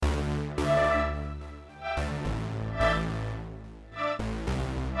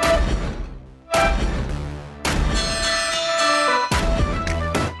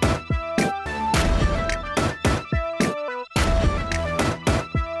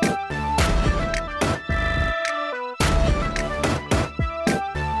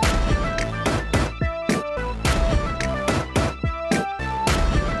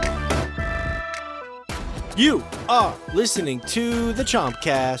You are listening to the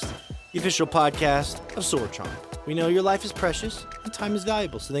Chompcast, the official podcast of Sword Chomp. We know your life is precious and time is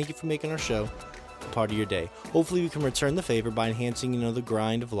valuable, so thank you for making our show a part of your day. Hopefully we can return the favor by enhancing, the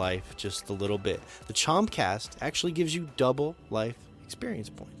grind of life just a little bit. The Chompcast actually gives you double life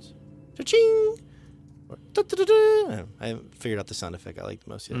experience points. Cha-ching! I haven't figured out the sound effect I like the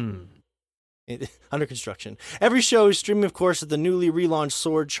most yet. Under construction. Every show is streaming, of course, at the newly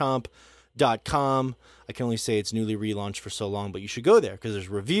relaunched swordchomp.com. I can only say it's newly relaunched for so long, but you should go there because there's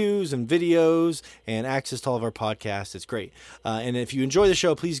reviews and videos and access to all of our podcasts. It's great. And if you enjoy the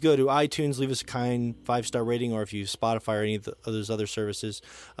show, please go to iTunes, leave us a kind 5-star rating, or if you use Spotify or any of those other services,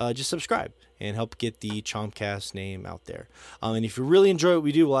 just subscribe and help get the Chompcast name out there. And if you really enjoy what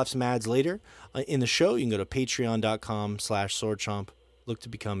we do, we'll have some ads later in the show. You can go to patreon.com/swordchomp. Look to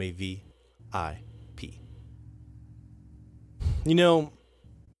become a VIP.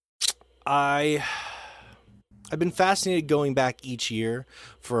 I've been fascinated going back each year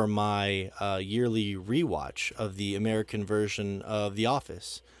for my yearly rewatch of the American version of The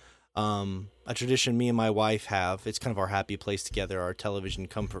Office. A tradition me and my wife have. It's kind of our happy place together, our television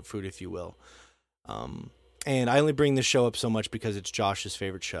comfort food, if you will. And I only bring this show up so much because it's Josh's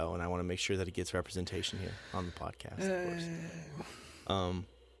favorite show, and I want to make sure that it gets representation here on the podcast, of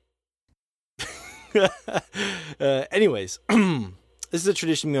course. Anyways, this is a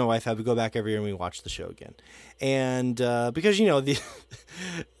tradition me and my wife have. We go back every year and we watch the show again. And because,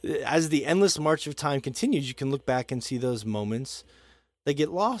 as the endless march of time continues, you can look back and see those moments that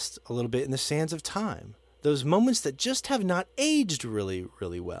get lost a little bit in the sands of time. Those moments that just have not aged really,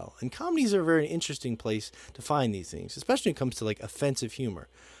 really well. And comedies are a very interesting place to find these things, especially when it comes to offensive humor.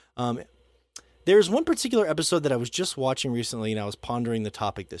 There's one particular episode that I was just watching recently, and I was pondering the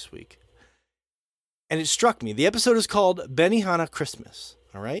topic this week. And it struck me. The episode is called Benihana Christmas.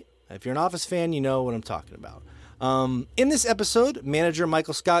 All right? If you're an Office fan, you know what I'm talking about. In this episode, manager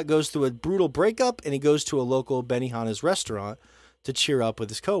Michael Scott goes through a brutal breakup, and he goes to a local Benihana's restaurant to cheer up with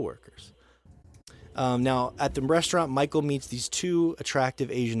his coworkers. Now, at the restaurant, Michael meets these two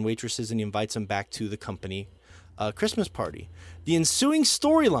attractive Asian waitresses, and he invites them back to the company Christmas party. The ensuing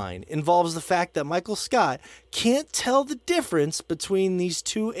storyline involves the fact that Michael Scott can't tell the difference between these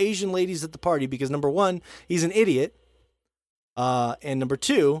two Asian ladies at the party because, number one, he's an idiot, and number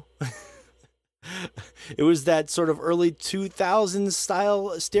two, it was that sort of early 2000s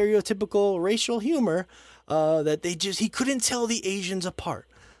style stereotypical racial humor that he couldn't tell the Asians apart,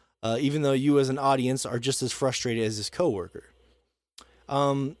 even though you as an audience are just as frustrated as his coworker.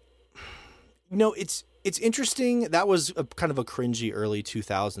 It's interesting. That was a kind of a cringy early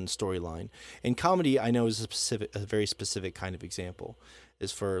 2000s storyline. And comedy, I know, is a very specific kind of example,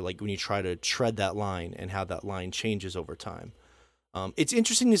 is for when you try to tread that line and how that line changes over time. It's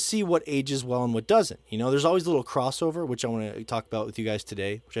interesting to see what ages well and what doesn't. There's always a little crossover, which I want to talk about with you guys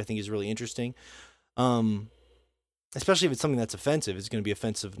today, which I think is really interesting. Especially if it's something that's offensive. It's going to be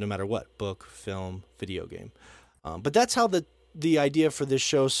offensive no matter what, book, film, video game. But that's how the idea for this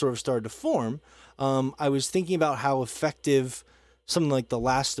show sort of started to form. I was thinking about how effective something like The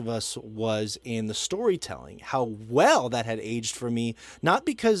Last of Us was in the storytelling, how well that had aged for me, not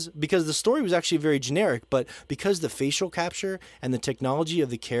because the story was actually very generic, but because the facial capture and the technology of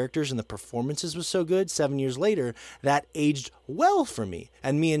the characters and the performances was so good. 7 years later, that aged well for me.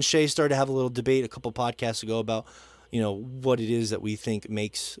 And me and Shay started to have a little debate a couple podcasts ago about what it is that we think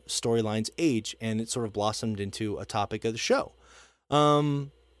makes storylines age, and it sort of blossomed into a topic of the show.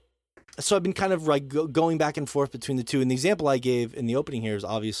 So I've been kind of going back and forth between the two. And the example I gave in the opening here is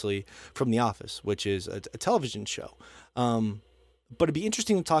obviously from The Office, which is a television show. But it'd be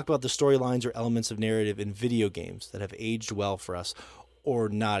interesting to talk about the storylines or elements of narrative in video games that have aged well for us or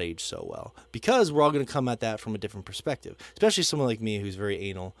not aged so well, because we're all going to come at that from a different perspective, especially someone like me who's very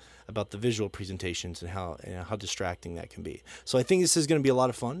anal about the visual presentations and how distracting that can be. So I think this is going to be a lot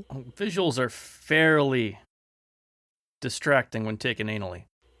of fun. Visuals are fairly distracting when taken anally.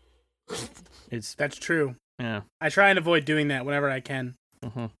 That's true. Yeah. I try and avoid doing that whenever I can.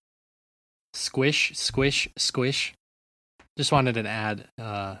 Mm-hmm. Squish, squish, squish. Just wanted to add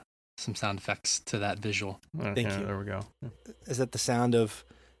some sound effects to that visual. Thank you. There we go. Is that the sound of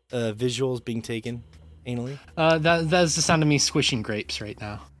visuals being taken anally? That's the sound of me squishing grapes right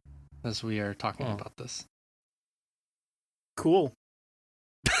now as we are talking about this. Cool.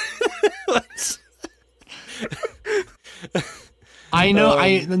 I know.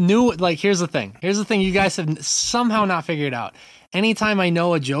 I knew. Here's the thing. You guys have somehow not figured out. Anytime I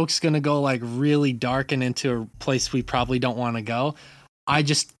know a joke's gonna go really dark and into a place we probably don't want to go, I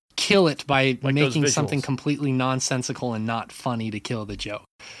just kill it by making something completely nonsensical and not funny to kill the joke.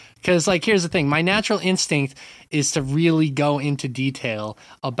 Because, like, here's the thing. My natural instinct is to really go into detail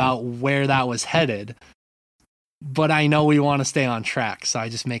about where that was headed. But I know we want to stay on track, so I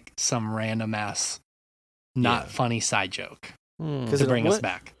just make some random ass, not funny side joke to bring us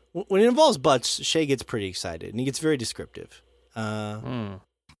back. When it involves butts, Shay gets pretty excited, and he gets very descriptive. I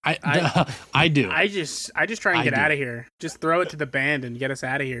do. I just try and get out of here. Just throw it to the band and get us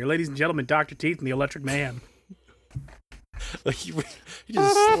out of here. Ladies and gentlemen, Dr. Teeth and the Electric Mayhem. You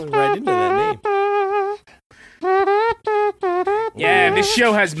just slung right into that name. Yeah, this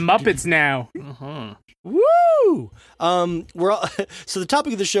show has Muppets now. Woo! So the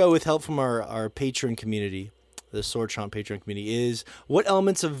topic of the show, with help from our patron community, the Sword Chomp Patreon community, is what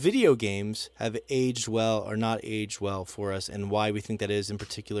elements of video games have aged well or not aged well for us, and why we think that is in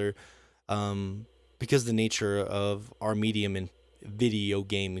particular, because of the nature of our medium in video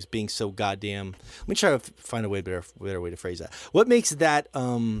games being so goddamn. Let me try to find a better way to phrase that. What makes that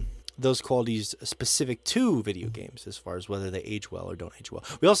those qualities specific to video games, as far as whether they age well or don't age well?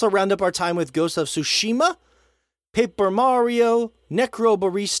 We also round up our time with Ghost of Tsushima, Paper Mario, Necro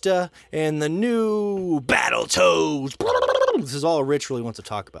Barista, and the new Battletoads. This is all Rich really wants to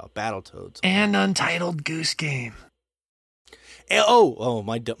talk about. Battletoads. And Untitled Goose Game. And,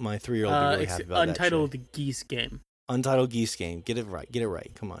 my 3-year-old would be really happy about Untitled that. Geese Game. Untitled Geese Game. Get it right.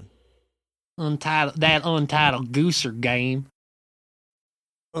 Come on. Untitled Gooser Game.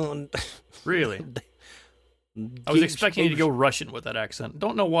 Really? I was expecting you to go Russian with that accent.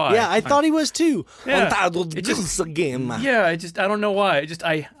 Don't know why. Yeah, I thought he was too. Yeah, Untitled Goose Game. Yeah, I don't know why.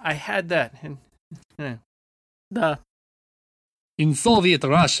 I had that. And, In Soviet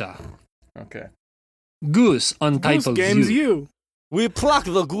Russia, okay. Goose Untitled Goose Game's you. We pluck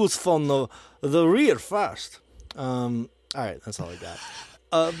the goose from the rear first. All right, that's all I got.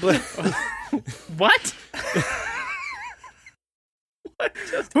 But What?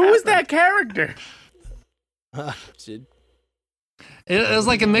 Who was that character? it was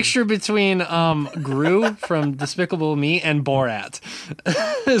like a mixture between Gru from Despicable Me and Borat,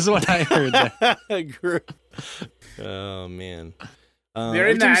 is what I heard there. Gru. Oh man.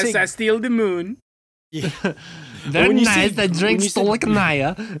 Very nice. I steal the moon. Yeah. Very nice. I drink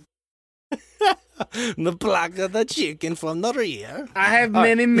Stolikanaya. The pluck of the chicken from the rear. I have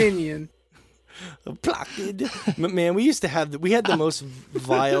many minions. Plucked. Man, we had the most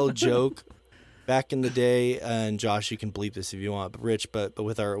vile joke back in the day, and Josh, you can bleep this if you want, but Rich, but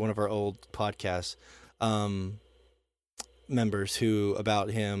with one of our old podcast members who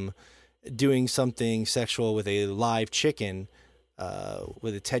about him doing something sexual with a live chicken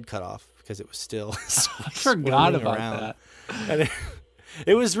with its head cut off because it was still I forgot about that. And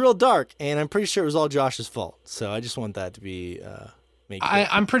it was real dark, and I'm pretty sure it was all Josh's fault. So I just want that to be made clear.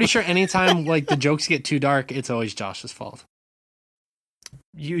 I'm pretty sure anytime like the jokes get too dark, it's always Josh's fault.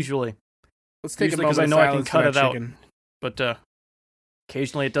 Usually. Let's take Usually, a because moment I know I of can silence cut for it that out. chicken. But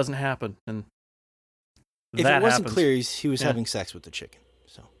occasionally it doesn't happen. And If that it wasn't happens. clear, he was having sex with the chicken.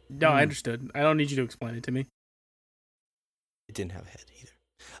 So No, I understood. I don't need you to explain it to me. it didn't have a head either.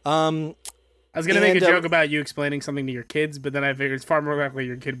 I was going to make And, a joke about you explaining something to your kids, but then I figured it's far more likely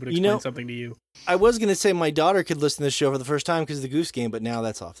your kid would explain something to you. I was going to say my daughter could listen to this show for the first time because of the Goose Game, but now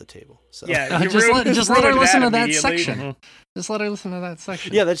that's off the table. So Yeah, Just let her listen to that immediately. section. Just let her listen to that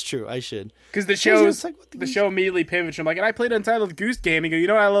section. Yeah, that's true. I should. Because the the show immediately pivots from like, and I played Untitled Goose Game, and go, you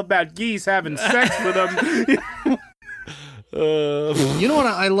know what I love about geese having sex with them? You know what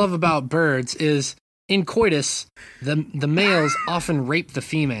I love about birds is in coitus, the males often rape the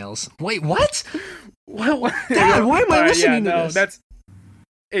females. Wait, what? What? Dad, why am I listening to this?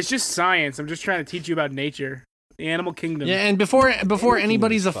 It's just science. I'm just trying to teach you about nature, the animal kingdom. Yeah, and before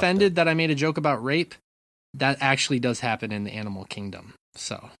anybody's fucked offended that I made a joke about rape, that actually does happen in the animal kingdom.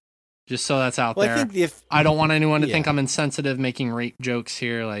 So, just so that's out there. I think I don't want anyone to think I'm insensitive making rape jokes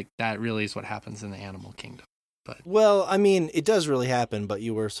here. Like, that really is what happens in the animal kingdom. Well, I mean, it does really happen, but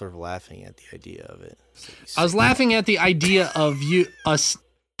you were sort of laughing at the idea of it. I was laughing at the idea of us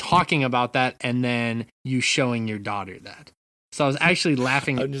talking about that and then you showing your daughter that. So I was actually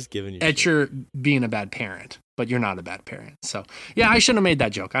laughing I'm just giving you at shit. your being a bad parent, but you're not a bad parent. So, yeah, I shouldn't have made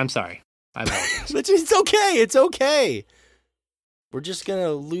that joke. I'm sorry. I apologize. But it's okay. It's okay. We're just going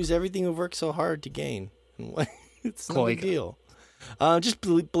to lose everything we've worked so hard to gain. It's no big deal. Just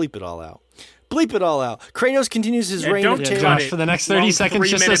bleep it all out. Bleep it all out. Kratos continues his reign of terror. Josh, for the next 30 Long seconds,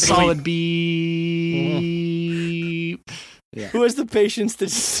 just a 3-minute solid beep. Yeah. Who has the patience to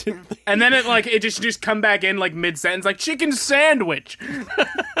just... And then it just come back in like mid sentence, like chicken sandwich.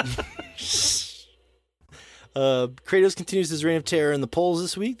 Kratos continues his reign of terror in the polls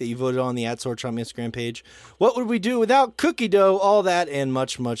this week that you voted on the @Sortron Instagram page. What would we do without cookie dough? All that and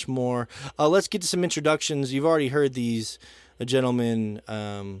much, much more. Let's get to some introductions. You've already heard these gentlemen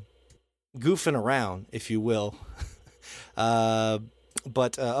goofing around, if you will.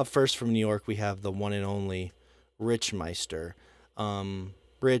 But up first from New York, we have the one and only Rich Meister.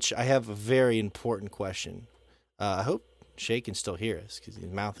 Rich, I have a very important question. I hope Shay can still hear us because he's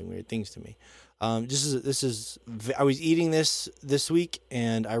mouthing weird things to me. I was eating this week,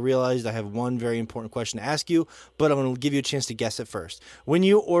 and I realized I have one very important question to ask you, but I'm going to give you a chance to guess it first. When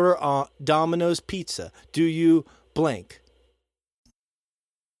you order Domino's pizza, do you blank?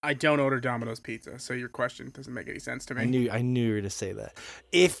 I don't order Domino's pizza, so your question doesn't make any sense to me. I knew you were going to say that.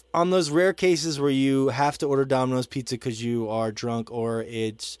 If on those rare cases where you have to order Domino's pizza because you are drunk or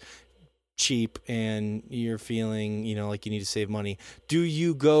it's cheap and you're feeling, like you need to save money, do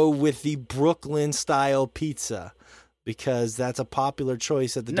you go with the Brooklyn style pizza? Because that's a popular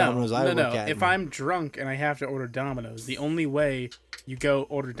choice at the Domino's I work at. If I'm drunk and I have to order Domino's, the only way you go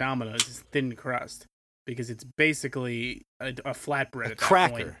order Domino's is thin crust. Because it's basically a flatbread at that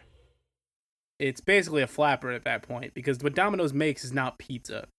cracker. point. It's basically a flatbread at that point. Because what Domino's makes is not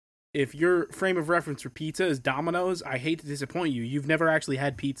pizza. If your frame of reference for pizza is Domino's, I hate to disappoint you. You've never actually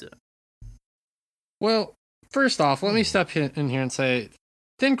had pizza. Well, first off, let me step in here and say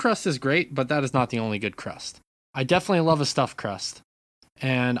thin crust is great, but that is not the only good crust. I definitely love a stuffed crust.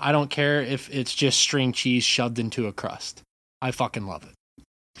 And I don't care if it's just string cheese shoved into a crust. I fucking love it.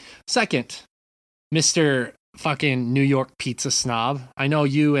 Second, Mr. fucking New York pizza snob. I know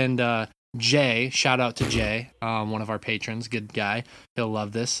you and Jay, shout out to Jay, one of our patrons, good guy. He'll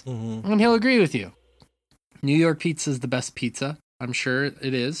love this. Mm-hmm. And he'll agree with you. New York pizza is the best pizza. I'm sure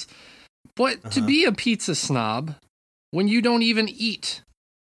it is. But to be a pizza snob, when you don't even eat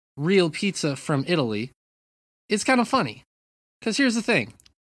real pizza from Italy, it's kind of funny. Because here's the thing.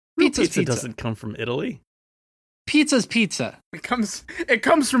 Pizza doesn't come from Italy. Pizza's pizza. It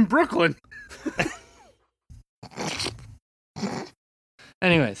comes from Brooklyn.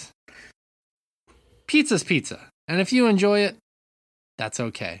 Anyways, pizza's pizza. And if you enjoy it, that's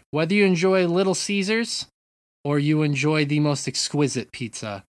okay. Whether you enjoy Little Caesars or you enjoy the most exquisite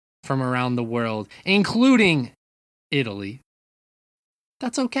pizza from around the world, including Italy,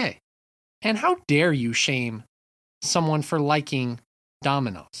 that's okay. And how dare you shame someone for liking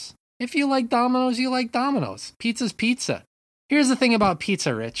Domino's? If you like Domino's, you like Domino's. Pizza's pizza. Here's the thing about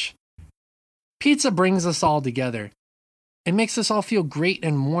pizza, Rich. Pizza brings us all together. It makes us all feel great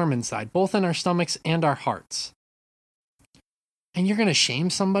and warm inside, both in our stomachs and our hearts. And you're going to shame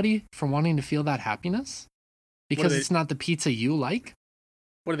somebody for wanting to feel that happiness? Because it's not the pizza you like?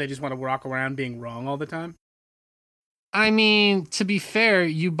 What, do they just want to walk around being wrong all the time? I mean, to be fair,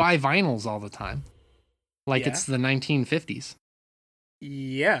 you buy vinyls all the time. Like it's the 1950s.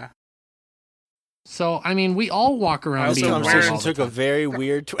 Yeah. So, I mean, we all walk around being wrong. This conversation took a very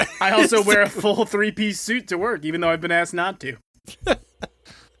weird twist. I also wear a full 3-piece suit to work, even though I've been asked not to.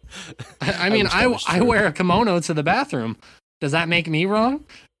 I mean, I wear a kimono to the bathroom. Does that make me wrong?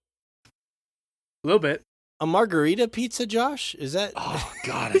 A little bit. A margarita pizza, Josh? Is that... Oh,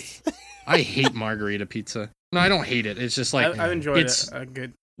 God. I hate margarita pizza. No, I don't hate it. It's just like... I've enjoyed it.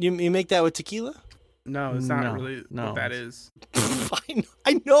 Good. You make that with tequila? No, it's not really what that is.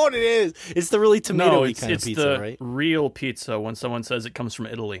 I know what it is. It's the really tomato-y kind of pizza, it's the right? real pizza when someone says it comes from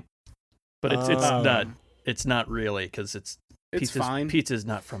Italy. But it's not really, because it's fine. Pizza's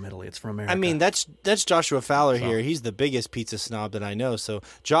not from Italy. It's from America. I mean, that's Joshua Fowler here. He's the biggest pizza snob that I know. So,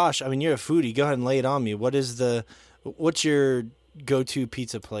 Josh, I mean, you're a foodie. Go ahead and lay it on me. What's your go-to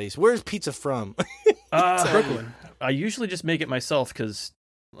pizza place? Where's pizza from? Brooklyn. I usually just make it myself because,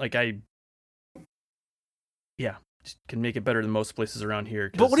 just can make it better than most places around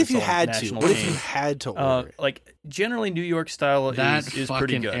here. But what if you had to? What if you had to order it? Generally, New York style is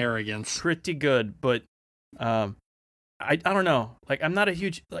pretty good. Arrogance. Pretty good, but I don't know. I'm not a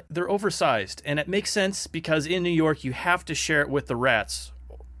huge... they're oversized, and it makes sense because in New York, you have to share it with the rats.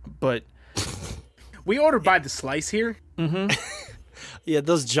 But... we order by the slice here. Mm-hmm. Yeah,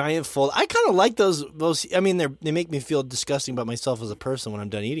 those giant fold. I kind of like those. I mean, they make me feel disgusting about myself as a person when I'm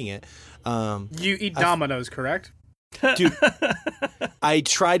done eating it. You eat Domino's, correct? Dude, I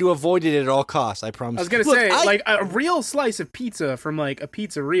try to avoid it at all costs. I promise. I was gonna say, a real slice of pizza from a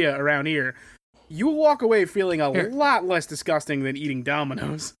pizzeria around here, you will walk away feeling a lot less disgusting than eating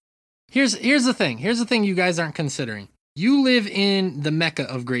Domino's. Here's the thing. Here's the thing you guys aren't considering. You live in the mecca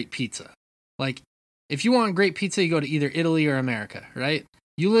of great pizza. If you want great pizza, you go to either Italy or America, right?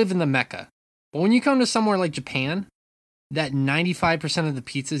 You live in the mecca. But when you come to somewhere like Japan, that 95% of the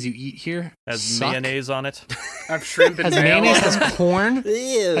pizzas you eat here Has suck. mayonnaise on it. I've shrimp and Has mayo. mayonnaise, has corn,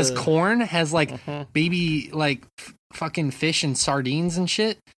 Ew. has corn, has like baby like fucking fish and sardines and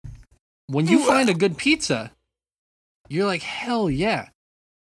shit. When you find a good pizza, you're like, hell yeah.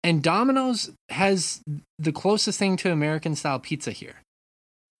 And Domino's has the closest thing to American style pizza here.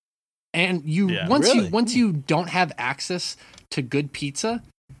 And once you don't have access to good pizza,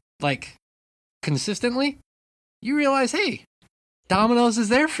 like consistently, you realize, hey, Domino's is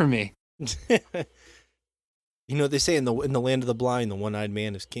there for me. You know what they say in the land of the blind, the one-eyed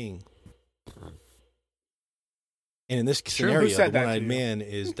man is king. And in this scenario, Who said the that to one-eyed you? man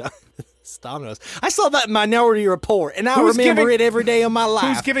is Domino's. I saw that in Minority Report, and I Who's remember giving- it every day of my life.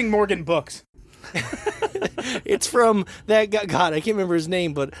 Who's giving Morgan books? It's from that guy. God, I can't remember his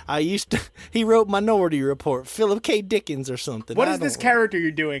name, but he wrote Minority Report. Philip K. Dickens or something. What is this character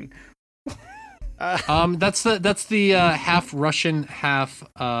you're doing? That's the half Russian, half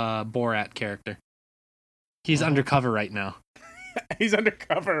Borat character. He's undercover right now. He's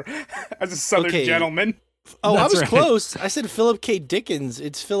undercover as a southern Okay. gentleman. Oh, I That's was right. close. I said Philip K. Dickens.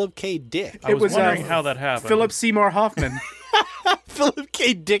 It's Philip K. Dick. I was was, wondering how that happened. Philip Seymour Hoffman. Philip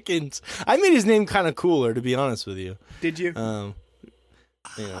K. Dickens. I made his name kind of cooler, to be honest with you. Did you?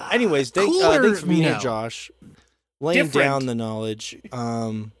 Anyways, Cooler, thanks for being here, no. Josh. Laying Different. down the knowledge.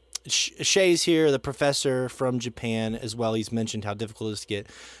 Shay's here, the professor from Japan as well. He's mentioned how difficult it is to get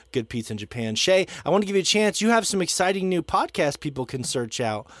good pizza in Japan. Shay, I want to give you a chance. You have some exciting new podcasts people can search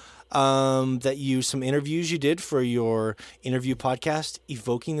out. Some interviews you did for your interview podcast,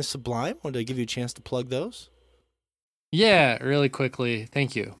 Evoking the Sublime. Wanted to give you a chance to plug those. Yeah, really quickly.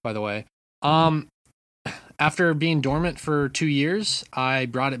 Thank you, by the way. After being dormant for 2 years, I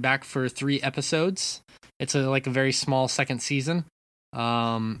brought it back for 3 episodes. It's a very small second season.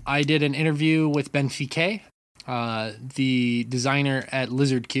 I did an interview with Ben Fiquet, the designer at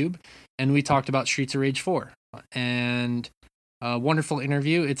Lizard Cube, and we talked about Streets of Rage 4. And a wonderful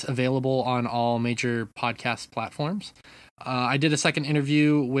interview. It's available on all major podcast platforms. I did a second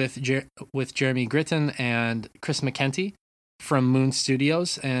interview with Jeremy Gritton and Chris McKenty from Moon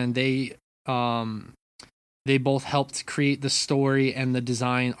Studios, and they both helped create the story and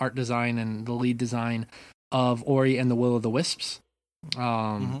the art design, and the lead design of Ori and the Will of the Wisps.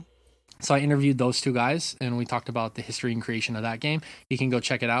 So I interviewed those 2 guys, and we talked about the history and creation of that game. You can go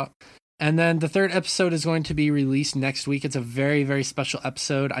check it out. And then the 3rd episode is going to be released next week. It's a very, very special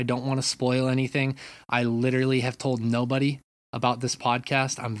episode. I don't want to spoil anything. I literally have told nobody about this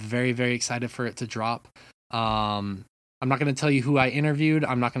podcast. I'm very, very excited for it to drop. I'm not going to tell you who I interviewed.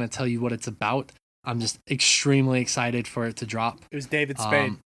 I'm not going to tell you what it's about. I'm just extremely excited for it to drop. It was David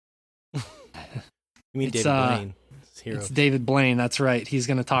Spade. You mean It's, David Blaine? Hero. It's David Blaine. That's right. He's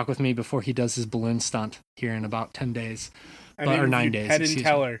going to talk with me before he does his balloon stunt here in about 10 days. I or 9 interviewed days, Penn excuse and me.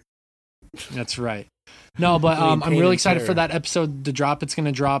 Teller. That's right. No, but I mean, I'm Pain really and excited for Terror. that episode to drop. It's going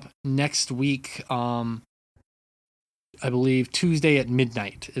to drop next week. I believe Tuesday at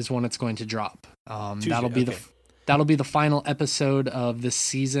midnight is when it's going to drop. That'll be the final episode of this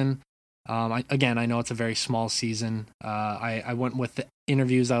season. I know it's a very small season. I went with the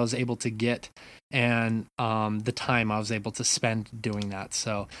interviews I was able to get and the time I was able to spend doing that.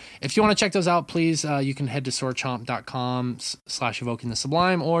 So if you want to check those out, please, you can head to sorechomp.com/evoking the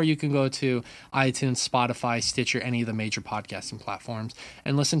sublime, or you can go to iTunes, Spotify, Stitcher, any of the major podcasting platforms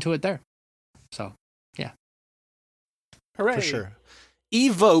and listen to it there. So, yeah. Hooray. For sure.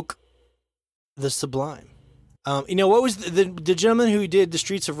 Evoke the Sublime. What was the gentleman who did the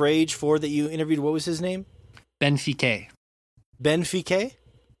Streets of Rage 4 that you interviewed? What was his name? Ben Fiquet. Ben Fiquet?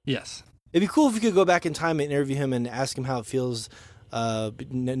 Yes. It'd be cool if you could go back in time and interview him and ask him how it feels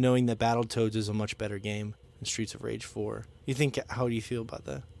knowing that Battletoads is a much better game than Streets of Rage 4. How do you feel about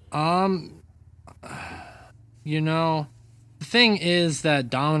that? The thing is that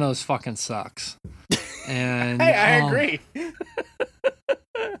Domino's fucking sucks. And Hey, I agree.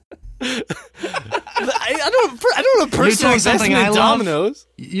 I don't have personal take something investment I in love. Domino's.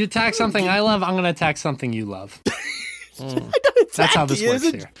 You attack something I love, I'm going to attack something you love. That's how this works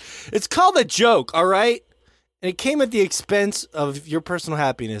here. It's called a joke, all right? And it came at the expense of your personal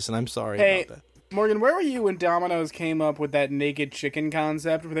happiness, and I'm sorry Hey, about that. Morgan, where were you when Domino's came up with that naked chicken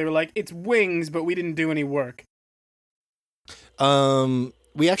concept where they were like, it's wings, but we didn't do any work?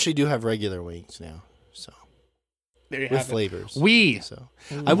 We actually do have regular wings now, so There you with have it. flavors. We So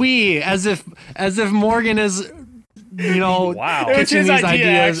as if Morgan is Wow. It was pitching his these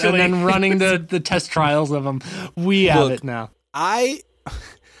idea, ideas actually. and then running the test trials of them. We have Look, it now.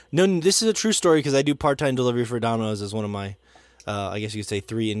 No, this is a true story because I do part-time delivery for Domino's as one of my, I guess you could say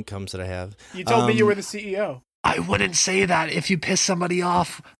 3 incomes that I have. You told me you were the CEO. I wouldn't say that. If you piss somebody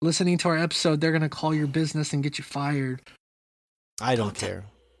off listening to our episode, they're gonna call your business and get you fired. I don't care.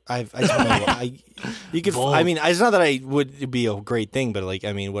 You could. I mean, it's not that I would be a great thing, but like,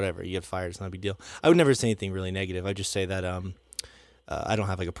 I mean, whatever. You get fired, it's not a big deal. I would never say anything really negative. I just say that I don't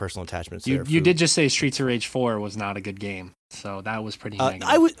have like a personal attachment. You did just say Streets of Rage 4 was not a good game, so that was pretty negative.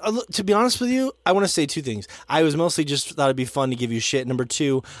 I would, to be honest with you, I want to say two things. I was mostly just thought it'd be fun to give you shit. Number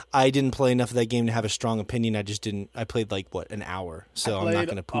two, I didn't play enough of that game to have a strong opinion. I just didn't. I played like an hour, so I'm not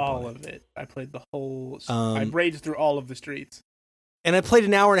going to poop all on of it. I played the whole. I raged through all of the streets. And I played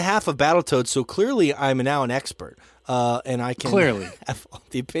an hour and a half of Battletoads, so clearly I'm now an expert. And I can clearly have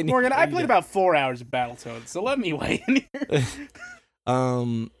the opinion. Morgan, I played about 4 hours of Battletoads, so let me weigh in here.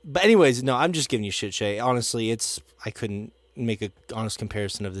 But anyways, no, I'm just giving you shit, Shay. Honestly, I couldn't make a honest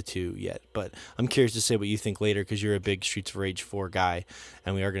comparison of the two yet, but I'm curious to say what you think later because you're a big Streets of Rage 4 guy,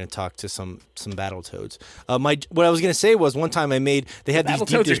 and we are going to talk to some Battletoads. What I was going to say was one time they had these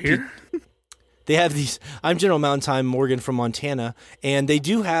deep dish They have these. I'm General Mountain Time Morgan from Montana, and they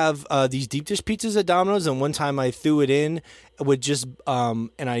do have these deep dish pizzas at Domino's. And one time I threw it in with just and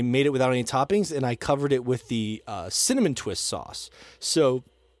I made it without any toppings, and I covered it with the cinnamon twist sauce. So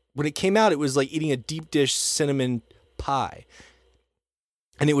when it came out, it was like eating a deep dish cinnamon pie,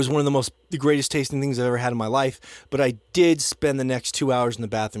 and it was one of the greatest tasting things I've ever had in my life. But I did spend the next 2 hours in the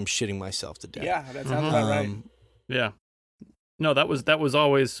bathroom shitting myself to death. Yeah, that sounds about right. Yeah, no, that was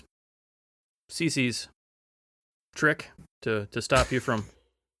always Cece's trick to stop you from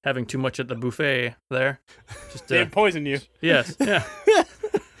having too much at the buffet there. Just they poison you. Yes. Yeah.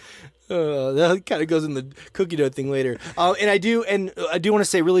 That kind of goes in the cookie dough thing later. And I do want to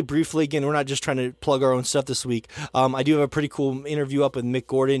say really briefly, again, we're not just trying to plug our own stuff this week. I do have a pretty cool interview up with Mick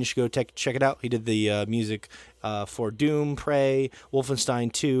Gordon. You should go check it out. He did the music for Doom, Prey,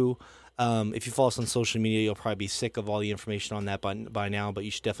 Wolfenstein 2. If you follow us on social media, you'll probably be sick of all the information on that by now, but you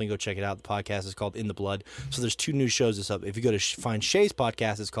should definitely go check it out. The podcast is called In the Blood. So there's 2 new shows that's up. If you go to find Shay's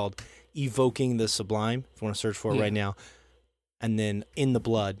podcast, it's called Evoking the Sublime, if you want to search for it right now. And then In the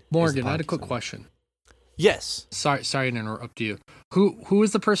Blood. Morgan, I had a quick question. Yes. Sorry to interrupt you. Who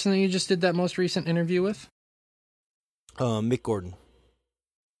is the person that you just did that most recent interview with? Mick Gordon.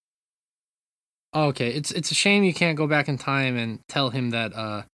 Oh, okay. It's a shame you can't go back in time and tell him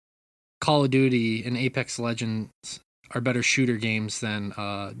that Call of Duty and Apex Legends are better shooter games than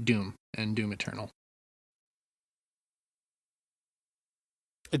Doom and Doom Eternal.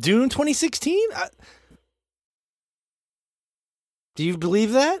 Doom 2016? Do you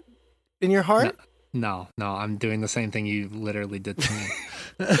believe that in your heart? No, I'm doing the same thing you literally did to me.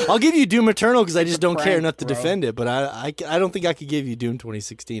 I'll give you Doom Eternal because I just don't care enough to bro. defend it, but I don't think I could give you Doom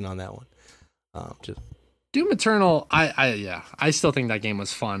 2016 on that one. Doom Eternal, I still think that game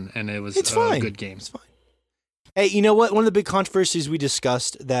was fun, and it was a good game. It's fine. Hey, you know what? One of the big controversies we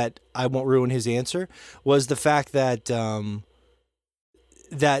discussed that I won't ruin his answer was the fact that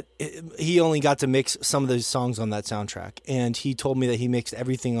that he only got to mix some of the songs on that soundtrack, and he told me that he mixed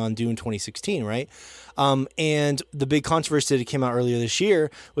everything on Doom 2016, right? And the big controversy that came out earlier this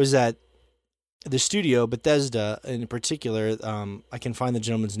year was that the studio, Bethesda in particular, I can find the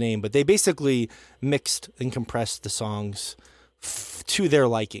gentleman's name, but they basically mixed and compressed the songs to their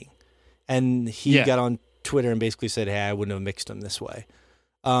liking. And he got on Twitter and basically said, hey, I wouldn't have mixed them this way.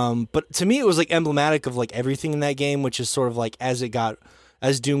 But to me, it was like emblematic of like everything in that game, which is sort of like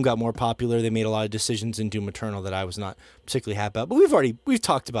as Doom got more popular, they made a lot of decisions in Doom Eternal that I was not particularly happy about. But we've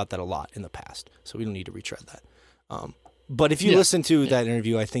talked about that a lot in the past, so we don't need to retread that. But if you listen to that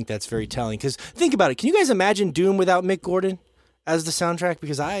interview, I think that's very telling. Because think about it. Can you guys imagine Doom without Mick Gordon as the soundtrack?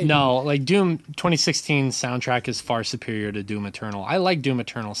 Because No, like Doom 2016 soundtrack is far superior to Doom Eternal. I like Doom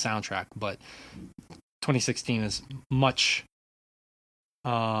Eternal soundtrack, but 2016 is much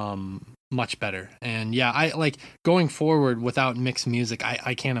better. And yeah, I like going forward without mixed music.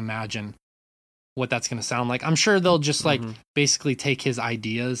 I can't imagine what that's going to sound like. I'm sure they'll just like basically take his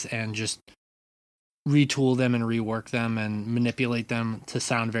ideas and just retool them and rework them and manipulate them to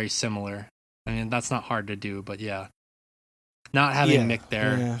sound very similar. I mean, that's not hard to do, but yeah, not having Mick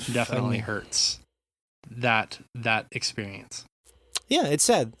there definitely hurts that experience. Yeah, it's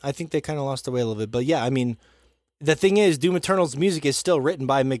sad. I think they kind of lost their way a little bit, but yeah, I mean, the thing is, Doom Eternal's music is still written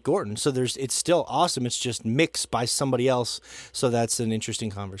by Mick Gordon, so it's still awesome. It's just mixed by somebody else, so that's an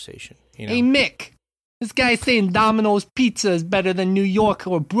interesting conversation. You know? Hey, Mick, this guy's saying Domino's pizza is better than New York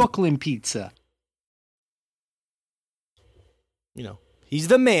or Brooklyn pizza. You know, he's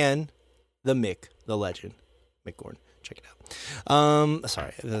the man, the Mick, the legend, Mick Gordon. Check it out.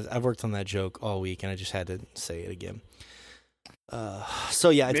 Sorry, I've worked on that joke all week, and I just had to say it again. So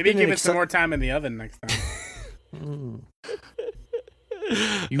yeah, it's maybe been give it some more time in the oven next time. You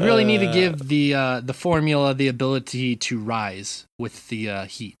really need to give the formula the ability to rise with the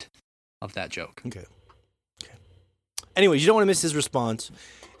heat of that joke. Okay. Anyways, you don't want to miss his response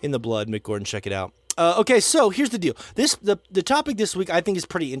in the blood. Mick Gordon, check it out. Okay, so here's the deal. The topic this week I think is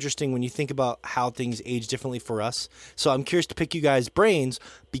pretty interesting when you think about how things age differently for us. So I'm curious to pick you guys' brains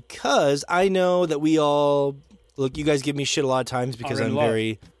because I know that we all look. You guys give me shit a lot of times because I'm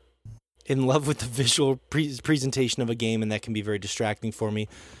very in love with the visual presentation of a game, and that can be very distracting for me.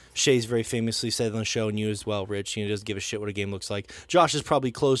 Shay's very famously said on the show, and you as well, Rich, doesn't give a shit what a game looks like. Josh is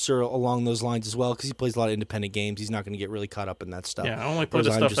probably closer along those lines as well because he plays a lot of independent games. He's not going to get really caught up in that stuff. Yeah, I only play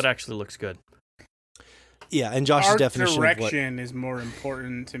the stuff that actually looks good. Yeah, and Josh's definition art direction is more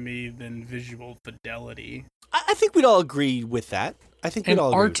important to me than visual fidelity. I think we'd all agree with that. I think we'd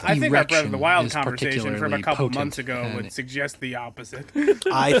all agree. I think our Breath of the Wild conversation from a couple months ago would suggest the opposite.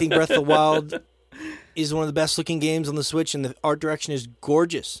 I think Breath of the Wild is one of the best looking games on the Switch, and the art direction is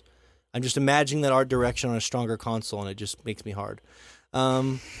gorgeous. I'm just imagining that art direction on a stronger console, and it just makes me hard.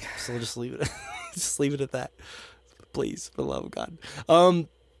 So we'll just leave it. Just leave it at that, please, for the love of God. All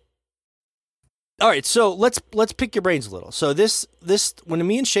right, so let's pick your brains a little. So this when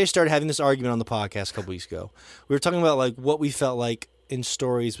me and Shay started having this argument on the podcast a couple weeks ago, we were talking about like what we felt like in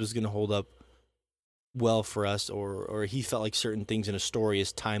stories was going to hold up well for us, or he felt like certain things in a story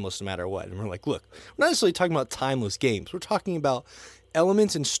is timeless no matter what. And we're like, look, we're not necessarily talking about timeless games. We're talking about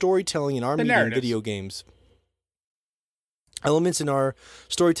elements in storytelling in our medium, video games. Elements in our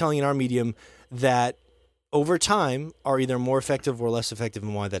storytelling in our medium that over time are either more effective or less effective,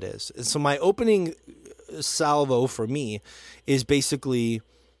 and why that is. And so my opening salvo for me is basically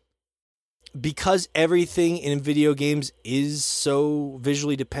because everything in video games is so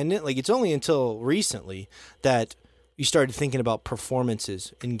visually dependent. Like, it's only until recently that you started thinking about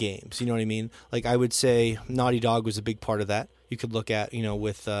performances in games. You know what I mean? Like, I would say Naughty Dog was a big part of that. You could look at,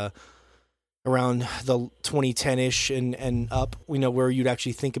 with around the 2010-ish and up, where you'd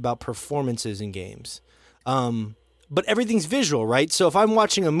actually think about performances in games. But everything's visual, right? So if I'm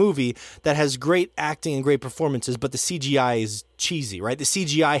watching a movie that has great acting and great performances, but the CGI is cheesy, right? The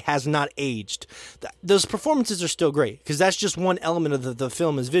CGI has not aged. Those performances are still great because that's just one element of the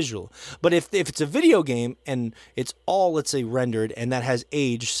film is visual. But if it's a video game and it's all, let's say, rendered and that has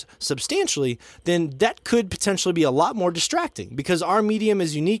aged substantially, then that could potentially be a lot more distracting because our medium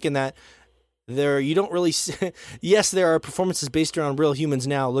is unique in that you don't really see, yes, there are performances based around real humans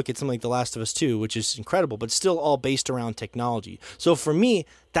now. Look at something like The Last of Us 2, which is incredible, but still all based around technology. So for me,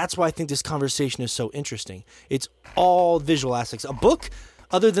 that's why I think this conversation is so interesting. It's all visual aspects. A book,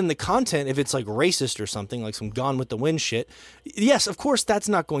 other than the content, if it's like racist or something, like some Gone with the Wind shit, yes, of course, that's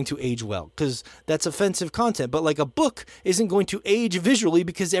not going to age well because that's offensive content. But like a book isn't going to age visually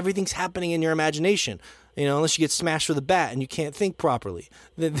because everything's happening in your imagination. Unless you get smashed with a bat and you can't think properly,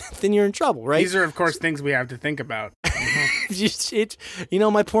 then you're in trouble, right? These are, of course, things we have to think about.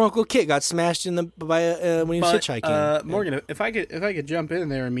 My poor Uncle Kit got smashed when he was hitchhiking. Morgan, if I could jump in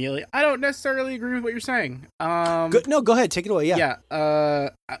there immediately, I don't necessarily agree with what you're saying. Go ahead, take it away. Yeah.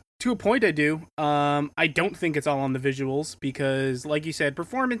 Yeah. To a point, I do. I don't think it's all on the visuals because, like you said,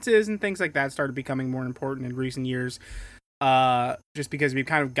 performances and things like that started becoming more important in recent years. Just because we've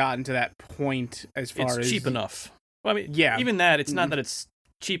kind of gotten to that point as far as it's cheap enough. Well, I mean, yeah. Even that, it's not that it's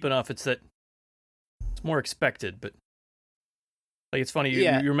cheap enough; it's that it's more expected. But like, it's funny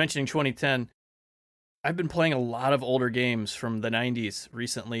you were mentioning 2010. I've been playing a lot of older games from the 90s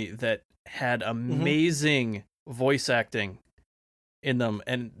recently that had amazing voice acting in them,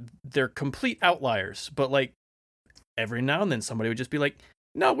 and they're complete outliers. But like, every now and then, somebody would just be like,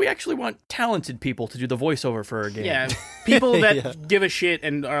 no, we actually want talented people to do the voiceover for our game. Yeah, people that give a shit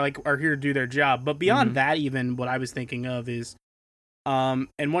and are here to do their job. But beyond that, even what I was thinking of is, and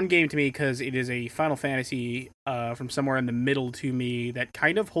one game to me, because it is a Final Fantasy from somewhere in the middle to me that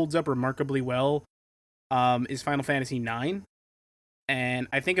kind of holds up remarkably well, is Final Fantasy IX. And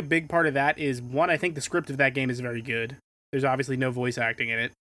I think a big part of that is, one, I think the script of that game is very good. There's obviously no voice acting in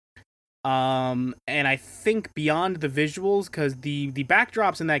it. And I think beyond the visuals, because the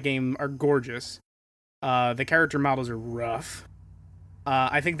backdrops in that game are gorgeous, the character models are rough.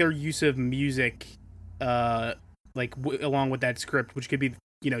 I think their use of music, along with that script, which could be,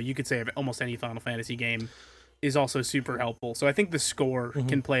 you could say of almost any Final Fantasy game, is also super helpful. So I think the score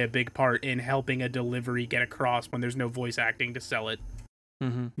can play a big part in helping a delivery get across when there's no voice acting to sell it.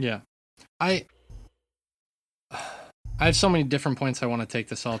 Yeah, I have so many different points I want to take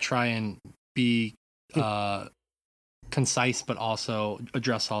this. I'll try and be concise, but also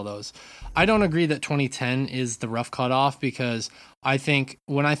address all those. I don't agree that 2010 is the rough cutoff, because I think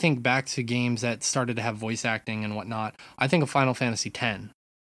when I think back to games that started to have voice acting and whatnot, I think of Final Fantasy X,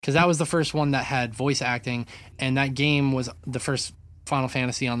 because that was the first one that had voice acting, and that game was the first Final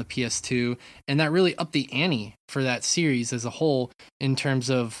Fantasy on the PS2, and that really upped the ante for that series as a whole in terms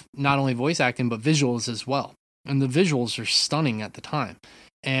of not only voice acting but visuals as well. And the visuals are stunning at the time,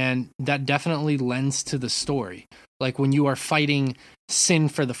 and that definitely lends to the story. Like when you are fighting Sin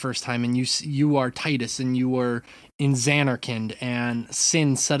for the first time, and you are Titus, and you are in Xanarkand, and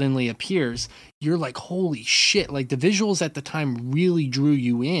Sin suddenly appears, you're like, holy shit! Like the visuals at the time really drew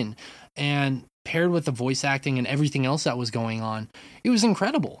you in, and paired with the voice acting and everything else that was going on, it was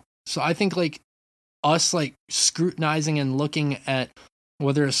incredible. So I think like us like scrutinizing and looking at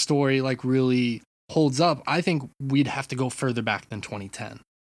whether a story like really holds up, I think we'd have to go further back than 2010.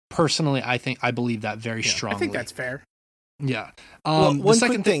 Personally, I believe that very strongly. I think that's fair. Yeah. One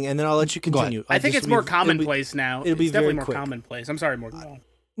second thing, and then I'll let you continue. I think it's more commonplace now. It'll be it's definitely very more commonplace. I'm sorry, Morgan.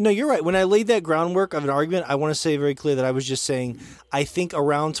 No, you're right. When I laid that groundwork of an argument, I want to say very clear that I was just saying I think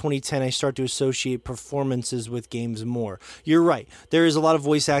around 2010 I start to associate performances with games more. You're right. There is a lot of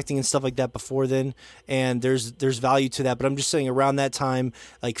voice acting and stuff like that before then, and there's value to that. But I'm just saying around that time,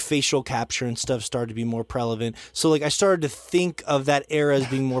 like facial capture and stuff started to be more prevalent. So like I started to think of that era as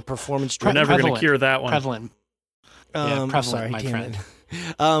being more performance driven. We're never going to cure that one. Prevalent. Prevalent, sorry, my friend.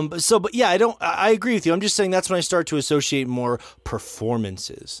 But I agree with you. I'm just saying that's when I start to associate more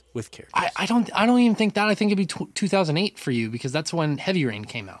performances with characters. I don't even think that. I think it'd be 2008 for you, because that's when Heavy Rain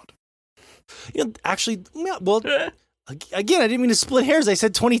came out. Actually, well, again, I didn't mean to split hairs. I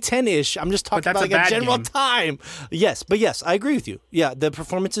said 2010-ish. I'm just talking about like a general time. Yes, I agree with you. Yeah, the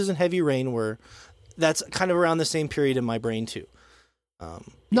performances in Heavy Rain that's kind of around the same period in my brain too.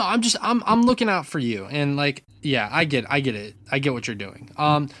 No, I'm looking out for you, and like, yeah, I get it. I get what you're doing.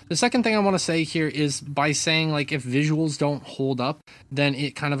 The second thing I want to say here is by saying like if visuals don't hold up, then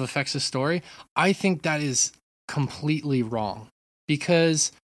it kind of affects the story. I think that is completely wrong,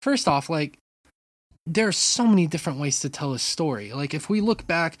 because first off, like there's so many different ways to tell a story. Like if we look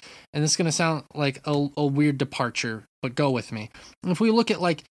back, and this is gonna sound like a weird departure, but go with me. If we look at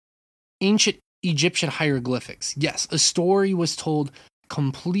like ancient Egyptian hieroglyphics, yes, a story was told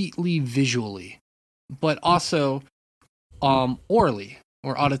completely visually, but also orally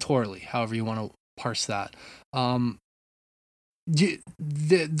or auditorily, however you want to parse that.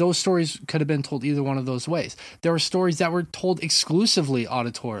 Those stories could have been told either one of those ways. There are stories that were told exclusively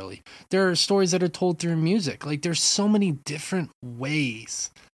auditorily. There are stories that are told through music. Like there's so many different ways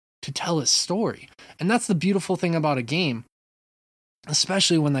to tell a story, and that's the beautiful thing about a game,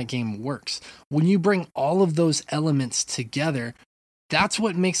 especially when that game works. When you bring all of those elements together, that's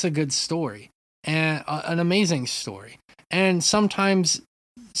what makes a good story, and an amazing story. And sometimes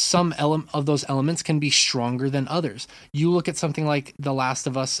some of those elements can be stronger than others. You look at something like The Last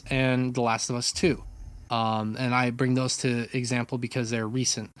of Us and The Last of Us 2. And I bring those to example because they're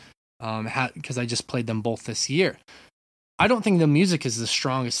recent, because I just played them both this year. I don't think the music is the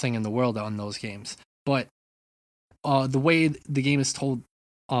strongest thing in the world on those games, but the way the game is told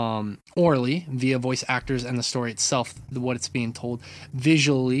orally via voice actors and the story itself, what it's being told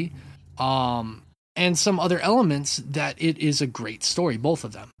visually, and some other elements, that it is a great story, both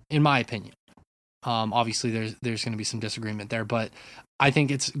of them, in my opinion. Obviously there's going to be some disagreement there, but I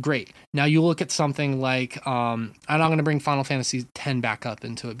think it's great. Now you look at something like, and I'm going to bring Final Fantasy X back up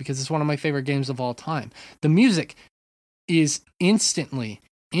into it because it's one of my favorite games of all time. The music is instantly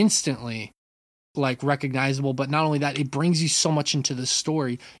like recognizable, but not only that, it brings you so much into the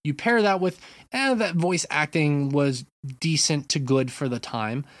story. You pair that with that voice acting was decent to good for the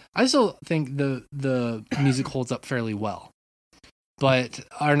time. I still think the music holds up fairly well,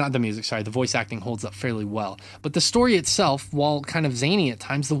 the voice acting holds up fairly well. But the story itself, while kind of zany at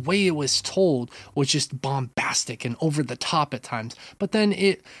times, the way it was told was just bombastic and over the top at times. But then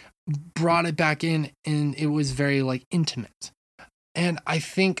it brought it back in, and it was very like intimate. And I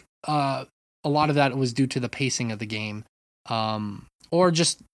think a lot of that was due to the pacing of the game, or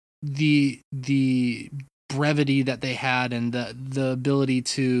just the brevity that they had, and the ability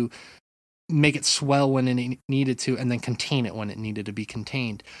to make it swell when it needed to, and then contain it when it needed to be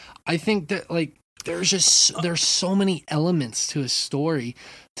contained. I think that like there's so many elements to a story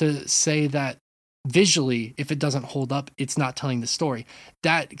to say that visually, if it doesn't hold up, it's not telling the story.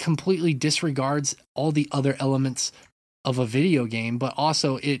 That completely disregards all the other elements of a video game, but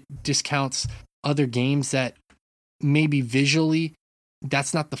also it discounts other games that maybe visually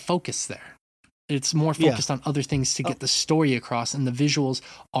that's not the focus there. It's more focused on other things to get the story across, and the visuals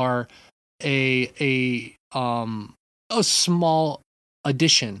are a a small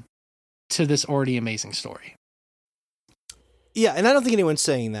addition to this already amazing story. Yeah, and I don't think anyone's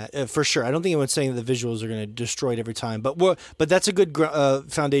saying that for sure. I don't think anyone's saying that the visuals are going to destroy it every time. But that's a good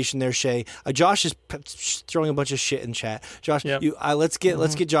foundation there, Shay. Josh is throwing a bunch of shit in chat. Josh, yep. Let's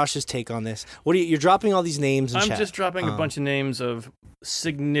get Josh's take on this. What you're dropping all these names in chat. I'm just dropping a bunch of names of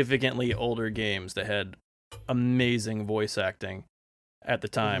significantly older games that had amazing voice acting at the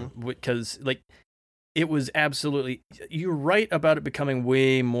time, because like it was absolutely. You're right about it becoming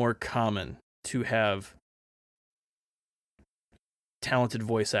way more common to have talented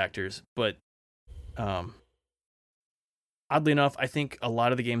voice actors, but oddly enough, I think a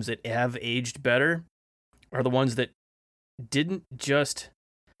lot of the games that have aged better are the ones that didn't just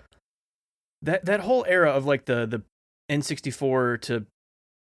that whole era of like the N64 to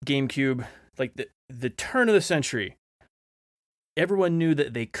GameCube, like the turn of the century. Everyone knew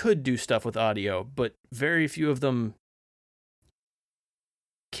that they could do stuff with audio, but very few of them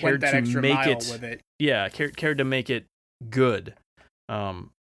cared to make it. With it. Yeah, cared to make it good.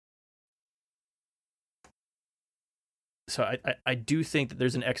 So I do think that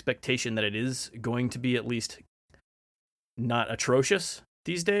there's an expectation that it is going to be at least not atrocious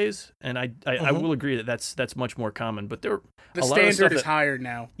these days, and I will agree that that's much more common. But the standard is higher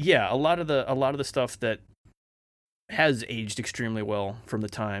now. Yeah, a lot of the stuff that has aged extremely well from the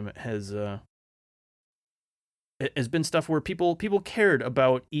time has been stuff where people cared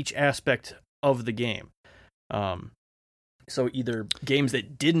about each aspect of the game. So either games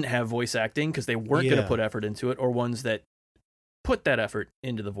that didn't have voice acting because they weren't going to put effort into it, or ones that put that effort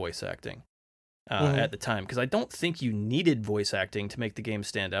into the voice acting at the time. Because I don't think you needed voice acting to make the game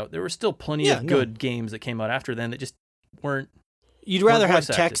stand out. There were still plenty of good games that came out after then that just weren't. You'd rather have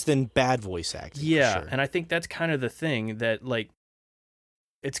text than bad voice acting. Yeah, for sure. And I think that's kind of the thing that like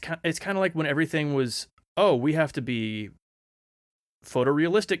it's kind of like when everything was, oh, we have to be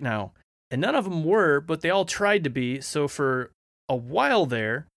photorealistic now. And none of them were, but they all tried to be. So for a while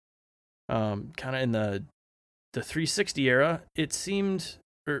there, kind of in the 360 era, it seemed,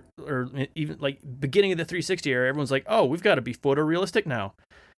 or even like beginning of the 360 era, everyone's like, oh, we've got to be photorealistic now.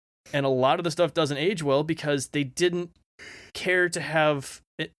 And a lot of the stuff doesn't age well because they didn't care to have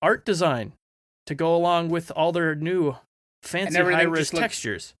art design to go along with all their new fancy high-res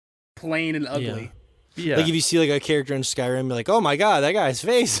textures. Plain and ugly. Yeah. Yeah. Like if you see like a character in Skyrim, you're like, oh my god, that guy's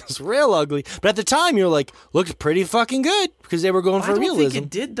face is real ugly. But at the time, you're like, looks pretty fucking good because they were going for realism. I don't think it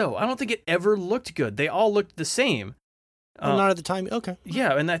did though. I don't think it ever looked good. They all looked the same. Not at the time. Okay.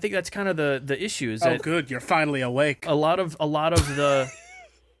 Yeah, and I think that's kind of the issue. Is that good, you're finally awake. A lot of the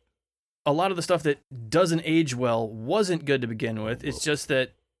stuff that doesn't age well wasn't good to begin with. It's just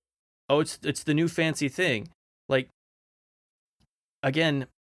that, it's the new fancy thing. Like, again,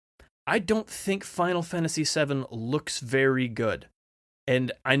 I don't think Final Fantasy VII looks very good.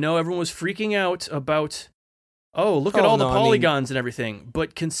 And I know everyone was freaking out about, look at all the polygons and everything.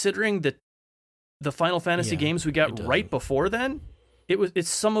 But considering the Final Fantasy games we got right before then, it's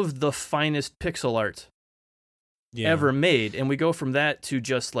some of the finest pixel art ever made. And we go from that to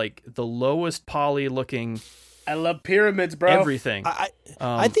just like the lowest poly looking. I love pyramids, bro. Everything.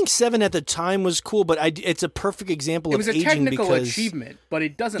 I think 7 at the time was cool, but it's a perfect example of aging. It was a technical achievement, but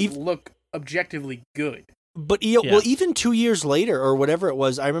it doesn't look objectively good. But well, even 2 years later or whatever it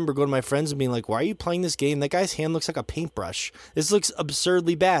was, I remember going to my friends and being like, "Why are you playing this game? That guy's hand looks like a paintbrush. This looks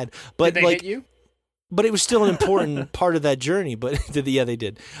absurdly bad." But did they hit you? But it was still an important part of that journey. But yeah, they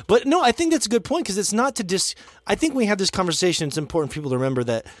did. But no, I think that's a good point because it's not to I think when we have this conversation, it's important for people to remember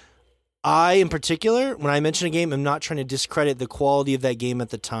that. I, in particular, when I mention a game, I'm not trying to discredit the quality of that game at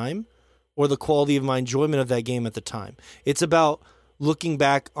the time or the quality of my enjoyment of that game at the time. It's about looking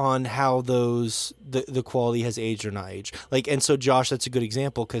back on how the quality has aged or not aged. Like, and so, Josh, that's a good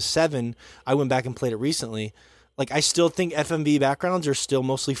example because 7, I went back and played it recently. Like, I still think FMV backgrounds are still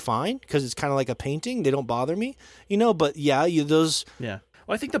mostly fine because it's kind of like a painting. They don't bother me, but yeah, those... Yeah.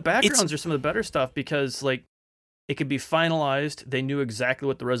 Well, I think the backgrounds are some of the better stuff because, like, it could be finalized. They knew exactly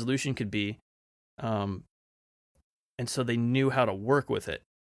what the resolution could be. And so they knew how to work with it.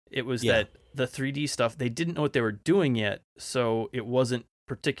 It was that the 3D stuff, they didn't know what they were doing yet, so it wasn't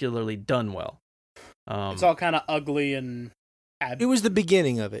particularly done well. It's all kind of ugly and... It was the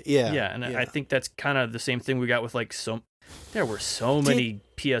beginning of it, yeah. Yeah, and I think that's kind of the same thing we got with, like, there were so many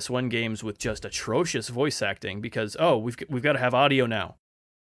PS1 games with just atrocious voice acting because, we've got to have audio now.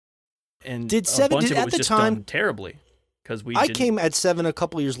 And did 7 bunch of it at was the just time done terribly because I came at 7 a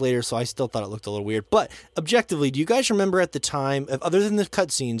couple years later, so I still thought it looked a little weird. But objectively, do you guys remember at the time, other than the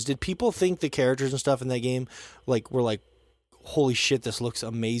cutscenes, did people think the characters and stuff in that game were holy shit, this looks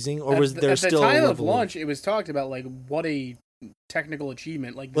amazing? Or was there still at the time of launch? It was talked about like what a technical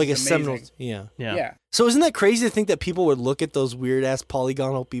achievement, like this is amazing. Yeah. So isn't that crazy to think that people would look at those weird ass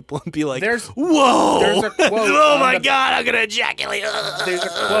polygonal people and be like, "Whoa, there's a quote oh my god, I'm gonna ejaculate." There's a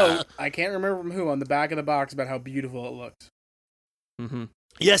quote, I can't remember from who, on the back of the box about how beautiful it looked. Mm-hmm.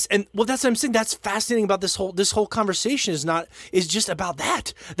 Yes, and well, that's what I'm saying. That's fascinating about this whole conversation is just about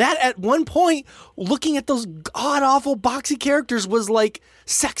that. That at one point, looking at those god awful boxy characters was like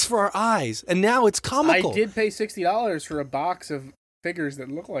sex for our eyes, and now it's comical. I did pay $60 for a box of figures that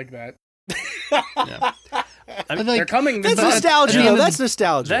look like that. Yeah. I mean, they're coming. That's nostalgia. Though. That's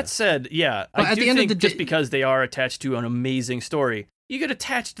nostalgia. That said, yeah, I do think just because they are attached to an amazing story, you get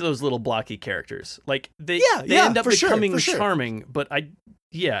attached to those little blocky characters. Like they end up becoming charming, but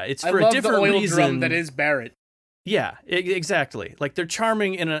it's for a different reason. The oil drum that is Barrett. Yeah, exactly. Like they're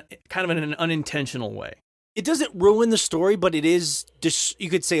charming in a kind of in an unintentional way. It doesn't ruin the story, but it is you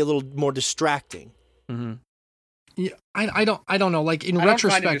could say a little more distracting. Mm-hmm. Yeah, I don't know. Like in I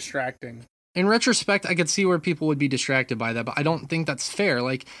retrospect, don't find it distracting. In retrospect, I could see where people would be distracted by that, but I don't think that's fair.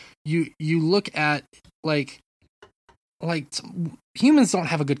 Like you look at like humans don't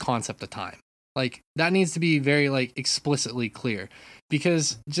have a good concept of time. Like that needs to be very like explicitly clear,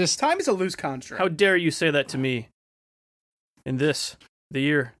 because just time is a loose construct. How dare you say that to me? In the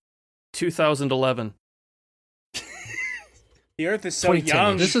year 2011. The Earth is so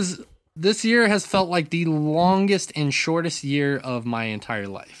young. This year has felt like the longest and shortest year of my entire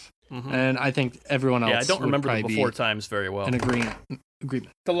life. Mm-hmm. And I think everyone else. Yeah, I don't remember the before times very well. An agreement.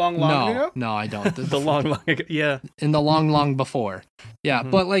 The long ago? No, I don't. The long ago, yeah. In the long before. Yeah,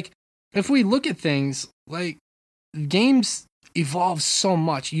 Mm-hmm. but like, if we look at things, like, games evolve so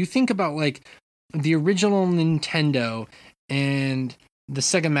much. You think about, like, the original Nintendo and the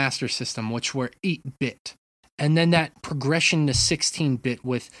Sega Master System, which were 8-bit. And then that progression to 16-bit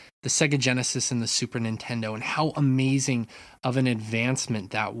with the Sega Genesis and the Super Nintendo, and how amazing of an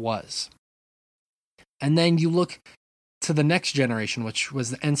advancement that was. And then you look to the next generation, which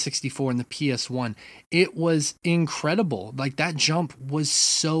was the N64 and the PS1. It was incredible. Like, that jump was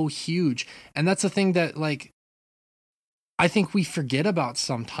so huge. And that's the thing that, like, I think we forget about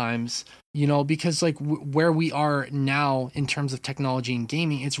sometimes, you know, because like where we are now in terms of technology and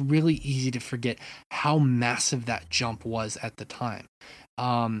gaming, it's really easy to forget how massive that jump was at the time.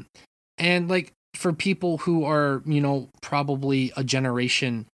 And like for people who are, you know, probably a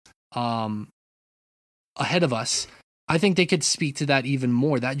generation ahead of us, I think they could speak to that even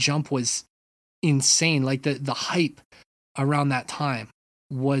more. That jump was insane. Like the hype around that time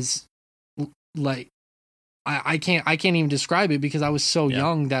was like, I can't even describe it, because I was so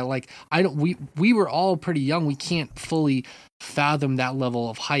young that like we were all pretty young. We can't fully fathom that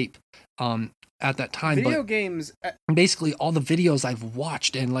level of hype at that time. Video games, basically all the videos I've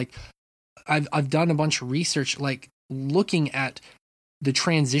watched, and like I've done a bunch of research, like looking at the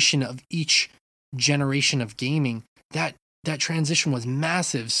transition of each generation of gaming. That transition was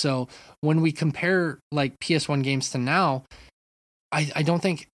massive. So when we compare like PS1 games to now, I don't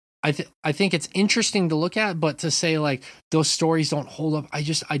think. I think it's interesting to look at, but to say like those stories don't hold up,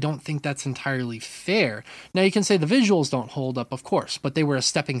 I don't think that's entirely fair. Now you can say the visuals don't hold up, of course, but they were a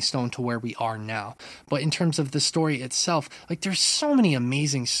stepping stone to where we are now. But in terms of the story itself, like there's so many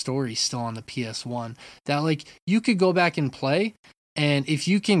amazing stories still on the PS1 that like you could go back and play, and if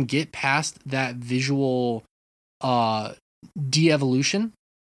you can get past that visual de-evolution,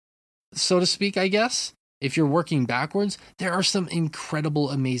 so to speak, I guess. If you're working backwards, there are some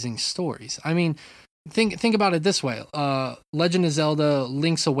incredible, amazing stories. I mean, think about it this way. Legend of Zelda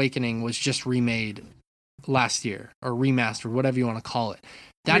Link's Awakening was just remade last year, or remastered, whatever you want to call it.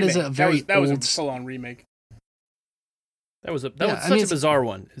 That is a very that was a full-on remake. That was such a bizarre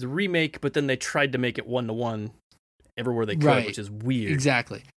one. It's a remake, but then they tried to make it 1-to-1 everywhere they could, which is weird.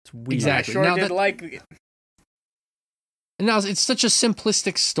 Exactly. It's weird. Exactly. I sure did like it. And now it's such a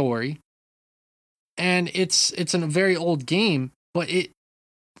simplistic story. And it's a very old game, but it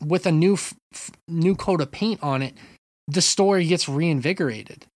with a new coat of paint on it, the story gets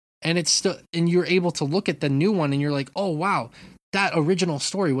reinvigorated, and it's still, and you're able to look at the new one, and you're like, oh wow, that original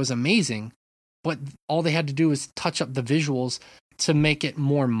story was amazing, but all they had to do is touch up the visuals to make it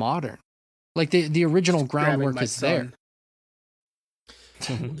more modern. Like the original groundwork is there.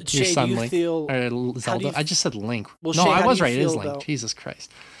 Shay, son, do you Link. feel Zelda? I just said Link. Well, no, Shay, I was right. It feel is Link. about... Jesus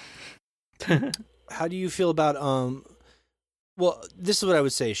Christ. How do you feel about well, this is what I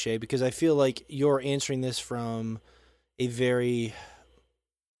would say, Shay, because I feel like you're answering this from a very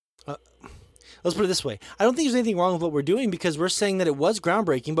let's put it this way. I don't think there's anything wrong with what we're doing, because we're saying that it was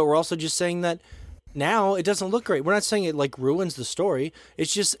groundbreaking, but we're also just saying that now it doesn't look great. We're not saying it like ruins the story.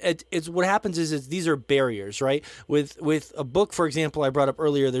 It's just it's what happens is these are barriers, right? With a book, for example, I brought up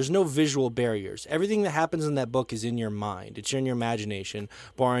earlier, there's no visual barriers. Everything that happens in that book is in your mind. It's in your imagination,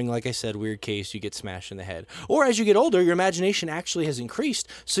 barring, like I said, weird case you get smashed in the head. Or as you get older, your imagination actually has increased,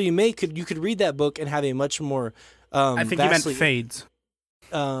 so you could read that book and have a much more I think you meant fades.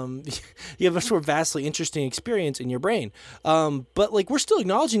 You have a much more vastly interesting experience in your brain. But like, we're still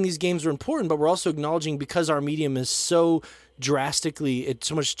acknowledging these games are important, but we're also acknowledging, because our medium is so drastically, it's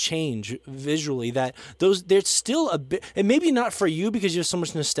so much change visually, that there's still a bit, and maybe not for you because you have so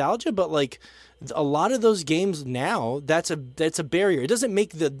much nostalgia, but like a lot of those games now, that's a barrier. It doesn't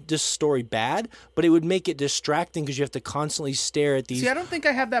make this story bad, but it would make it distracting because you have to constantly stare at these. See, I don't think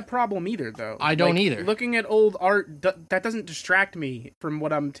I have that problem either, though. I don't either. Looking at old art, that doesn't distract me from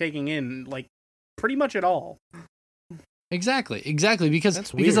what I'm taking in, like, pretty much at all. Exactly, because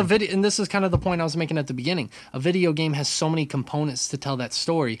a video, and this is kind of the point I was making at the beginning. A video game has so many components to tell that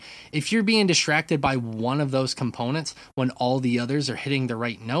story. If you're being distracted by one of those components when all the others are hitting the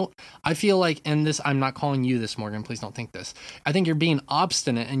right note, I feel like, and this, I'm not calling you this, Morgan, please don't think this. I think you're being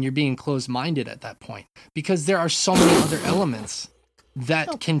obstinate and you're being closed-minded at that point, because there are so many other elements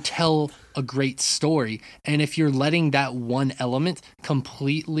that can tell a great story. And if you're letting that one element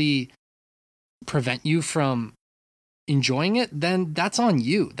completely prevent you from enjoying it, then that's on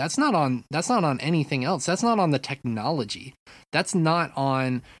you. That's not on anything else. That's not on the technology. That's not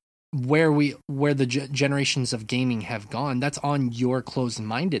on where the generations of gaming have gone. That's on your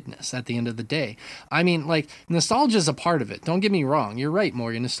closed-mindedness at the end of the day. I mean, like, nostalgia is a part of it. Don't get me wrong. You're right,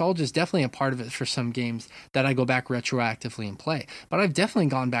 Morgan. Nostalgia is definitely a part of it for some games that I go back retroactively and play. But I've definitely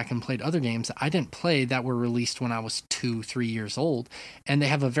gone back and played other games that I didn't play that were released when I was 2-3 years old. And they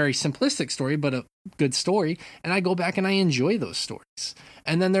have a very simplistic story, but a good story. And I go back and I enjoy those stories.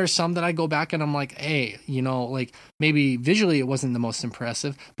 And then there's some that I go back and I'm like, hey, like maybe visually it wasn't the most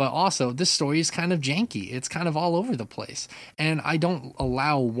impressive, but also this story is kind of janky. It's kind of all over the place. And I don't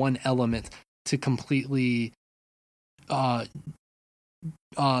allow one element to completely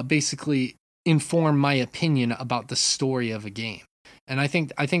basically inform my opinion about the story of a game. And I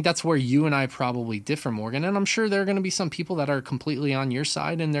think that's where you and I probably differ, Morgan. And I'm sure there are going to be some people that are completely on your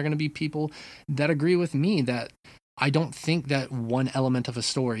side, and there are going to be people that agree with me that I don't think that one element of a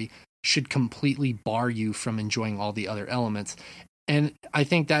story should completely bar you from enjoying all the other elements. And I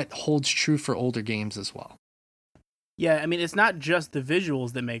think that holds true for older games as well. Yeah, I mean, it's not just the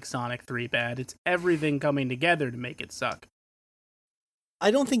visuals that make Sonic 3 bad. It's everything coming together to make it suck. I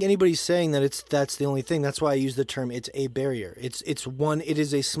don't think anybody's saying that that's the only thing. That's why I use the term it's a barrier. It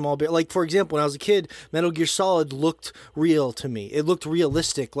is a small barrier. Like, for example, when I was a kid, Metal Gear Solid looked real to me. It looked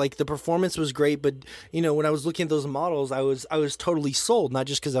realistic. Like, the performance was great, but when I was looking at those models, I was totally sold, not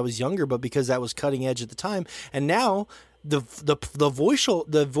just because I was younger, but because that was cutting edge at the time. And now the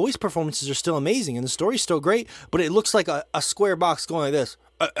voice performances are still amazing and the story's still great, but it looks like a square box going like this.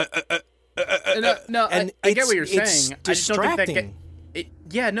 No, and I get what you're saying. It's distracting.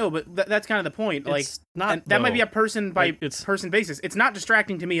 But that's kind of the point. Like, it's not, that might be a person by person basis. It's not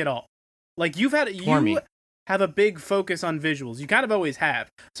distracting to me at all. Like, you have a big focus on visuals. You kind of always have.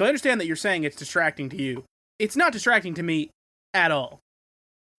 So I understand that you're saying it's distracting to you. It's not distracting to me at all.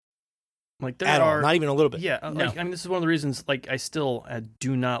 Like, not even a little bit. Yeah, like, I mean, this is one of the reasons. Like, I still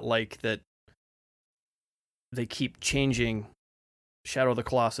do not like that they keep changing Shadow of the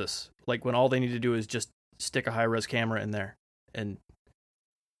Colossus. Like, when all they need to do is just stick a high-res camera in there and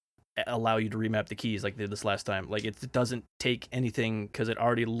allow you to remap the keys like they did this last time. Like, it doesn't take anything because it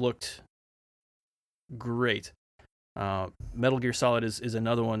already looked great. Metal Gear Solid is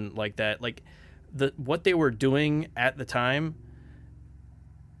another one like that. Like, what they were doing at the time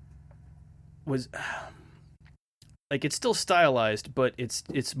was like, it's still stylized, but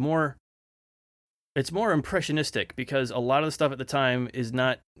it's more impressionistic, because a lot of the stuff at the time is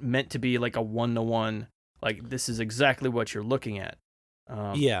not meant to be like a 1-to-1. Like, this is exactly what you're looking at.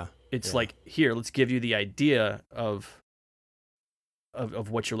 It's like, here, let's give you the idea of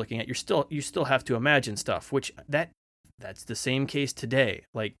what you're looking at. You still have to imagine stuff, which that's the same case today.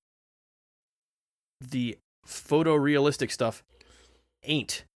 Like, the photorealistic stuff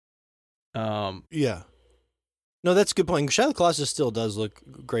ain't. No, that's a good point. Shadow of the Colossus still does look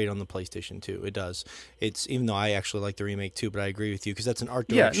great on the PlayStation 2. It does. It's, even though I actually like the remake too, but I agree with you because that's an art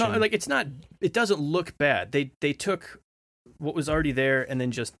direction. Yeah, no, like, it doesn't look bad. They took what was already there and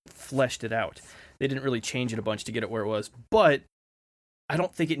then just fleshed it out. They didn't really change it a bunch to get it where it was, but I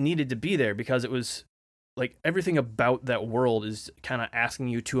don't think it needed to be there, because it was like, everything about that world is kind of asking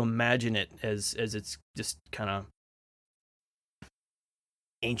you to imagine it as it's just kind of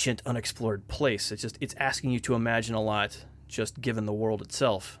ancient, unexplored place. It's asking you to imagine a lot, just given the world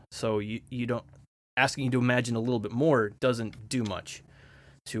itself. So you don't asking you to imagine a little bit more doesn't do much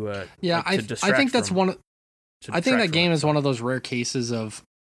to I think that's one. I think that game is one of those rare cases of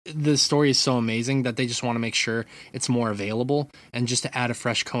the story is so amazing that they just want to make sure it's more available and just to add a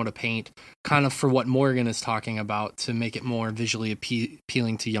fresh coat of paint, kind of for what Morgan is talking about, to make it more visually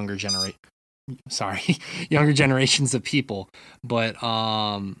appealing to younger generations of people. But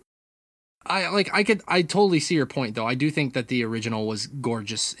I totally see your point though. I do think that the original was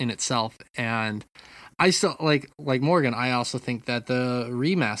gorgeous in itself, and I still like Morgan. I also think that the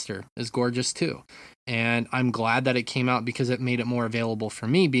remaster is gorgeous too. And I'm glad that it came out because it made it more available for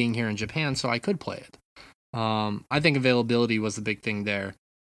me being here in Japan, so I could play it. I think availability was the big thing there,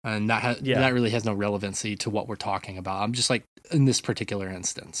 and that really has no relevancy to what we're talking about. I'm just like, in this particular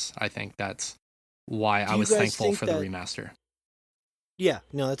instance, I think that's why I was thankful for the remaster. Yeah,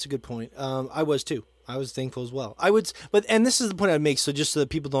 no, that's a good point. I was too. I was thankful as well. And this is the point I'd make, so just so that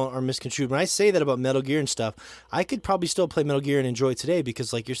people are misconstrued. When I say that about Metal Gear and stuff, I could probably still play Metal Gear and enjoy it today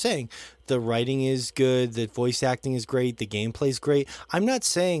because, like you're saying, the writing is good, the voice acting is great, the gameplay is great. I'm not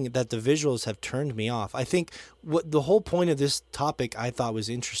saying that the visuals have turned me off. I think what the whole point of this topic I thought was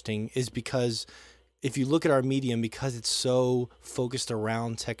interesting is because if you look at our medium, because it's so focused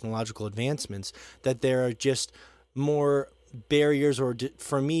around technological advancements, that there are just more barriers, or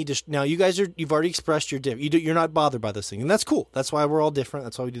for me, just now you've already expressed you're not bothered by this thing, and that's cool. That's why we're all different.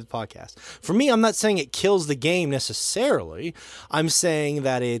 That's why we do the podcast. For me, I'm not saying it kills the game necessarily. I'm saying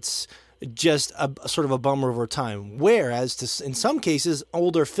that it's just a sort of a bummer over time. Whereas in some cases,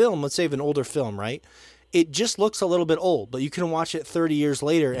 older film, let's say an older film, right? It just looks a little bit old, but you can watch it 30 years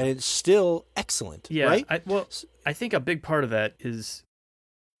later and it's still excellent. Yeah, right? I think a big part of that is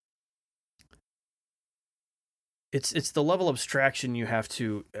it's the level of abstraction you have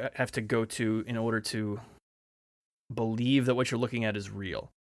to go to in order to believe that what you're looking at is real.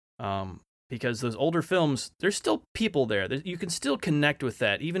 Because those older films, there's still people there. You can still connect with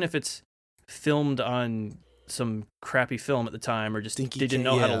that, even if it's filmed on some crappy film at the time, or just they didn't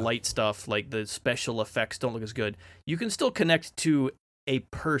know how to light stuff, like the special effects don't look as good. You can still connect to a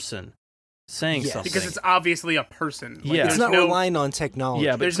person saying something. Because it's obviously a person. It's not relying on technology.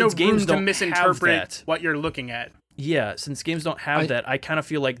 Yeah, but there's no room to misinterpret what you're looking at. Yeah, since games don't have that, I kind of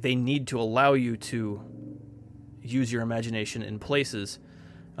feel like they need to allow you to use your imagination in places.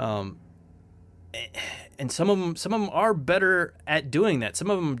 And some of them are better at doing that. Some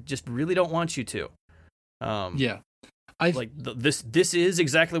of them just really don't want you to. This is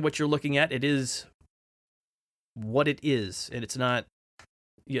exactly what you're looking at. It is what it is, and it's not.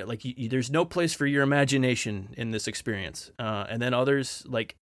 Yeah, like there's no place for your imagination in this experience. And then others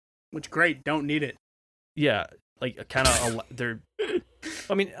which great, don't need it. Yeah, like kind of they're.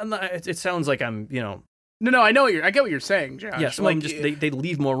 I mean, it sounds like I'm, No, I know I get what you're saying, Josh. Yeah, some of them just they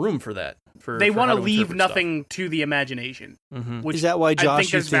leave more room for that. They want to leave nothing to the imagination. Mm-hmm. Which is that why, Josh? I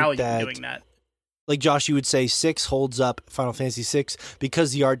think there's value in doing that. Like Josh, you would say 6 holds up Final Fantasy 6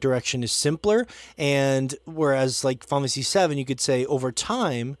 because the art direction is simpler, and whereas like Final Fantasy 7, you could say over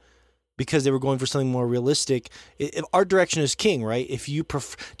time, because they were going for something more realistic, art direction is king, right? If you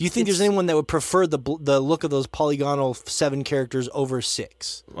do you think there's anyone that would prefer the look of those polygonal 7 characters over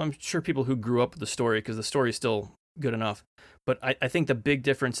 6? Well, I'm sure people who grew up with the story, because the story is still good enough. But I think the big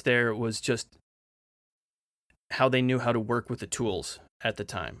difference there was just how they knew how to work with the tools at the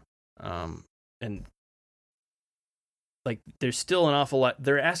time. And like, there's still an awful lot.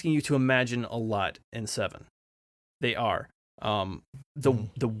 They're asking you to imagine a lot in 7. They are.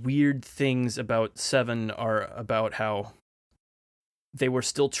 The weird things about 7 are about how they were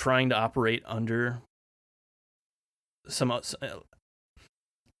still trying to operate under some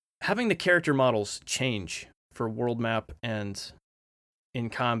having the character models change for world map and in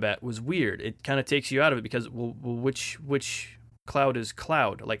combat was weird. It kind of takes you out of it because which Cloud is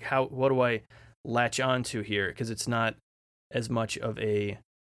Cloud? Like, what do I latch onto here? Because it's not as much of you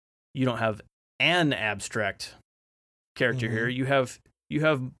don't have an abstract character here. You have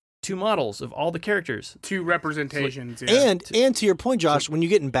 2 models of all the characters, 2 representations. And to your point, Josh, when you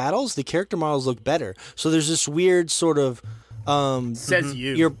get in battles, the character models look better. So there's this weird sort of says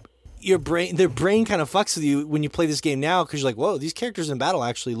you. Their brain kind of fucks with you when you play this game now, because you're like, whoa, these characters in battle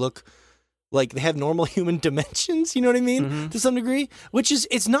actually look like they have normal human dimensions. You know what I mean? To some degree, which is,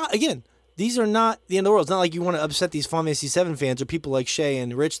 it's not, again, these are not the end of the world. It's not like you want to upset these Final Fantasy 7 fans or people like Shay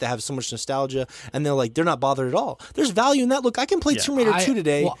and Rich that have so much nostalgia and they're not bothered at all. There's value in that. Look, I can play Tomb Raider 2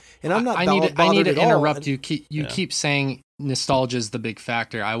 today, and I'm not bothered at all. I need to interrupt you. You keep saying nostalgia is the big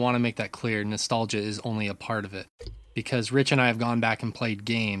factor. I want to make that clear. Nostalgia is only a part of it. because Rich and I have gone back and played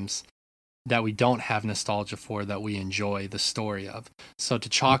games that we don't have nostalgia for, that we enjoy the story of. So to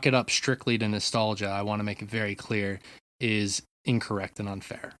chalk it up strictly to nostalgia, I want to make it very clear, is incorrect and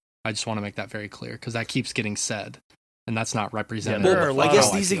unfair. I just want to make that very clear, because that keeps getting said, and that's not representative. Yeah, I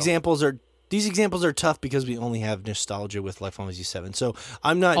guess these examples are tough because we only have nostalgia with Life Fantasy 7. So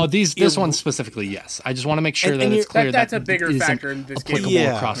I'm not. Oh, this one specifically, yes. I just want to make sure that it's clear that's a bigger factor in this game.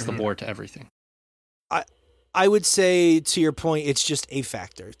 Applicable across the board to everything. I would say, to your point, it's just a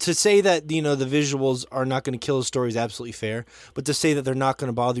factor. To say that, the visuals are not going to kill the story is absolutely fair, but to say that they're not going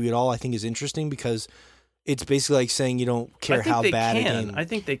to bother you at all, I think is interesting, because it's basically like saying you don't care how bad a game. I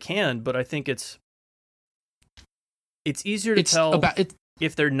think they can, but I think it's easier to tell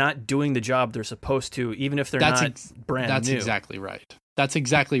if they're not doing the job they're supposed to, even if they're not brand new. That's exactly right. That's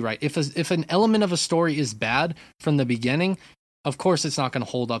exactly right. If an element of a story is bad from the beginning, of course it's not going to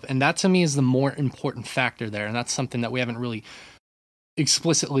hold up. And that to me is the more important factor there. And that's something that we haven't really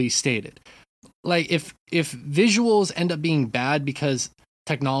explicitly stated. Like if visuals end up being bad because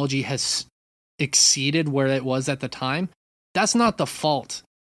technology has exceeded where it was at the time, that's not the fault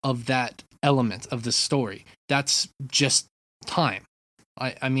of that element of the story. That's just time.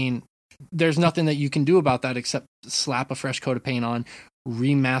 I mean, there's nothing that you can do about that except slap a fresh coat of paint on,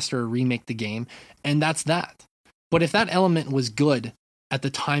 remaster or remake the game, and that's that. But if that element was good at the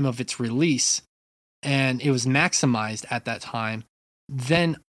time of its release and it was maximized at that time,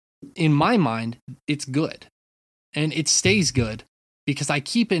 then in my mind, it's good. And it stays good because I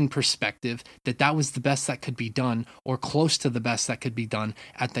keep in perspective that was the best that could be done, or close to the best that could be done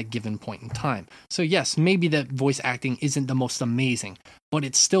at that given point in time. So yes, maybe that voice acting isn't the most amazing, but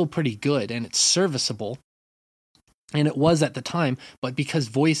it's still pretty good and it's serviceable. And it was at the time, but because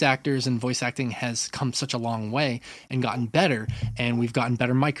voice actors and voice acting has come such a long way and gotten better, and we've gotten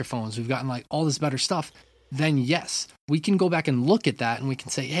better microphones, we've gotten like all this better stuff, then yes, we can go back and look at that and we can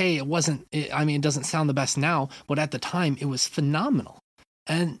say, hey, it doesn't sound the best now, but at the time it was phenomenal.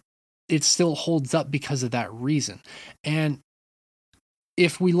 And it still holds up because of that reason. And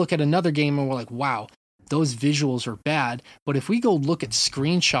if we look at another game and we're like, wow, those visuals are bad, but if we go look at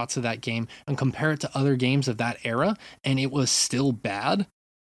screenshots of that game and compare it to other games of that era and it was still bad,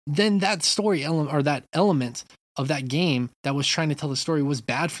 then that story element, or that element of that game that was trying to tell the story, was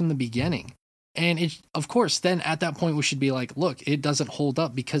bad from the beginning. And it, of course, then at that point we should be like, look, it doesn't hold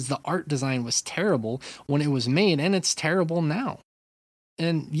up because the art design was terrible when it was made, and it's terrible now.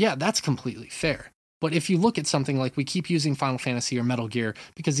 And yeah, that's completely fair. But if you look at something like, we keep using Final Fantasy or Metal Gear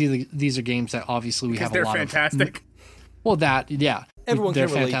because these are games that obviously we have a lot of. They're fantastic. Well, they're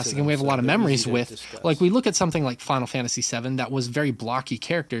fantastic, and we have a lot of memories with. Like, we look at something like Final Fantasy VII that was very blocky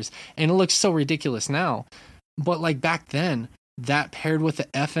characters, and it looks so ridiculous now. But like back then, that paired with the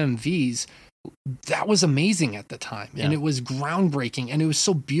FMVs, that was amazing at the time. Yeah. And it was groundbreaking, and it was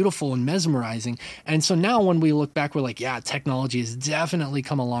so beautiful and mesmerizing. And so now when we look back, we're like, yeah, technology has definitely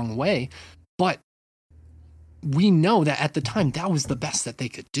come a long way. But we know that at the time, that was the best that they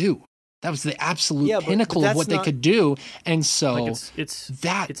could do. That was the absolute pinnacle of what they could do. And so like it's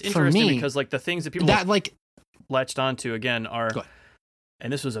interesting for me, because like the things that people latched onto again are,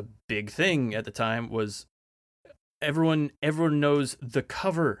 and this was a big thing at the time, was everyone knows the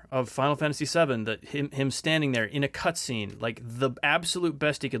cover of Final Fantasy VII, that him standing there in a cutscene, like the absolute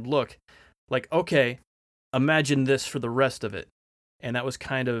best he could look. Like, okay, imagine this for the rest of it. And that was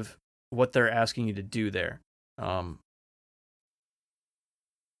kind of what they're asking you to do there.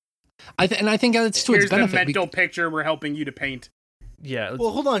 I think it's to its benefit. Here's the mental picture we're helping you to paint. Yeah. Well,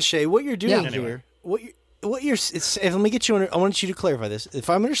 hold on, Shay. What you're doing here, let me get you. I want you to clarify this.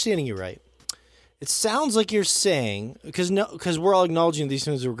 If I'm understanding you right, it sounds like you're saying, because we're all acknowledging these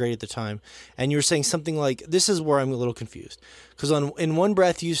things were great at the time, and you're saying something like, this is where I'm a little confused, because in one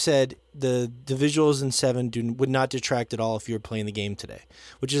breath you said the visuals in 7 would not detract at all if you were playing the game today,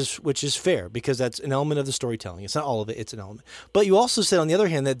 which is fair, because that's an element of the storytelling. It's not all of it, it's an element. But you also said on the other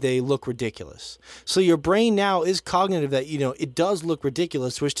hand that they look ridiculous. So your brain now is cognitive that it does look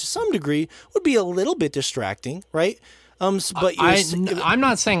ridiculous, which to some degree would be a little bit distracting, right? But I'm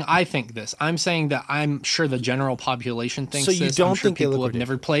not saying I think this. I'm saying that I'm sure the general population thinks this. So you don't think people have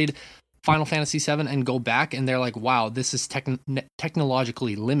never played Final Fantasy VII and go back and they're like, wow, this is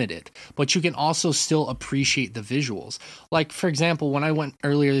technologically limited. But you can also still appreciate the visuals. Like, for example, when I went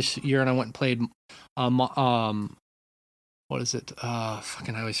earlier this year and I went and played, what is it? I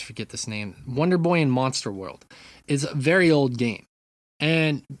always forget this name. Wonder Boy in Monster World. It's a very old game.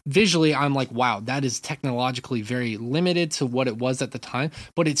 And visually, I'm like, wow, that is technologically very limited to what it was at the time,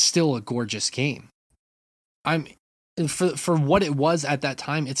 but it's still a gorgeous game. for what it was at that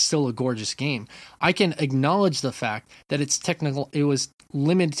time, it's still a gorgeous game. I can acknowledge the fact that it was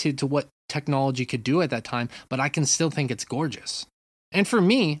limited to what technology could do at that time, but I can still think it's gorgeous. And for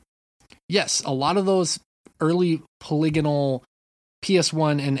me, yes, a lot of those early polygonal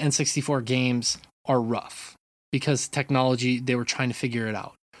PS1 and N64 games are rough because technology, they were trying to figure it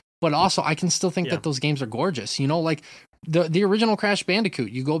out. But also, I can still think that those games are gorgeous. You know, like the original Crash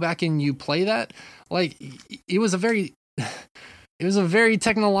Bandicoot, you go back and you play that, like it was a very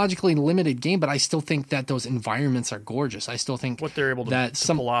technologically limited game, but I still think that those environments are gorgeous. I still think what they're able to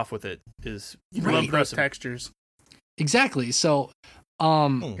pull off with it is love those textures. Exactly. So,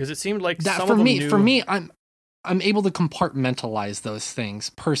 because it seemed like that some for of them me, for me, I'm able to compartmentalize those things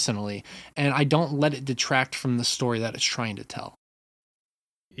personally, and I don't let it detract from the story that it's trying to tell.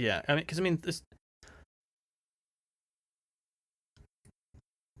 Yeah, this.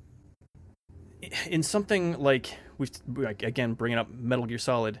 In something like again bringing up Metal Gear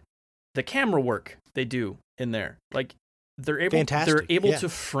Solid, the camera work they do in there, like they're able to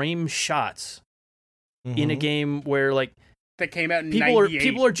frame shots in a game where like that came out in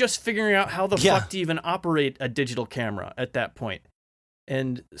people are just figuring out how the fuck to even operate a digital camera at that point,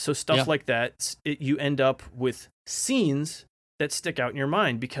 and so stuff like that, you end up with scenes that stick out in your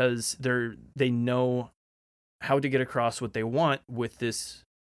mind because they know how to get across what they want with this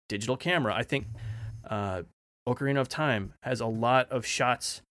digital camera. I think Ocarina of Time has a lot of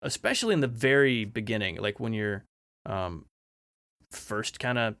shots, especially in the very beginning, like when you're first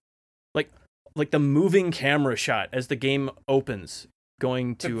kind of like the moving camera shot as the game opens,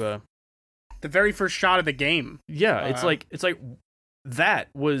 going to the very first shot of the game. Yeah, it's like that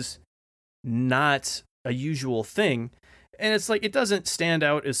was not a usual thing, and it's like it doesn't stand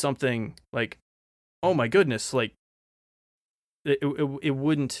out as something like, oh my goodness, like it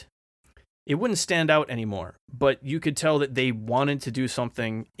wouldn't stand out anymore, but you could tell that they wanted to do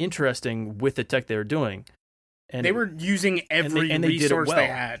something interesting with the tech they were doing, and they were using every resource they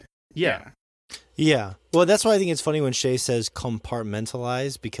had. Yeah. Well, that's why I think it's funny when Shay says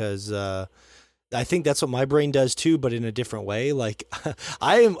compartmentalize, because I think that's what my brain does too, but in a different way. Like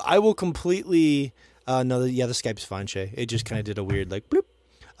I will completely the Skype's fine, Shay. It just kind of did a weird like bloop.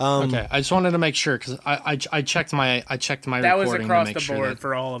 Okay, I just wanted to make sure because I checked my that was across the board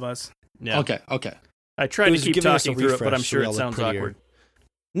for all of us. Yeah. Okay. I tried to keep talking through it, but I'm sure it sounds awkward.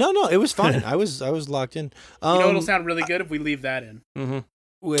 No, it was fine. I was locked in. It'll sound really good if we leave that in. Mm-hmm.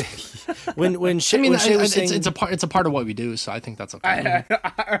 When Shay was saying, it's a part of what we do, so I think that's okay.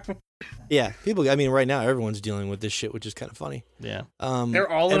 Yeah, people. I mean, right now everyone's dealing with this shit, which is kind of funny. Yeah, they're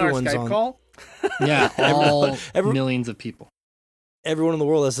all in our Skype call. Yeah, all millions of people. Everyone in the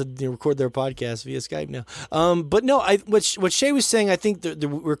world has to record their podcast via Skype now. But no, what Shay was saying, I think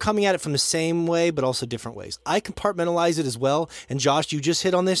we're coming at it from the same way, but also different ways. I compartmentalize it as well. And Josh, you just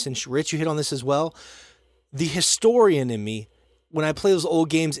hit on this, and Rich, you hit on this as well. The historian in me, when I play those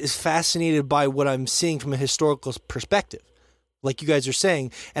old games, is fascinated by what I'm seeing from a historical perspective, like you guys are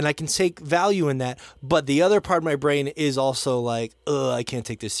saying, and I can take value in that. But the other part of my brain is also like, I can't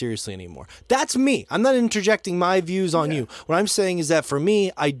take this seriously anymore. That's me. I'm not interjecting my views on you. What I'm saying is that for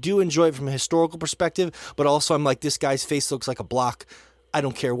me, I do enjoy it from a historical perspective, but also I'm like, this guy's face looks like a block. I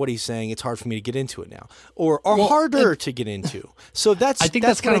don't care what he's saying. It's hard for me to get into it now, or harder to get into. So that's what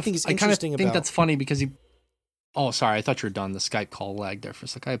I think is interesting. I think that's funny because Oh, sorry. I thought you were done. The Skype call lagged there for a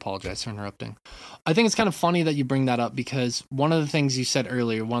sec. I apologize for interrupting. I think it's kind of funny that you bring that up because one of the things you said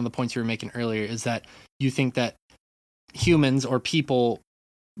earlier, one of the points you were making earlier, is that you think that humans or people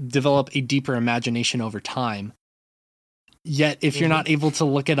develop a deeper imagination over time. Yet, if you're not able to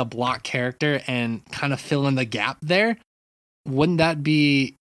look at a block character and kind of fill in the gap there, wouldn't that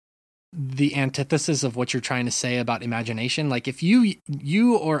be the antithesis of what you're trying to say about imagination? Like if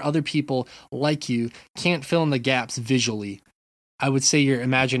you or other people like you can't fill in the gaps visually, I would say your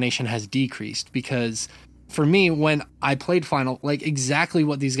imagination has decreased. Because for me, when I played like exactly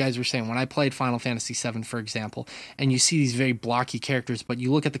what these guys were saying, when I played Final Fantasy VII, for example, and you see these very blocky characters, but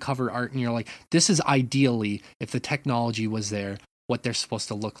you look at the cover art and you're like, this is ideally, if the technology was there, what they're supposed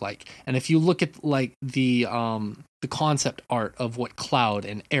to look like. And if you look at like the concept art of what Cloud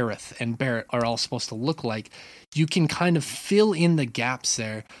and Aerith and Barret are all supposed to look like, you can kind of fill in the gaps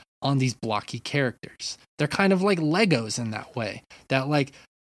there on these blocky characters. They're kind of like Legos in that way, that like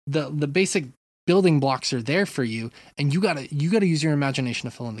the basic building blocks are there for you, and you gotta use your imagination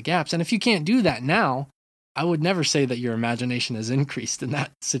to fill in the gaps. And if you can't do that now, I would never say that your imagination has increased in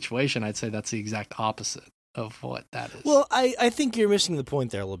that situation. I'd say that's the exact opposite. of what that is. Well, I think you're missing the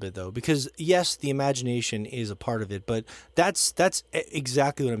point there a little bit, though, because yes, the imagination is a part of it, but that's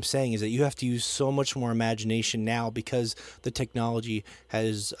exactly what I'm saying, is that you have to use so much more imagination now because the technology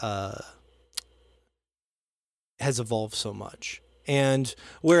has evolved so much. And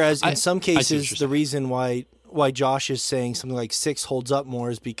whereas in some cases, the reason why Josh is saying something like 6 holds up more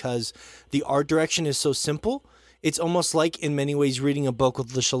is because the art direction is so simple. It's almost like, in many ways, reading a book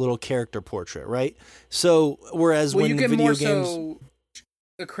with just a little character portrait, right? So, whereas when you can video more games...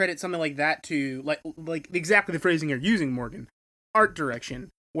 so credit something like that to, like exactly the phrasing you're using, Morgan, art direction,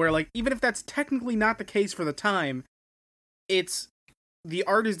 where, like, even if that's technically not the case for the time, the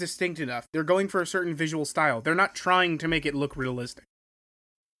art is distinct enough. They're going for a certain visual style. They're not trying to make it look realistic.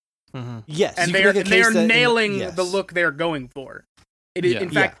 Mm-hmm. Yes. And they are nailing the look they're going for. In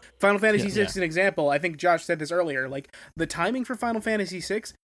fact, Final Fantasy VI is an example. I think Josh said this earlier. Like, the timing for Final Fantasy VI,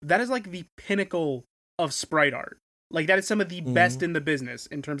 that is like the pinnacle of sprite art. Like, that is some of the best in the business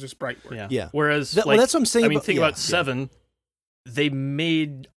in terms of sprite work. Yeah. Whereas, that's what I'm saying. I mean, think about 7. They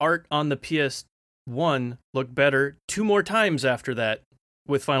made art on the PS1 look better 2 more times after that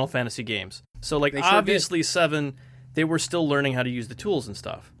with Final Fantasy games. So, like, obviously 7, they were still learning how to use the tools and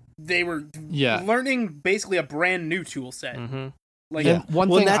stuff. They were learning basically a brand new tool set. Mm-hmm. Like, one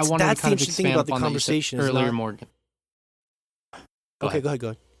thing I wanted to kind of expand about the conversation earlier, Morgan. Go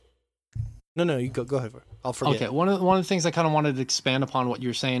ahead. No, you go ahead. I'll forget. Okay, one of the things I kind of wanted to expand upon what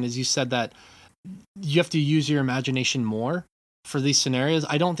you're saying is you said that you have to use your imagination more for these scenarios.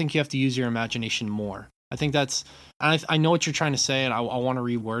 I don't think you have to use your imagination more. I think that's... I know what you're trying to say, and I want to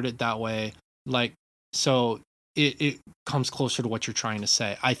reword it that way. Like, so it comes closer to what you're trying to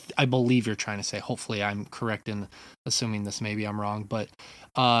say. I believe you're trying to say. Hopefully I'm correct in assuming this. Maybe I'm wrong, but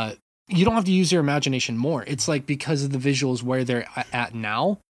you don't have to use your imagination more. It's like, because of the visuals where they're at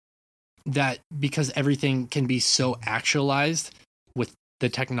now, that because everything can be so actualized with the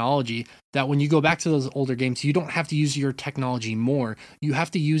technology, that when you go back to those older games, you don't have to use your technology more. You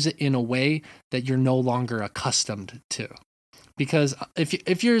have to use it in a way that you're no longer accustomed to. Because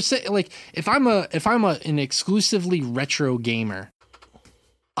if you're like, if I'm an exclusively retro gamer,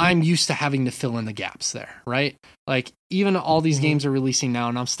 I'm used to having to fill in the gaps there, right? Like, even all these games are releasing now,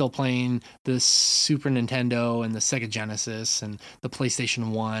 and I'm still playing the Super Nintendo and the Sega Genesis and the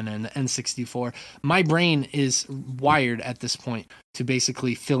PlayStation 1 and the N64. My brain is wired at this point to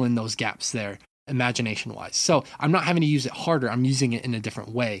basically fill in those gaps there, imagination-wise. So I'm not having to use it harder. I'm using it in a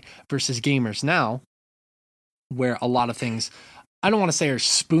different way versus gamers now, where a lot of things, I don't want to say are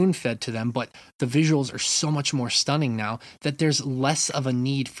spoon-fed to them, but the visuals are so much more stunning now that there's less of a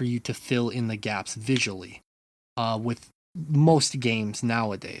need for you to fill in the gaps visually with most games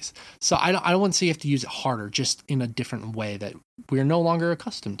nowadays. So I don't want to say you have to use it harder, just in a different way that we're no longer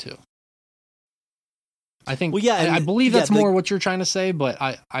accustomed to. I think, I believe that's more what you're trying to say, but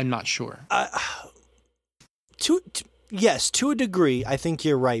I'm not sure. Yes, to a degree, I think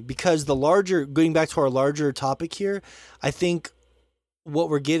you're right, because going back to our larger topic here, I think what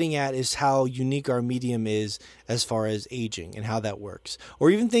we're getting at is how unique our medium is as far as aging and how that works, or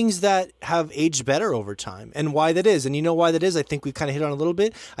even things that have aged better over time and why that is. And you know why that is? I think we've kind of hit on a little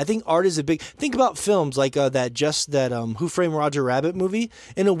bit. I think art is think about films like that Who Framed Roger Rabbit movie.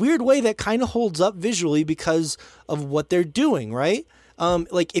 In a weird way, that kind of holds up visually because of what they're doing, right?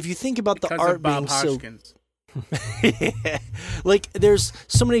 Like, if you think about the art being Hoskins. Like, there's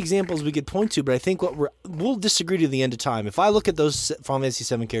so many examples we could point to, but I think we'll disagree to the end of time. If I look at those Final Fantasy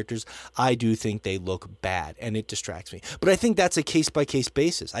 7 characters, I do think they look bad, and it distracts me. But I think that's a case-by-case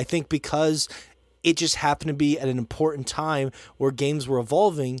basis. I think because it just happened to be at an important time where games were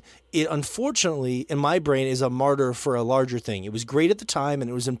evolving, it unfortunately, in my brain, is a martyr for a larger thing. It was great at the time, and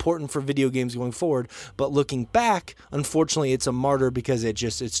it was important for video games going forward, but looking back, unfortunately, it's a martyr because it's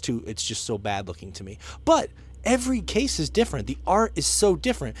just so bad looking to me. But every case is different. The art is so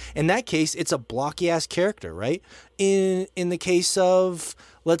different. In that case, it's a blocky-ass character, right? In the case of,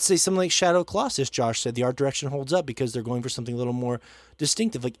 let's say, something like Shadow Colossus, Josh said, the art direction holds up because they're going for something a little more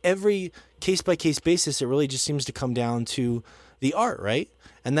distinctive. Like, every case-by-case basis, it really just seems to come down to the art, right?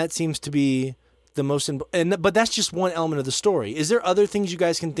 And that seems to be the most... but that's just one element of the story. Is there other things you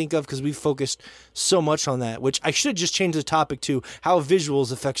guys can think of? Because we've focused so much on that, which I should just change the topic to how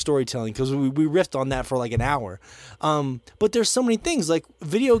visuals affect storytelling, because we riffed on that for like an hour. But there's so many things. Like,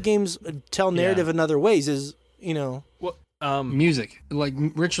 video games tell narrative in other ways, music. Like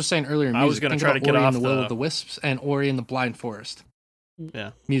Rich was saying earlier, music. I was going to try to get off the Will of the Wisps and Ori and the Blind Forest.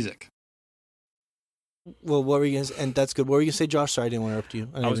 Yeah. Music. Well, what were you going to say? And that's good. What were you going to say, Josh? Sorry, I didn't want to interrupt you.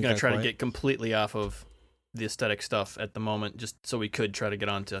 I was going to try to get completely off of the aesthetic stuff at the moment, just so we could try to get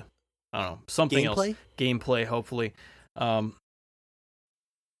on to I don't know, something else. Gameplay, hopefully.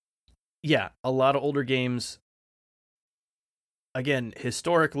 Yeah, a lot of older games, again,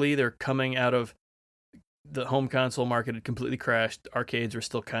 historically, they're coming out of the home console market had completely crashed. Arcades were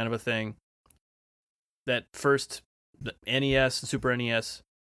still kind of a thing. That first, the NES and Super NES,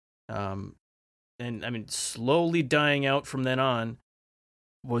 and I mean, slowly dying out from then on,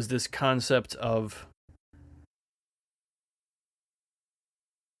 was this concept of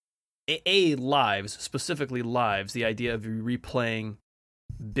lives, specifically lives, the idea of replaying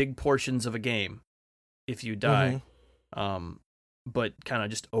big portions of a game if you die. But kind of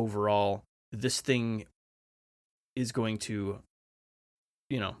just overall, this thing is going to,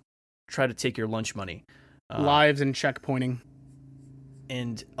 try to take your lunch money. Lives and checkpointing.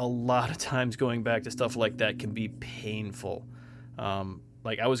 And a lot of times going back to stuff like that can be painful.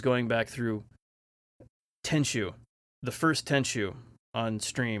 Like I was going back through Tenchu, the first Tenchu on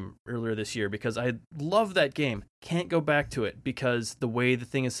stream earlier this year because I love that game. Can't go back to it because the way the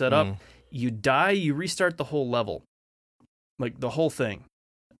thing is set up, you die, you restart the whole level. Like the whole thing.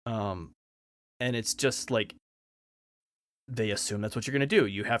 And it's just like they assume that's what you're going to do.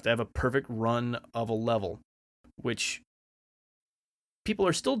 You have to have a perfect run of a level, which people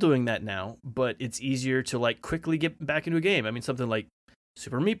are still doing that now, but it's easier to like quickly get back into a game. I mean, something like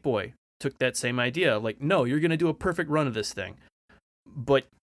Super Meat Boy took that same idea. Like, no, you're going to do a perfect run of this thing, but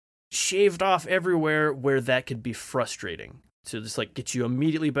shaved off everywhere where that could be frustrating. To just like get you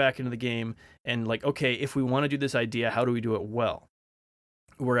immediately back into the game and like, okay, if we want to do this idea, how do we do it well?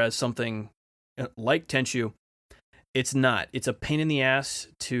 Whereas something like Tenchu, it's not. It's a pain in the ass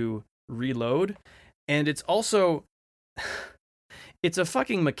to reload, and it's also it's a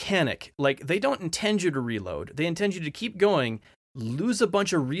fucking mechanic. Like they don't intend you to reload. They intend you to keep going, lose a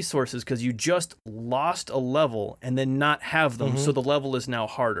bunch of resources because you just lost a level and then not have them, so the level is now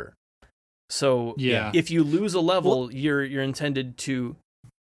harder. So if you lose a level, you're intended to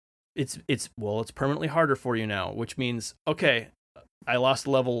it's permanently harder for you now, which means okay, I lost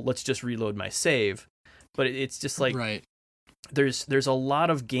a level, let's just reload my save. But it's just like there's a lot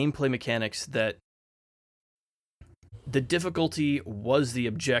of gameplay mechanics that the difficulty was the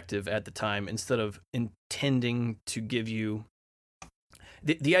objective at the time instead of intending to give you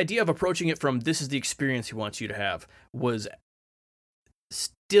the idea of approaching it from this is the experience he wants you to have was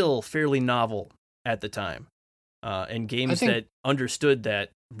still fairly novel at the time. And games that understood that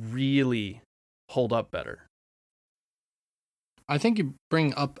really hold up better. I think you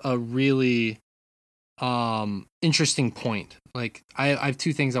bring up a really interesting point. Like I have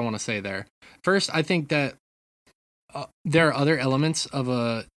two things I want to say there. First, I think that there are other elements of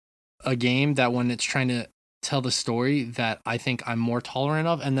a game that when it's trying to tell the story that I think I'm more tolerant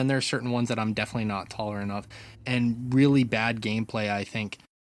of, and then there are certain ones that I'm definitely not tolerant of. And really bad gameplay, I think,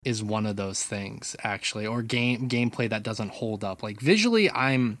 is one of those things actually, or gameplay that doesn't hold up. Like visually,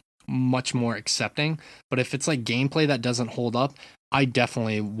 I'm much more accepting, but if it's like gameplay that doesn't hold up, I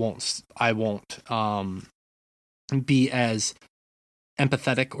definitely won't be as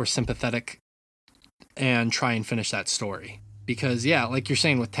empathetic or sympathetic and try and finish that story. Because like you're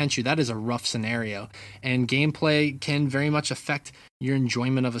saying with Tenchu, that is a rough scenario, and gameplay can very much affect your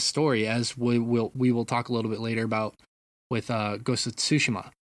enjoyment of a story, as we will talk a little bit later about with Ghost of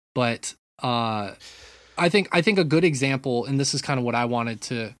Tsushima. But I think a good example, and this is kind of what I wanted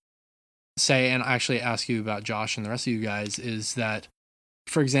to say and actually ask you about, Josh, and the rest of you guys, is that,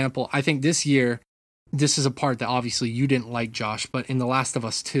 for example, I think this year, this is a part that obviously you didn't like, Josh, but in The Last of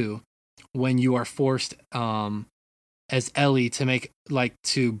Us 2, when you are forced as Ellie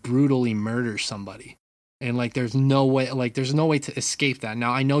to brutally murder somebody, and there's no way to escape that.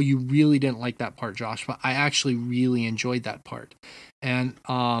 Now I know you really didn't like that part, Josh, but I actually really enjoyed that part, and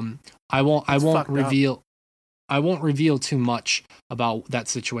I won't reveal too much about that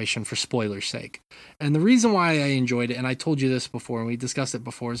situation for spoilers' sake. And the reason why I enjoyed it, and I told you this before and we discussed it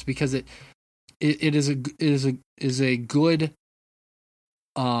before, is because it is a good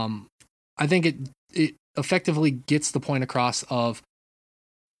I think it effectively gets the point across of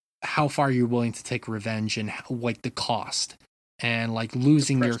how far you're willing to take revenge and the cost, and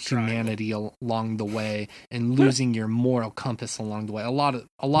losing your humanity along the way, and losing your moral compass along the way. A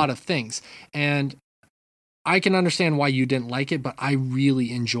lot of things. And I can understand why you didn't like it, but I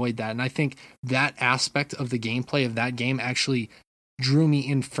really enjoyed that. And I think that aspect of the gameplay of that game actually drew me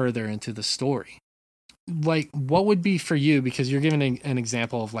in further into the story. What would be for you, because you're giving an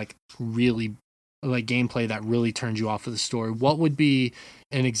example of really gameplay that really turned you off of the story. What would be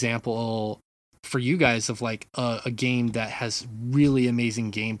an example for you guys of a game that has really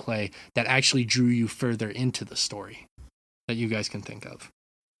amazing gameplay that actually drew you further into the story that you guys can think of?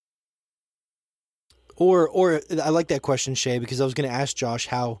 Or I like that question, Shay, because I was going to ask Josh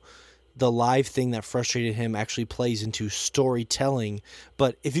how the live thing that frustrated him actually plays into storytelling.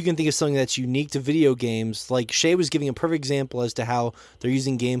 But if you can think of something that's unique to video games, like Shay was giving a perfect example as to how they're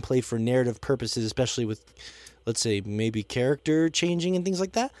using gameplay for narrative purposes, especially with, let's say, maybe character changing and things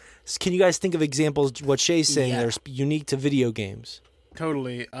like that. Can you guys think of examples, what Shay's saying, that are unique to video games?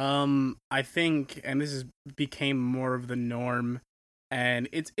 Totally. I think, and this became more of the norm, and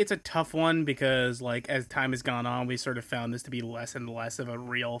it's a tough one because, like, as time has gone on, we sort of found this to be less and less of a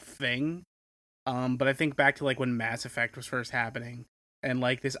real thing. But I think back to, like, when Mass Effect was first happening, and,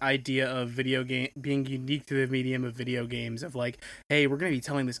 like, this idea of video game being unique to the medium of video games, of, like, hey, we're going to be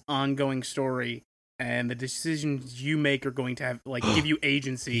telling this ongoing story, and the decisions you make are going to have, like, give you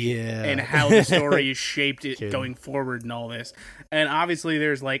agency and how the story is shaped going forward and all this. And obviously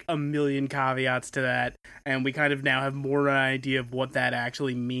there's, like, a million caveats to that, and we kind of now have more of an idea of what that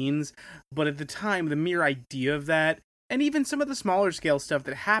actually means. But at the time, the mere idea of that, and even some of the smaller scale stuff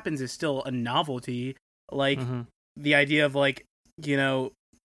that happens, is still a novelty. Like, the idea of, like, you know,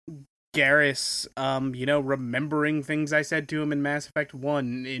 Garrus, you know, remembering things I said to him in Mass Effect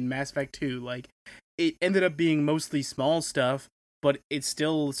 1, in Mass Effect 2, like, it ended up being mostly small stuff, but it's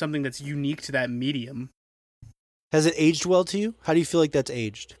still something that's unique to that medium. Has it aged well to you? How do you feel like that's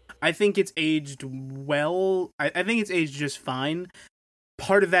aged? I think it's aged well. I think it's aged just fine.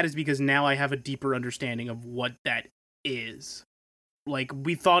 Part of that is because now I have a deeper understanding of what that is. Like,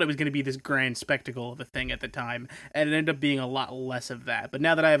 we thought it was going to be this grand spectacle of a thing at the time, and it ended up being a lot less of that. But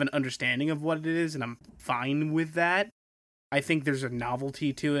now that I have an understanding of what it is, and I'm fine with that, I think there's a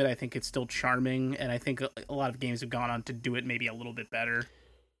novelty to it. I think it's still charming, and I think a lot of games have gone on to do it maybe a little bit better.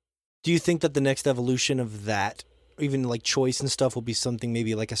 Do you think that the next evolution of that, even like choice and stuff, will be something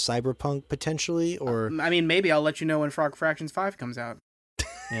maybe like a Cyberpunk potentially? Or I mean, maybe I'll let you know when Frog Fractions 5 comes out.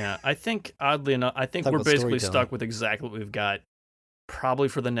 Yeah, I think, oddly enough, we're basically stuck with exactly what we've got probably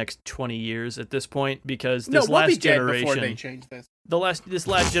for the next 20 years at this point, because this last generation, before they change this. This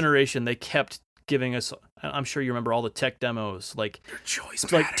last generation, they kept giving us, I'm sure you remember all the tech demos, like, choice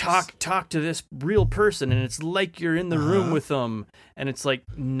like talk to this real person, and it's like you're in the room with them, and it's like,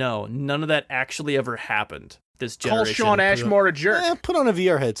 no, none of that actually ever happened. This generation. Call Sean Ashmore a jerk. Put on a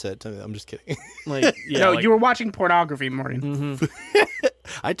VR headset. I'm just kidding. Like, no, you were watching pornography, Morgan.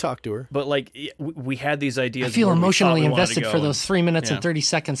 I talked to her. But, like, we had these ideas. I feel emotionally invested for those 3 minutes and 30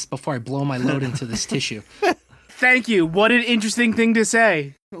 seconds before I blow my load into this tissue. Thank you. What an interesting thing to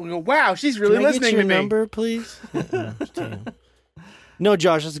say. Wow, she's really listening to me. Number, please. No,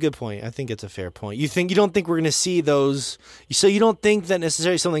 Josh, that's a good point. I think it's a fair point. You don't think we're going to see those? So you don't think that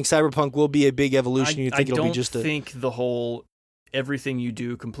necessarily something Cyberpunk will be a big evolution? You think it'll be just I think the whole everything you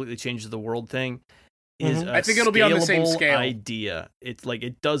do completely changes the world thing is I think it'll be on the same scale idea. It's like,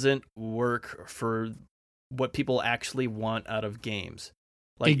 it doesn't work for what people actually want out of games.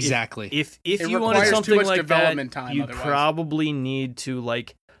 Like, exactly. If you wanted something like that, you probably need to,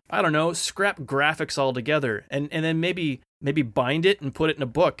 like, I don't know, scrap graphics altogether, and then maybe bind it and put it in a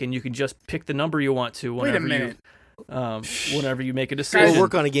book, and you can just pick the number you want to whenever whenever you make a decision. We'll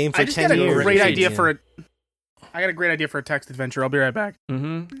work on a game for 10 years. I got a great idea for a text adventure. I'll be right back.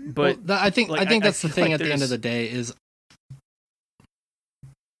 But I think that's the thing. At the end of the day, is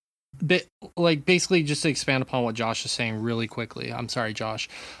basically, just to expand upon what Josh is saying really quickly. I'm sorry, Josh.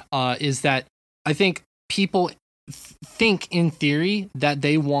 Is that I think people think in theory that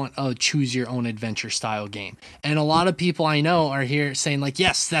they want a choose your own adventure style game, and a lot of people I know are here saying, like,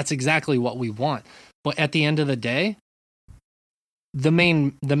 yes, that's exactly what we want. But at the end of the day, the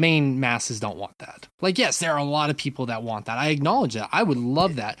main masses don't want that. Like, yes, there are a lot of people that want that. I acknowledge that. I would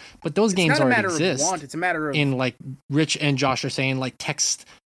love that, but those games already exist. It's a matter of, in, like Rich and Josh are saying, like, text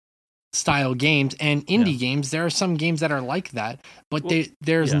style games and indie games. There are some games that are like that, but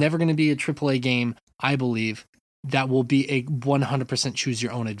there's never going to be a AAA game, I believe, that will be a 100% choose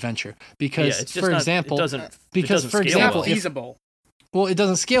your own adventure. Because, for example, it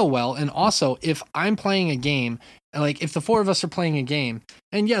doesn't scale well. And also, if I'm playing a game, like if the four of us are playing a game,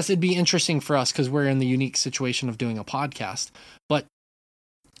 and yes, it'd be interesting for us because we're in the unique situation of doing a podcast, but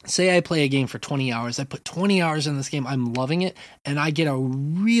say I play a game for 20 hours, I put 20 hours in this game, I'm loving it, and I get a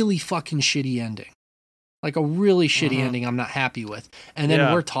really fucking shitty ending. Like a really shitty ending I'm not happy with. And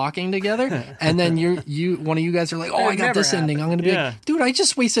then we're talking together, and then one of you guys are like, oh, I got this ending. I'm going to be like, dude, I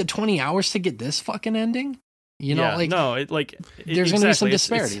just wasted 20 hours to get this fucking ending. You know, there's going to be some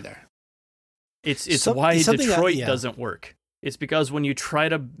disparity there. It's why Detroit doesn't work. It's because when you try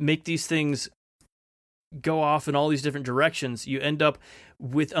to make these things go off in all these different directions, you end up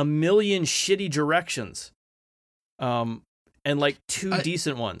with a million shitty directions, and like two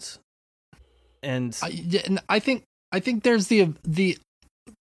decent ones. And I think there's the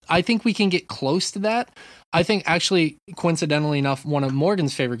I think we can get close to that. I think actually, coincidentally enough, one of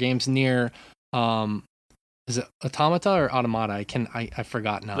Morgan's favorite games near, is it Automata or Automata? I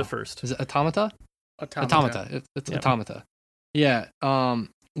forgot now. The first. Is it Automata? Automata. It's Automata. Yeah.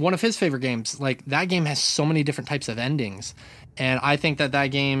 One of his favorite games. Like, that game has so many different types of endings, and I think that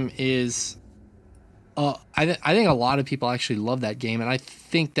game is. I think a lot of people actually love that game, and I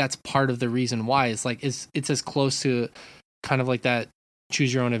think that's part of the reason why it's as close to kind of like that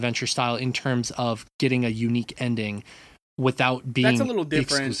choose your own adventure style in terms of getting a unique ending without being that's a little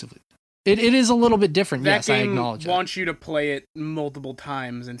different. Exclusively. It is a little bit different. That yes, I acknowledge game wants you to play it multiple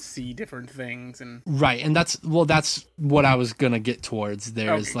times and see different things, and right, and that's what I was gonna get towards.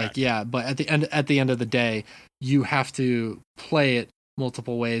 There is like, gotcha. Yeah, but at the end of the day, you have to play it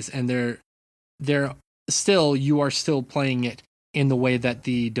multiple ways, and you are still playing it in the way that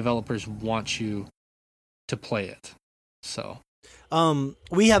the developers want you to play it. So.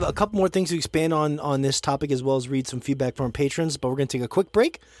 We have a couple more things to expand on this topic, as well as read some feedback from our patrons, but we're going to take a quick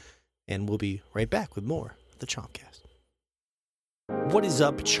break, and we'll be right back with more of the Chompcast. What is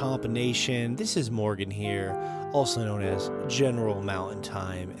up, Chomp Nation? This is Morgan here, also known as General Mountain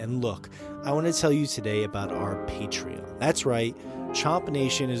Time. And look, I want to tell you today about our Patreon. That's right, Chomp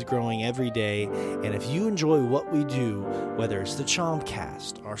Nation is growing every day, and if you enjoy what we do, whether it's the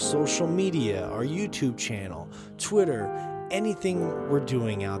Chompcast, our social media, our YouTube channel, Twitter, anything we're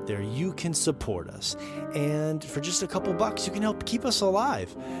doing out there, you can support us. And for just a couple bucks, you can help keep us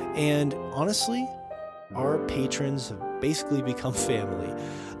alive. And honestly, our patrons have basically become family.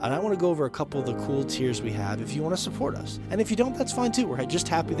 And I want to go over a couple of the cool tiers we have if you want to support us. And if you don't, that's fine too. We're just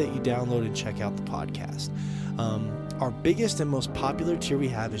happy that you download and check out the podcast. Our biggest and most popular tier we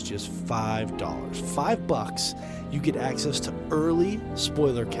have is just $5. $5, you get access to early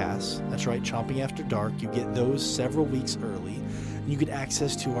spoiler casts. That's right, Chomping After Dark. You get those several weeks early. You get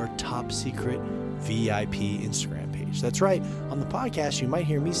access to our top secret VIP Instagram page. That's right, on the podcast, you might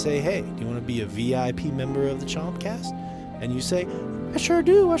hear me say, hey, do you want to be a VIP member of the Chompcast? And you say, I sure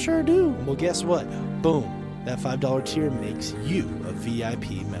do. Well, guess what? Boom, that $5 tier makes you a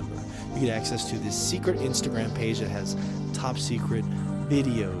VIP member. You get access to this secret Instagram page that has top secret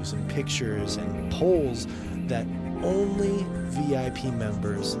videos and pictures and polls that only VIP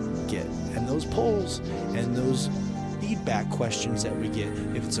members get. And those polls and those feedback questions that we get,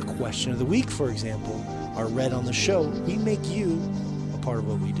 if it's a question of the week, for example, are read on the show, we make you a part of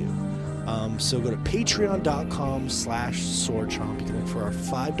what we do. So go to patreon.com/swordchomp. You can look for our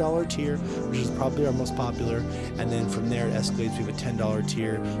 $5 tier, which is probably our most popular. And then from there, it escalates. We have a $10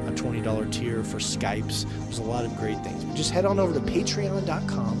 tier, a $20 tier for Skypes. There's a lot of great things. But just head on over to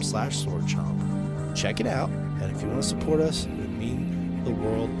patreon.com/swordchomp. Check it out. And if you want to support us, it would mean the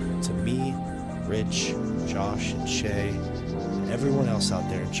world to me, Rich, Josh, and Shay, and everyone else out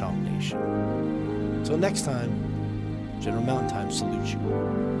there in Chomp Nation. Until next time, General Mountain Time salutes you.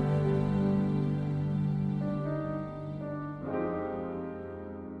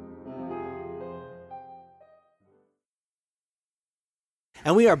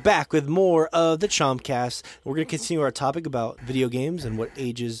 And we are back with more of the Chompcast. We're going to continue our topic about video games and what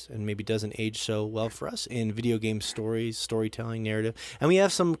ages and maybe doesn't age so well for us in video game stories, storytelling, narrative. And we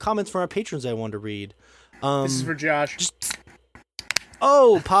have some comments from our patrons I wanted to read. This is for Josh.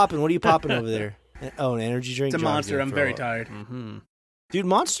 Poppin'. What are you popping over there? Oh, an energy drink? It's a Monster. I'm very tired. Mm-hmm. Dude,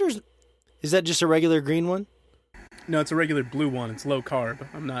 Monsters, is that just a regular green one? No, it's a regular blue one. It's low carb.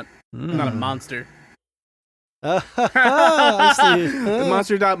 I'm not a monster.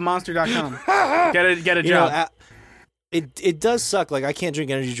 Monster.monster.com. Get a job. It does suck. Like, I can't drink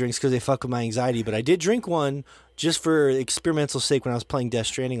energy drinks because they fuck with my anxiety, but I did drink one just for experimental sake when I was playing Death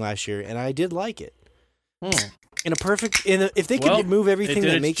Stranding last year, and I did like it. If they could remove everything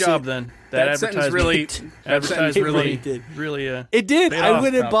that makes job, it, then that advertisement really it did. I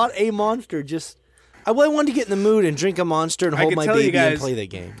went and bought a Monster just. I wanted to get in the mood and drink a Monster and hold my baby and play the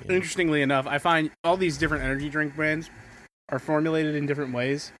game. You know? Interestingly enough, I find all these different energy drink brands are formulated in different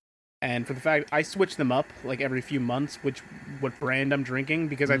ways. And for the fact I switch them up like every few months, what brand I'm drinking,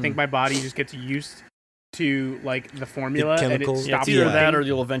 because I think my body just gets used to like the formula. The chemicals. And it stops it's either that or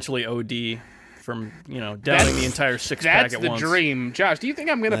you'll eventually OD from, downing the entire six-pack at once. That's the dream. Josh, do you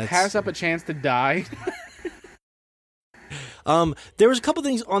think I'm going to pass up a chance to die? There was a couple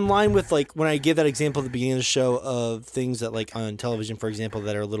things online with like when I gave that example at the beginning of the show of things that like on television, for example,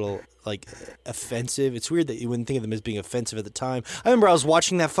 that are a little like offensive. It's weird that you wouldn't think of them as being offensive at the time. I remember I was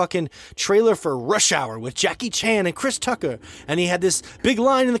watching that fucking trailer for Rush Hour with Jackie Chan and Chris Tucker, and he had this big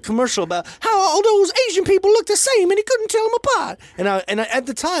line in the commercial about how all those Asian people look the same and he couldn't tell them apart. And I at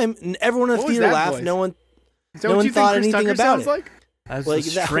the time, everyone in the theater laughed. Voice? No one Thought Chris anything Tucker about it. That was like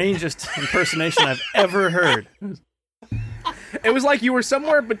the strangest impersonation I've ever heard. It was like you were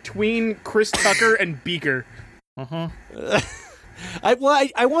somewhere between Chris Tucker and Beaker. I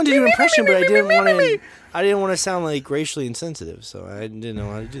wanted to do an impression, but I didn't want to sound like racially insensitive, so I didn't know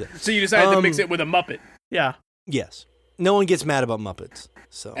how to do that. So you decided to mix it with a Muppet. Yeah. Yes. No one gets mad about Muppets.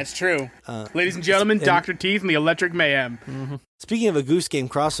 So that's true. Ladies and gentlemen, Dr. Teeth and the Electric Mayhem. Mm-hmm. Speaking of a Goose Game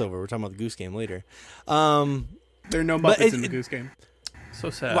crossover, we're talking about the Goose Game later. There are no Muppets in the Goose Game. So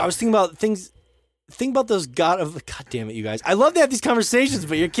sad. Well, I was thinking about things. Think about those God damn it, you guys! I love to have these conversations,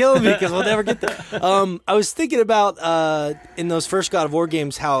 but you're killing me because we'll never get there. I was thinking about in those first God of War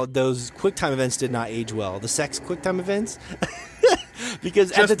games how those QuickTime events did not age well. The sex QuickTime events, because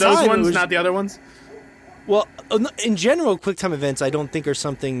just at the those time ones, not the other ones. Well, in general, QuickTime events I don't think are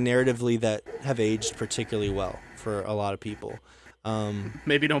something narratively that have aged particularly well for a lot of people.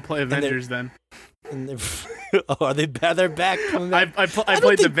 Maybe don't play Avengers then. And are they bad? They're back. I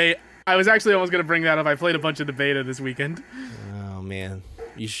played the beta. I was actually almost going to bring that up. I played a bunch of the beta this weekend. Oh man,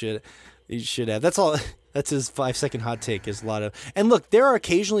 you should have. That's all. That's his 5-second hot take. Is a lot of. And look, there are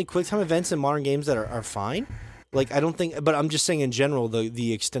occasionally QuickTime events in modern games that are fine. Like I don't think, but I'm just saying in general,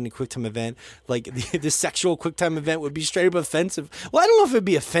 the extended QuickTime event, like the sexual QuickTime event, would be straight up offensive. Well, I don't know if it'd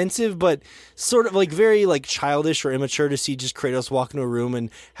be offensive, but sort of like very like childish or immature to see just Kratos walk into a room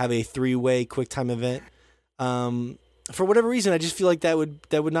and have a 3-way QuickTime event. For whatever reason, I just feel like that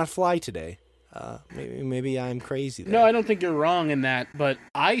would not fly today. Maybe I'm crazy there. No, I don't think you're wrong in that, but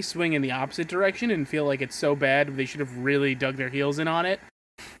I swing in the opposite direction and feel like it's so bad they should have really dug their heels in on it.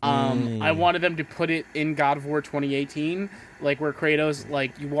 I wanted them to put it in God of War 2018, like where Kratos,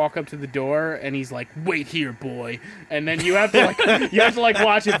 like you walk up to the door and he's like, "Wait here, boy," and then you have to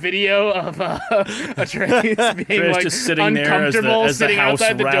watch a video of Atreus being like just sitting uncomfortable there as sitting the house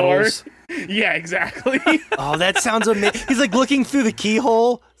outside rattles. the door. Yeah, exactly. Oh, that sounds amazing. He's like looking through the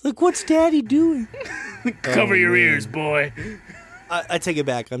keyhole. Like, what's Daddy doing? Cover your ears, boy. I take it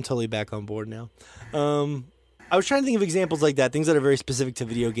back. I'm totally back on board now. I was trying to think of examples like that, things that are very specific to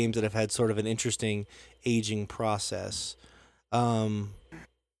video games that have had sort of an interesting aging process. Anyways,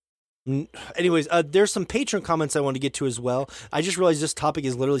 there's some Patreon comments I want to get to as well. I just realized this topic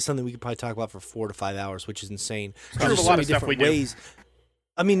is literally something we could probably talk about for 4 to 5 hours, which is insane. There's a lot of stuff we do.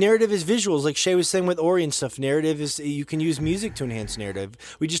 I mean, narrative is visuals, like Shay was saying with Ori and stuff. Narrative is, you can use music to enhance narrative.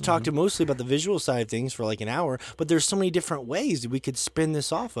 We just talked mostly about the visual side of things for like an hour, but there's so many different ways that we could spin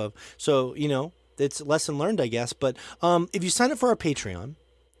this off of. So, it's lesson learned, I guess. But if you sign up for our Patreon,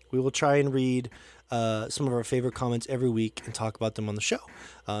 we will try and read some of our favorite comments every week and talk about them on the show.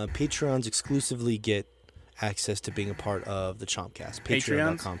 Patreons exclusively get access to being a part of the Chompcast.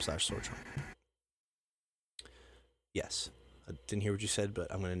 Patreon.com/Swordchomp. Yes. I didn't hear what you said, but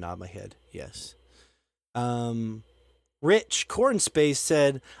I'm going to nod my head. Yes. Rich Corn Space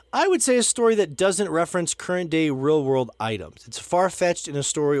said, I would say a story that doesn't reference current-day real-world items. It's far-fetched in a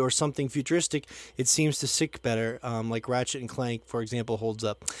story or something futuristic. It seems to stick better, like Ratchet and Clank, for example, holds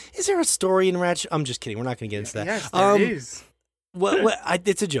up. Is there a story in Ratchet? I'm just kidding. We're not going to get into that. Yes, there is.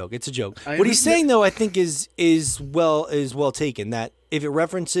 It's a joke. It's a joke. What he's saying, though, I think is well taken. That if it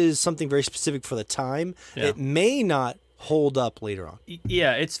references something very specific for the time, it may not hold up later on.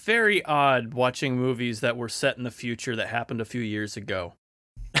 Yeah, it's very odd watching movies that were set in the future that happened a few years ago.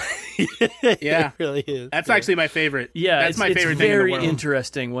 Yeah, it really is. That's actually my favorite. Yeah, that's my favorite thing in the world. It's very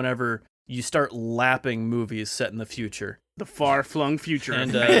interesting whenever you start lapping movies set in the future. The far-flung future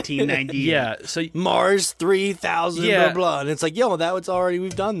of 1990. Yeah, so Mars 3000, blah, blah. And it's like,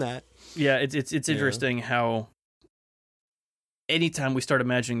 we've done that. Yeah, it's interesting how anytime we start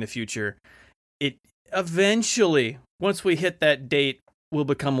imagining the future, it eventually, once we hit that date, will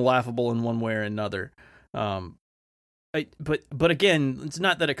become laughable in one way or another. But again, it's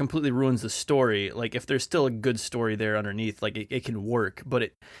not that it completely ruins the story. Like, if there's still a good story there underneath, like it can work.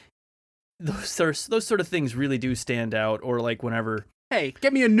 But those sort of things really do stand out. Or like whenever, hey,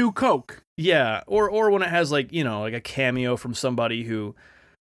 get me a new Coke. Yeah, or when it has like like a cameo from somebody who,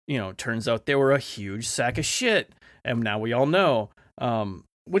 turns out they were a huge sack of shit, and now we all know.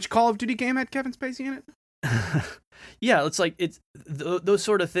 Which Call of Duty game had Kevin Spacey in it? Yeah, it's like those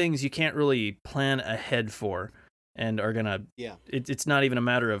sort of things you can't really plan ahead for, and are gonna. Yeah. It's not even a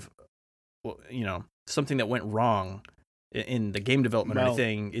matter of, something that went wrong. in the game development or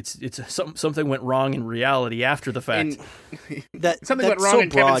anything. It's something went wrong in reality after the fact. Something went wrong in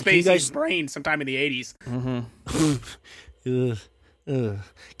Kevin Spacey's brain sometime in the 80s.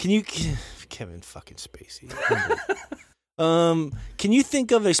 Can you, Kevin fucking Spacey? Can you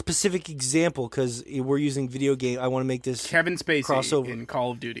think of a specific example? Because we're using video game. I want to make this Kevin Spacey crossover in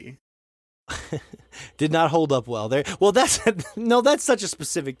Call of Duty. Did not hold up well there. Well, that's such a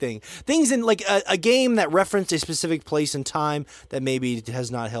specific thing. Things in like a game that referenced a specific place and time that maybe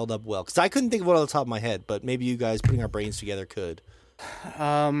has not held up well. Because I couldn't think of one on the top of my head, but maybe you guys putting our brains together could.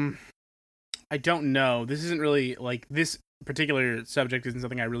 I don't know. This isn't really like this particular subject isn't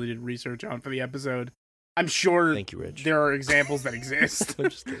something I really did research on for the episode. I'm sure Thank you, Rich. There are examples that exist.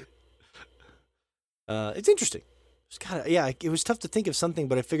 It's interesting. It was tough to think of something,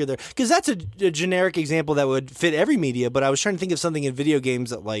 but I figured there because that's a generic example that would fit every media. But I was trying to think of something in video games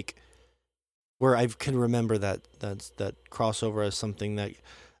that like where I can remember that crossover as something that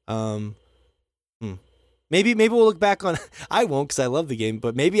maybe we'll look back on. I won't because I love the game,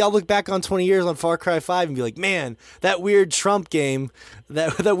 but maybe I'll look back on 20 years on Far Cry 5 and be like, man, that weird Trump game,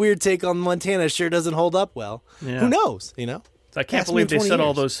 that weird take on Montana sure doesn't hold up well. Yeah. Who knows? You know, I can't believe they said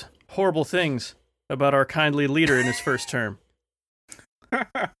all those horrible things about our kindly leader in his first term.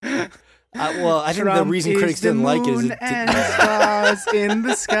 Well, I think the reason critics didn't like it is it stars in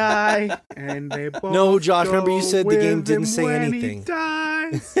the sky, and they both No, Josh, remember you said the game didn't say anything.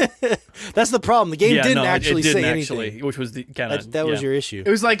 That's the problem. The game didn't actually say anything, which was the kind of that was your issue. It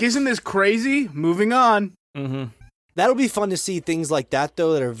was like, isn't this crazy? Moving on. Mm-hmm. That'll be fun to see things like that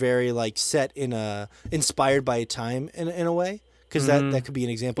though that are very like set in inspired by a time in a way. Because that could be an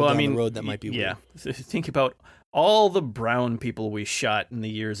example down the road that might be weird. Yeah. Think about all the brown people we shot in the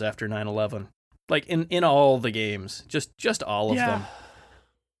years after 9/11. Like in all the games. Just all of them.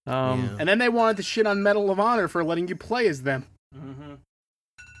 And then they wanted to shit on Medal of Honor for letting you play as them. Mm-hmm.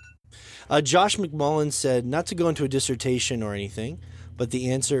 Josh McMullen said, not to go into a dissertation or anything, but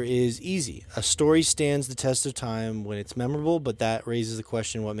the answer is easy. A story stands the test of time when it's memorable, but that raises the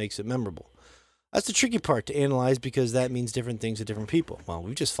question, what makes it memorable? That's the tricky part to analyze because that means different things to different people. Well,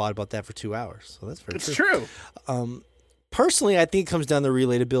 we just fought about that for 2 hours, so that's very true. It's true. Personally, I think it comes down to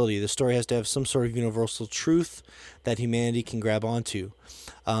relatability. The story has to have some sort of universal truth that humanity can grab onto.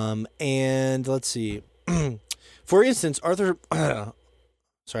 And let's see. For instance, Arthur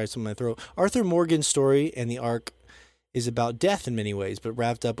Morgan's story and the arc is about death in many ways, but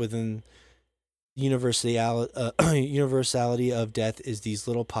wrapped up within universality of death is these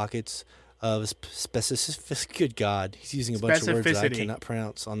little pockets of specificity. Good God, he's using a bunch of words that I cannot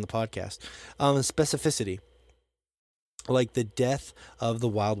pronounce on the podcast. Specificity, like the death of the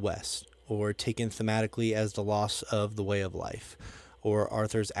Wild West, or taken thematically as the loss of the way of life, or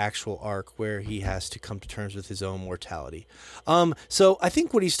Arthur's actual arc where he has to come to terms with his own mortality. So I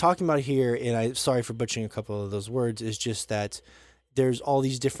think what he's talking about here, and I'm sorry for butchering a couple of those words, is just that there's all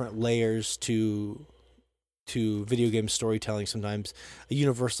these different layers to video game storytelling, sometimes a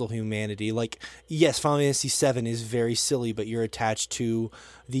universal humanity. Like, yes, Final Fantasy VII is very silly, but you're attached to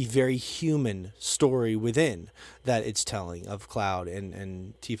the very human story within that it's telling of Cloud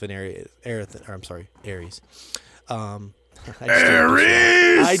and Tifa and Ares.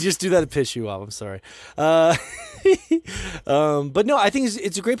 I just do that to piss you off. I'm sorry. But no, I think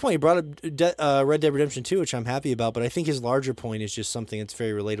it's a great point. He brought up Red Dead Redemption 2, which I'm happy about, but I think his larger point is just something that's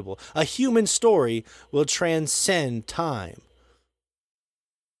very relatable. A human story will transcend time.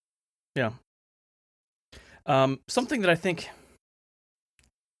 Yeah. Something that I think...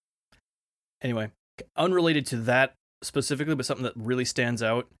 Anyway, unrelated to that specifically, but something that really stands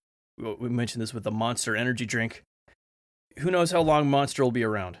out. We mentioned this with the Monster energy drink. Who knows how long Monster will be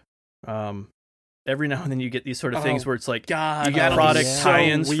around? Every now and then you get these sort of things where it's like you get product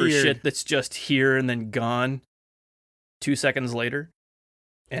tie-ins for shit that's just here and then gone 2 seconds later,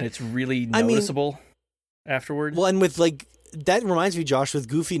 and it's really noticeable afterwards. Well, and with like that reminds me, Josh, with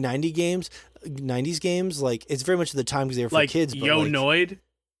goofy 90s games, like it's very much at the time because they were for kids. But Yo Noid.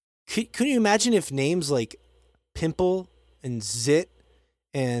 Could you imagine if names like Pimple and Zit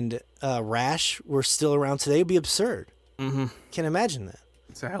and Rash were still around today? It'd be absurd. Mm-hmm. Can't imagine that.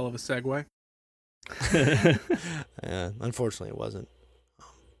 It's a hell of a segue. Unfortunately, it wasn't.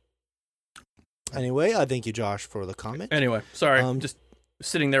 Anyway, thank you, Josh, for the comment. Anyway, sorry. Just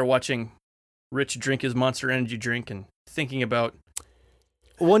sitting there watching Rich drink his Monster energy drink and thinking about...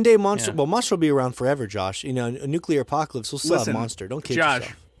 One day, Monster will be around forever, Josh. You know, a nuclear apocalypse will still have Monster. Don't kid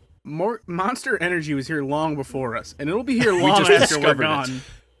yourself. Monster energy was here long before us, and it'll be here long after we're gone.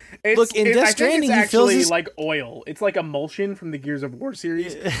 Look, in Death Stranding, it's he fills actually his... like oil. It's like emulsion from the Gears of War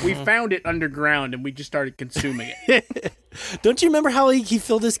series. We found it underground, and we just started consuming it. Don't you remember how he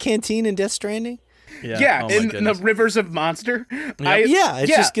filled his canteen in Death Stranding? Yeah, in the rivers of Monster. Yep.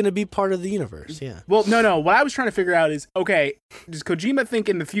 It's just going to be part of the universe, yeah. Well, no. What I was trying to figure out is, okay, does Kojima think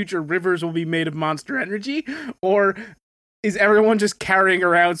in the future rivers will be made of Monster energy? Or is everyone just carrying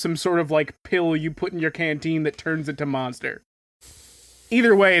around some sort of, like, pill you put in your canteen that turns into Monster?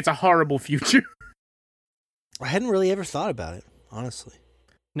 Either way, it's a horrible future. I hadn't really ever thought about it, honestly.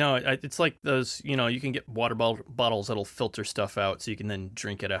 No, it's like those, you can get water bottles that'll filter stuff out so you can then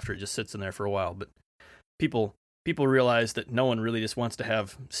drink it after it just sits in there for a while. But people realize that no one really just wants to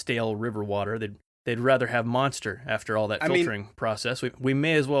have stale river water. They'd rather have Monster after all that filtering process. We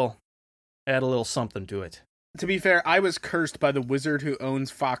may as well add a little something to it. To be fair, I was cursed by the wizard who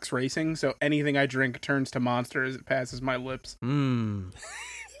owns Fox Racing, so anything I drink turns to Monster as it passes my lips.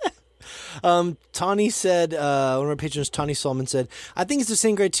 Tawny said, one of our patrons, Tawny Solomon, said, I think it's the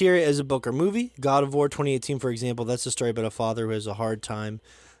same criteria as a book or movie. God of War 2018, for example, that's a story about a father who has a hard time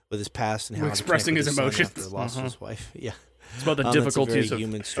with his past and how expressing his emotions after the loss of his wife. Yeah, it's about the difficulties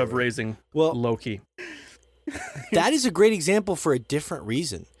of raising Loki. That is a great example for a different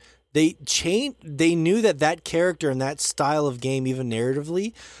reason. They knew that character and that style of game, even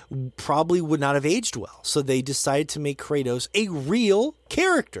narratively, probably would not have aged well. So they decided to make Kratos a real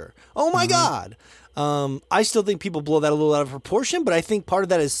character. Oh my God. I still think people blow that a little out of proportion, but I think part of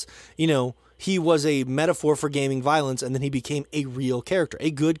that is, he was a metaphor for gaming violence, and then he became a real character, a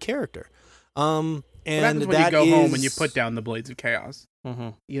good character. And what happens when you go home and you put down the Blades of Chaos?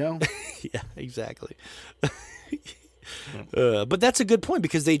 Yeah, exactly. But that's a good point,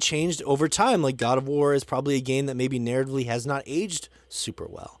 because they changed over time. Like God of War is probably a game that maybe narratively has not aged super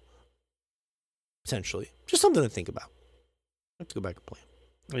well. Potentially. Just something to think about. I have to go back and play.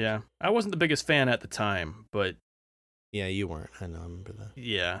 Yeah. I wasn't the biggest fan at the time, but... Yeah, you weren't. I know. I remember that.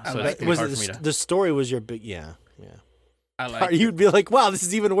 Yeah. So the story was your big... Yeah. I like You'd be like, wow, this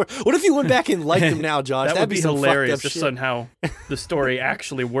is even worse. What if you went back and liked him now, Josh? That'd That'd be hilarious, just on how the story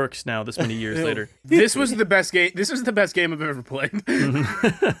actually works now, this many years later. This was the best game. This was the best game I've ever played.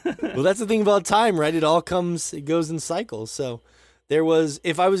 Well, that's the thing about time, right? It goes in cycles. So there was,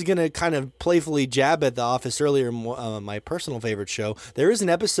 if I was going to kind of playfully jab at The Office earlier, my personal favorite show, there is an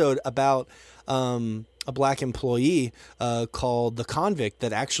episode about a black employee called The Convict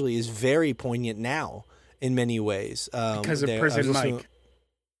that actually is very poignant now. In many ways. Because of Prison Mike.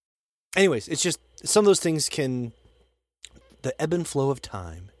 Anyways, it's just some of those things the ebb and flow of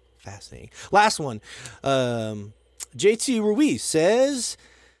time. Fascinating. Last one. JT Ruiz says,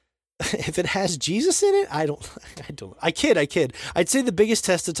 if it has Jesus in it, I kid. I'd say the biggest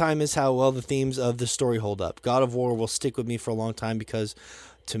test of time is how well the themes of the story hold up. God of War will stick with me for a long time because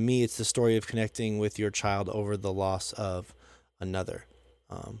to me, it's the story of connecting with your child over the loss of another.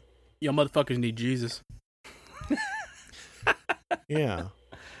 Y'all motherfuckers need Jesus. Yeah,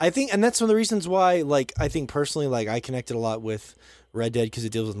 I think, and that's one of the reasons why, I think personally, I connected a lot with Red Dead because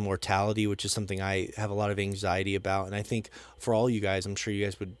it deals with mortality, which is something I have a lot of anxiety about. And I think for all you guys, I'm sure you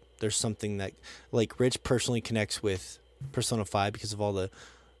guys there's something that, Rich personally connects with Persona 5 because of all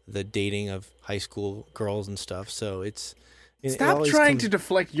the dating of high school girls and stuff. So Stop trying to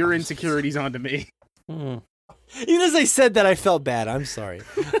deflect your insecurities onto me. Even as I said that, I felt bad. I'm sorry.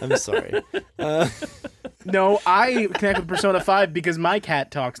 No, I connect with Persona 5 because my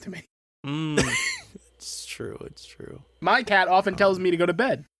cat talks to me. It's true. My cat often tells me to go to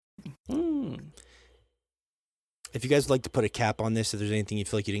bed. If you guys would like to put a cap on this, if there's anything you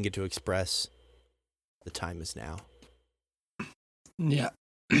feel like you didn't get to express, the time is now. Yeah.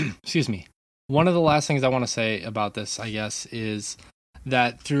 Excuse me. One of the last things I want to say about this, I guess, is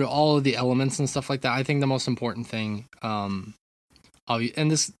that through all of the elements and stuff like that, I think the most important thing, and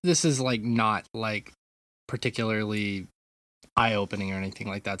this is not particularly eye-opening or anything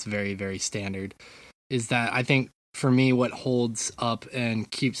like that. It's very, very standard, is that I think for me what holds up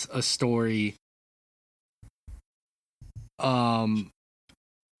and keeps a story, it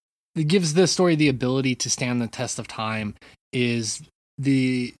gives the story the ability to stand the test of time is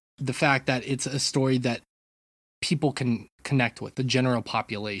the fact that it's a story that people can connect with, the general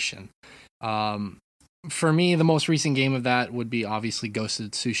population. For me, the most recent game of that would be obviously Ghost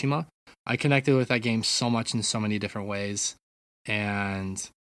of Tsushima. I connected with that game so much in so many different ways. And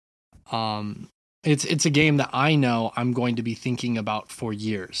it's a game that I know I'm going to be thinking about for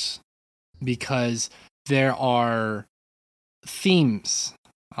years because there are themes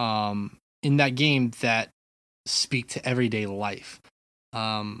in that game that speak to everyday life.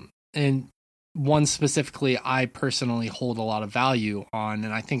 And one specifically I personally hold a lot of value on,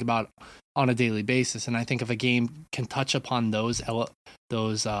 and I think about on a daily basis. And I think if a game can touch upon those elements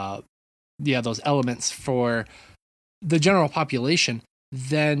for the general population,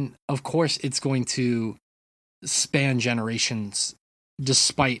 then of course it's going to span generations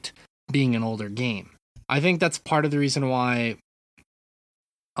despite being an older game. I think that's part of the reason why,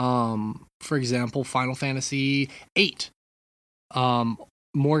 for example, Final Fantasy VIII,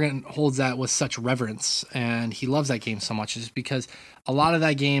 Morgan holds that with such reverence, and he loves that game so much, is because a lot of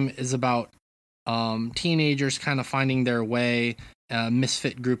that game is about teenagers kind of finding their way, a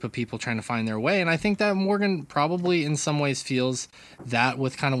misfit group of people trying to find their way. And I think that Morgan probably in some ways feels that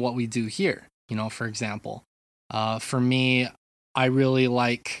with kind of what we do here. You know, for example, for me, I really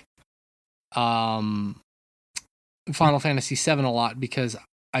like Final Fantasy VII a lot because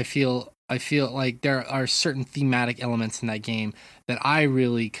I feel like there are certain thematic elements in that game that I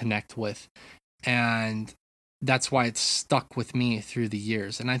really connect with, and that's why it's stuck with me through the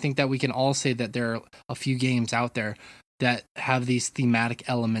years. And I think that we can all say that there are a few games out there that have these thematic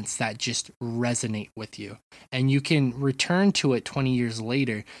elements that just resonate with you, and you can return to it 20 years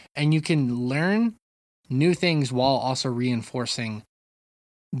later and you can learn new things while also reinforcing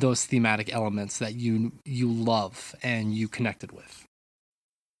those thematic elements that you love and you connected with.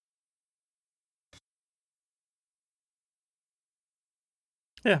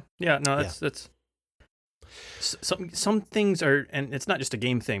 That's some things are, and it's not just a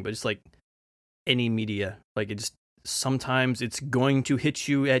game thing, but it's like any media. Like, it just sometimes it's going to hit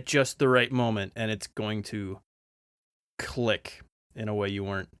you at just the right moment, and it's going to click in a way you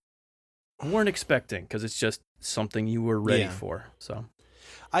weren't expecting, because it's just something you were ready for. So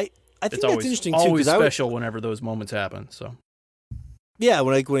I think it's that's interesting too. Always special whenever those moments happen. So. Yeah,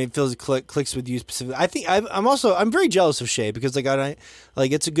 when it feels clicks with you specifically. I think I'm very jealous of Shay, because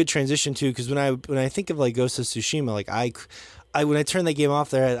it's a good transition too, because when I think of like Ghost of Tsushima, like I when I turned that game off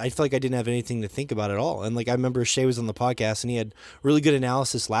there, I feel like I didn't have anything to think about at all. And like, I remember Shay was on the podcast and he had really good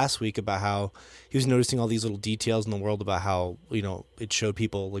analysis last week about how he was noticing all these little details in the world about how, you know, it showed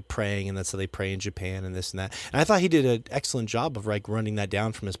people like praying, and that's how they pray in Japan and this and that. And I thought he did an excellent job of like running that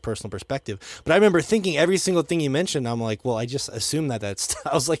down from his personal perspective. But I remember thinking every single thing he mentioned, I'm like, well, I just assumed that's,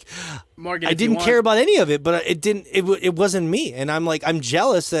 I was like, Morgan, I didn't care about any of it, but it wasn't me. And I'm like, I'm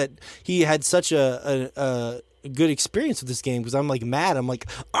jealous that he had such a good experience with this game, because I'm like mad. I'm like,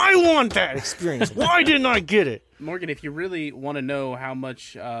 I want that experience. Why didn't I get it? Morgan, if you really want to know how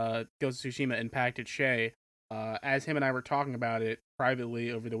much Ghost of Tsushima impacted Shay, as him and I were talking about it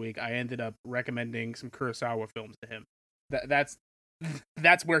privately over the week, I ended up recommending some Kurosawa films to him. That's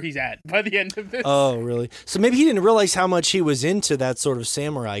where he's at by the end of this. Oh, really? So maybe he didn't realize how much he was into that sort of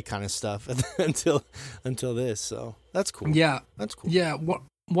samurai kind of stuff until this. So that's cool. Yeah, that's cool. Yeah,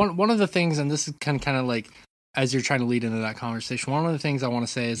 one of the things, and this is kind of like, as you're trying to lead into that conversation, one of the things I want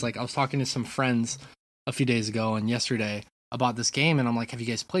to say is, like, I was talking to some friends a few days ago and yesterday about this game, and I'm like, have you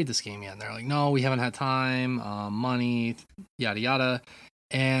guys played this game yet? And they're like, no, we haven't had time, money, yada yada.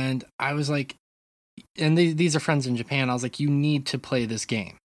 And I was like, and these are friends in Japan, I was like, you need to play this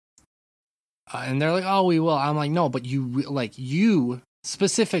game. And they're like, oh, we will. I'm like, no, but you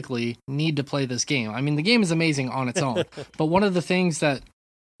specifically need to play this game. I mean, the game is amazing on its own, but one of the things that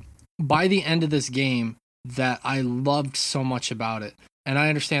by the end of this game that I loved so much about it, and I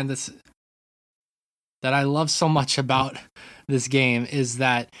understand this, that I love so much about this game, is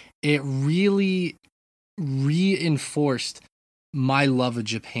that it really reinforced my love of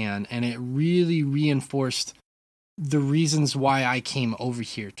Japan, and it really reinforced the reasons why I came over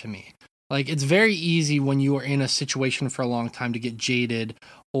here to me. Like, it's very easy when you are in a situation for a long time to get jaded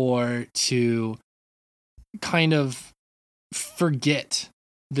or to kind of forget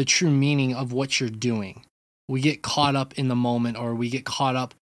the true meaning of what you're doing. We get caught up in the moment, or we get caught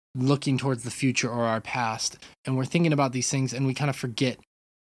up looking towards the future or our past, and we're thinking about these things and we kind of forget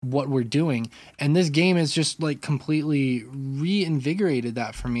what we're doing. And this game has just like completely reinvigorated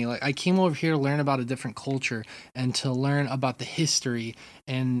that for me. Like, I came over here to learn about a different culture and to learn about the history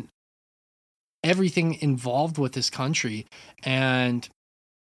and everything involved with this country. And,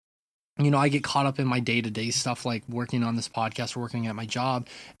 you know, I get caught up in my day-to-day stuff, like working on this podcast or working at my job,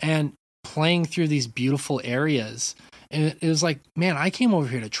 and playing through these beautiful areas. And it was like, man, I came over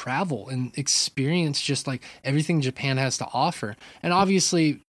here to travel and experience just like everything Japan has to offer. And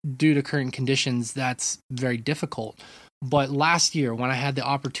obviously, due to current conditions, that's very difficult. But last year, when I had the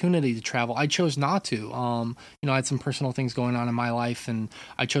opportunity to travel, I chose not to. You know, I had some personal things going on in my life, and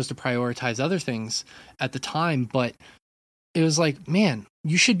I chose to prioritize other things at the time. But it was like, man,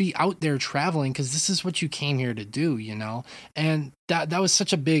 you should be out there traveling, because this is what you came here to do, you know? And that was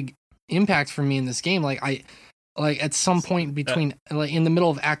such a big impact for me in this game. Like at some point between like in the middle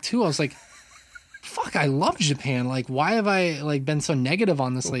of Act 2, I was like, fuck, I love Japan. Like, why have I like been so negative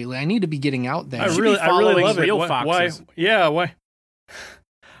on this lately? I need to be getting out there. I really love it. Why? Yeah, why?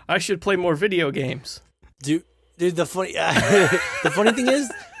 I should play more video games. Dude, the funny thing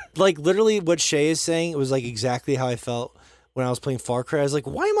is, like, literally what Shay is saying, it was like exactly how I felt when I was playing Far Cry. I was like,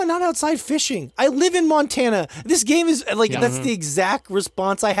 why am I not outside fishing? I live in Montana. This game is like, that's the exact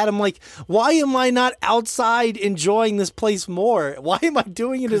response I had. I'm like, why am I not outside enjoying this place more? Why am I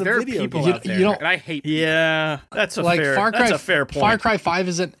doing it in a video game? Out there, and I hate people. Yeah, that's a fair point. Far Cry 5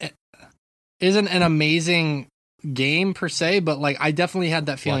 isn't an amazing game per se, but like I definitely had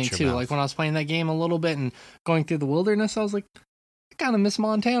that feeling too. Mouth. Like when I was playing that game a little bit and going through the wilderness, I was like, I kind of miss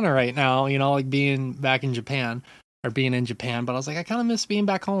Montana right now, you know, like being back in Japan. Or being in Japan, but I was like, I kind of miss being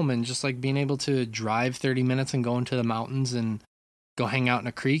back home and just like being able to drive 30 minutes and go into the mountains and go hang out in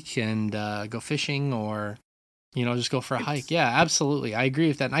a creek and go fishing or, you know, just go for a hike. Yeah, absolutely. I agree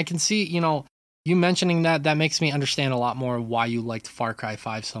with that. And I can see, you know, you mentioning that makes me understand a lot more why you liked Far Cry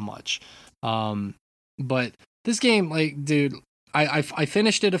 5 so much. But this game, like, dude, I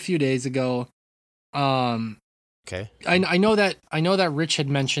finished it a few days ago. Okay. I know that Rich had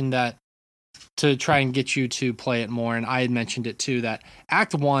mentioned that to try and get you to play it more, and I had mentioned it too, that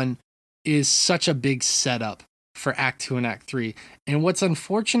Act 1 is such a big setup for Act 2 and Act 3. And what's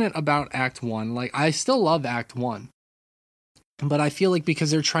unfortunate about Act 1, like, I still love Act 1, but I feel like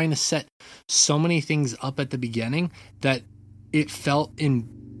because they're trying to set so many things up at the beginning that it felt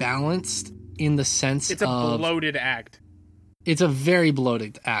imbalanced in the sense it's a bloated act. It's a very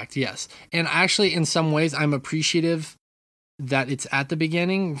bloated act, yes. And actually, in some ways, I'm appreciative that it's at the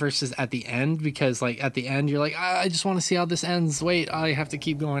beginning versus at the end, because like at the end you're like, I just want to see how this ends. Wait, I have to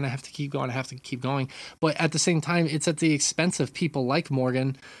keep going. But at the same time, it's at the expense of people like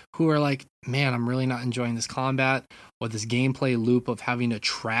Morgan who are like, man, I'm really not enjoying this combat or this gameplay loop of having to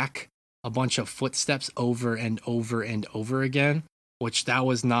track a bunch of footsteps over and over and over again, which that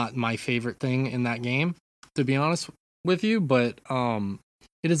was not my favorite thing in that game, to be honest with you. But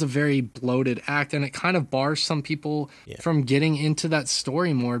it is a very bloated act, and it kind of bars some people from getting into that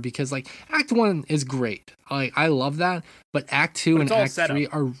story more, because like Act 1 is great. Like I love that, but Act 2 and Act 3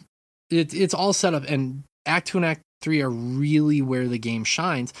 are it's all set up, and Act 2 and Act 3 are really where the game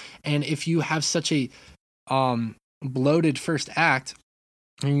shines. And if you have such a bloated first act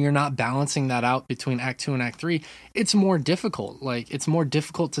and you're not balancing that out between Act 2 and Act 3, it's more difficult. Like it's more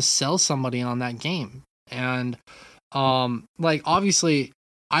difficult to sell somebody on that game. And like obviously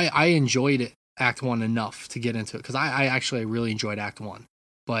I enjoyed it, Act 1 enough to get into it, because I really enjoyed Act 1.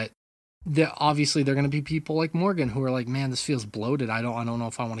 But obviously there are going to be people like Morgan who are like, man, this feels bloated. I don't know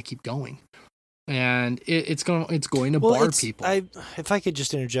if I want to keep going. And it's going to bar people. If I could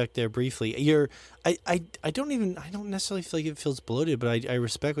just interject there briefly, I don't necessarily feel like it feels bloated, but I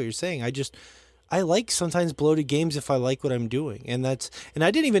respect what you're saying. I like sometimes bloated games if I like what I'm doing, and I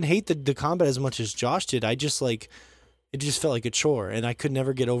didn't even hate the combat as much as Josh did. I just like. It just felt like a chore, and I could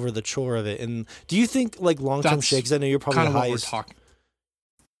never get over the chore of it. And do you think, like, long-term shakes? I know you're probably the highest.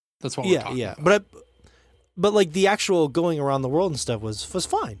 That's what we're talking. Yeah. But like the actual going around the world and stuff was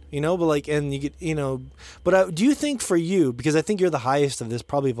fine, you know. But like, and you get, you know. But do you think for you, because I think you're the highest of this,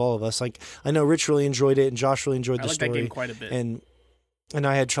 probably of all of us. Like, I know Rich really enjoyed it, and Josh really enjoyed the story. I like that game quite a bit. And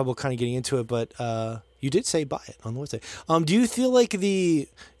I had trouble kind of getting into it, but you did say buy it on the website. Do you feel like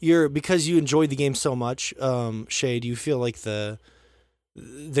because you enjoyed the game so much, Shay, do you feel like the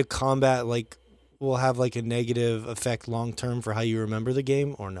combat like will have like a negative effect long term for how you remember the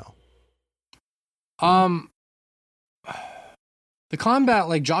game, or no? The combat,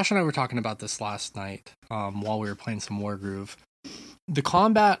 like Josh and I were talking about this last night, while we were playing some Wargroove. The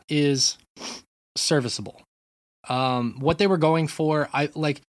combat is serviceable. What they were going for,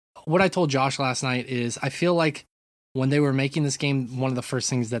 what I told Josh last night is I feel like when they were making this game, one of the first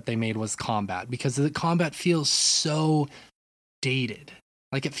things that they made was combat, because the combat feels so dated.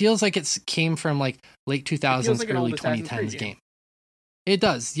 Like it feels like it came from like late 2000s, like early 2010s game. It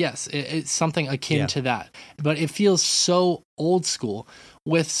does, yes. It's something akin to that. But it feels so old school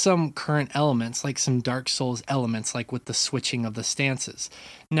with some current elements, like some Dark Souls elements, like with the switching of the stances.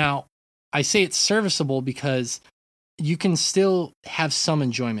 Now, I say it's serviceable because you can still have some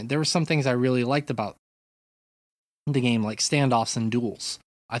enjoyment. There were some things I really liked about the game, like standoffs and duels.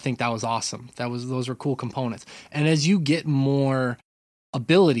 I think that was awesome. Those were cool components. And as you get more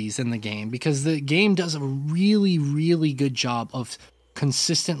abilities in the game, because the game does a really, really good job of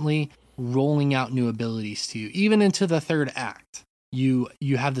consistently rolling out new abilities to you. Even into the third act, you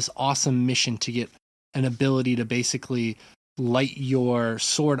have this awesome mission to get an ability to basically light your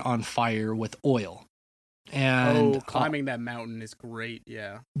sword on fire with oil. And climbing that mountain is great.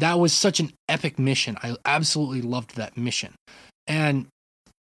 Yeah. That was such an epic mission. I absolutely loved that mission. And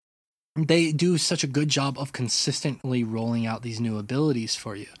they do such a good job of consistently rolling out these new abilities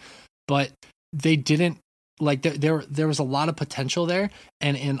for you. But they didn't, like, there was a lot of potential there,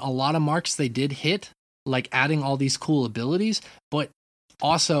 and in a lot of marks they did hit, like adding all these cool abilities, but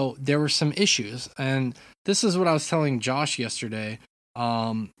also there were some issues. And this is what I was telling Josh yesterday.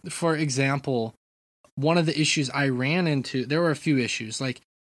 For example, one of the issues I ran into, there were a few issues. Like,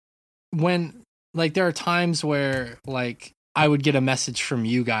 when, like, there are times where, like, I would get a message from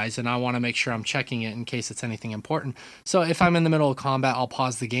you guys and I want to make sure I'm checking it in case it's anything important. So if I'm in the middle of combat, I'll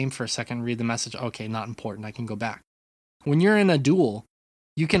pause the game for a second, read the message. Okay, not important. I can go back. When you're in a duel,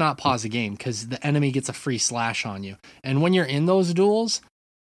 you cannot pause the game because the enemy gets a free slash on you. And when you're in those duels,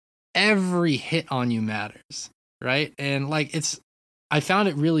 every hit on you matters, right? And like, I found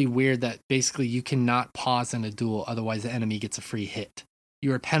it really weird that basically you cannot pause in a duel, otherwise the enemy gets a free hit.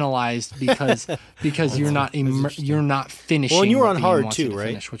 You are penalized because you're not finishing. Well, and you were on hard too, right?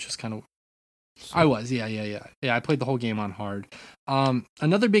 Finish, which was kind of. I was, yeah. I played the whole game on hard.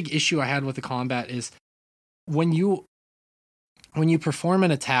 Another big issue I had with the combat is when you perform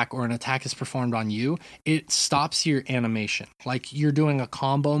an attack or an attack is performed on you, it stops your animation. Like, you're doing a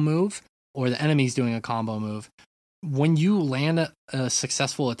combo move or the enemy's doing a combo move. When you land a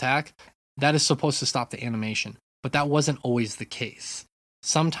successful attack, that is supposed to stop the animation, but that wasn't always the case.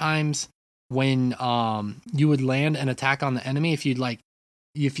 Sometimes when you would land an attack on the enemy, if you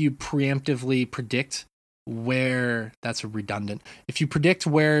preemptively predict where, that's redundant, if you predict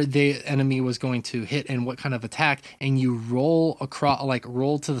where the enemy was going to hit and what kind of attack, and you roll across, like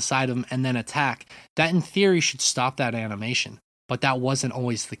roll to the side of them and then attack, that in theory should stop that animation. But that wasn't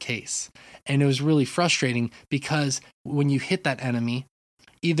always the case. And it was really frustrating because when you hit that enemy,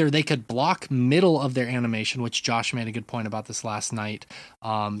 either they could block middle of their animation, which Josh made a good point about this last night.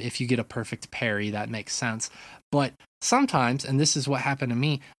 If you get a perfect parry, that makes sense. But sometimes, and this is what happened to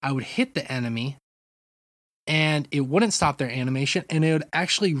me, I would hit the enemy and it wouldn't stop their animation, and it would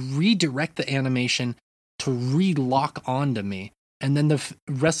actually redirect the animation to re-lock onto me. And then the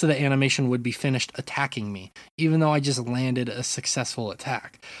rest of the animation would be finished attacking me, even though I just landed a successful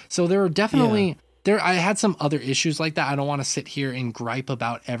attack. So there were definitely... Yeah. I had some other issues like that. I don't want to sit here and gripe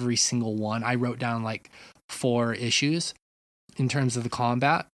about every single one. I wrote down like 4 issues in terms of the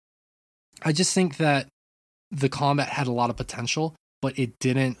combat. I just think that the combat had a lot of potential, but it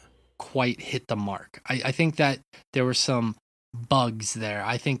didn't quite hit the mark. I think that there were some bugs there.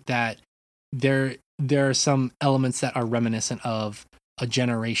 I think that there are some elements that are reminiscent of a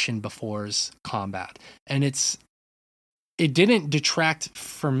generation before's combat. And it didn't detract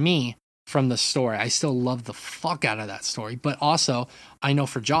for me from the story. I still love the fuck out of that story, but also I know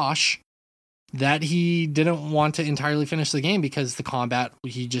for Josh that he didn't want to entirely finish the game because the combat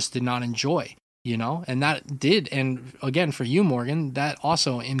he just did not enjoy, and that did. And again, for you, Morgan, that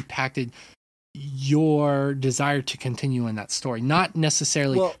also impacted your desire to continue in that story. Not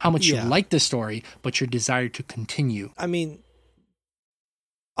necessarily how much you like the story, but your desire to continue. I mean,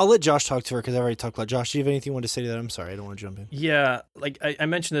 I'll let Josh talk to her because I already talked about Josh. Do you have anything you want to say to that? I'm sorry, I don't want to jump in. Yeah, like I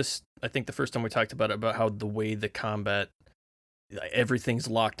mentioned this, I think the first time we talked about how the way the combat, everything's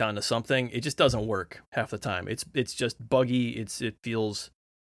locked onto something. It just doesn't work half the time. It's just buggy. It feels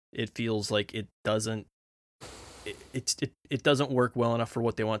like it doesn't work well enough for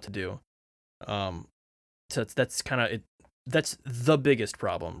what they want to do. So that's kind of it. That's the biggest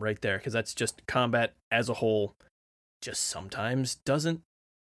problem right there, because that's just combat as a whole. Just sometimes doesn't.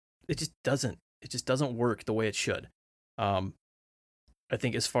 It just doesn't work the way it should. I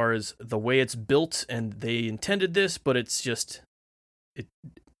think as far as the way it's built, and they intended this, but it's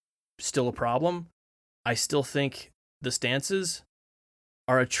still a problem. I still think the stances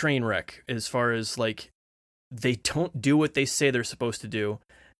are a train wreck as far as like they don't do what they say they're supposed to do.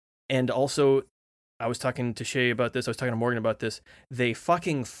 And also, I was talking to Shay about this, I was talking to Morgan about this, they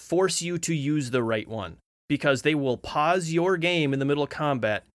fucking force you to use the right one. Because they will pause your game in the middle of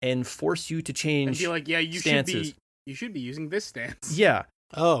combat and force you to change and be like, yeah, stances. You should be using this stance. Yeah.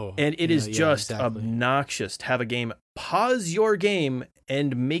 Oh. And it is just obnoxious to have a game pause your game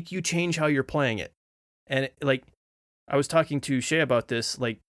and make you change how you're playing it. And like, I was talking to Shay about this,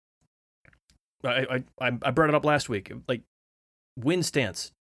 like, I brought it up last week. Like, wind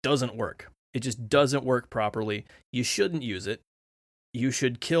stance doesn't work. It just doesn't work properly. You shouldn't use it. You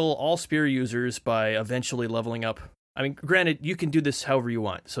should kill all spear users by eventually leveling up. I mean, granted, you can do this however you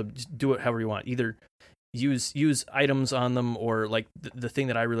want, so just do it however you want. Either use items on them, or like the thing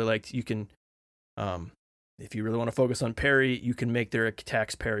that I really liked, you can if you really want to focus on parry, you can make their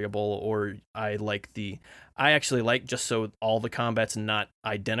attacks parryable, or I actually like, just so all the combat's not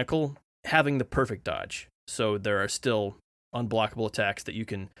identical, having the perfect dodge. So there are still unblockable attacks that you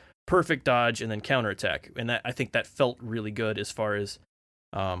can perfect dodge and then counterattack. And I think that felt really good as far as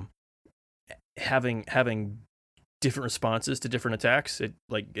having different responses to different attacks. It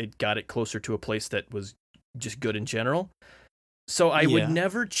got it closer to a place that was just good in general. So I would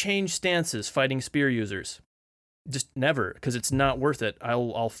never change stances fighting spear users. Just never, because it's not worth it.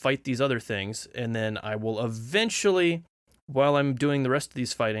 I'll fight these other things, and then I will eventually, while I'm doing the rest of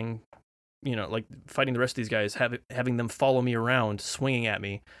these fighting, like fighting the rest of these guys, having them follow me around, swinging at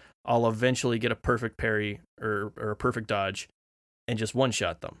me, I'll eventually get a perfect parry or a perfect dodge and just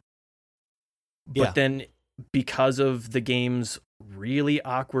one-shot them. But then, because of the game's really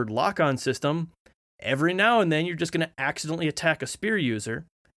awkward lock-on system, every now and then you're just going to accidentally attack a spear user.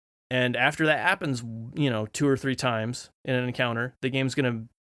 And after that happens, 2 or 3 times in an encounter, the game's going to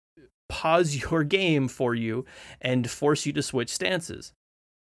pause your game for you and force you to switch stances.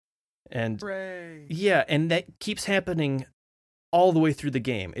 And and that keeps happening all the way through the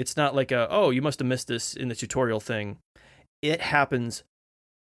game. It's not like you must have missed this in the tutorial thing. It happens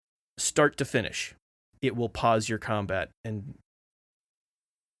start to finish. It will pause your combat and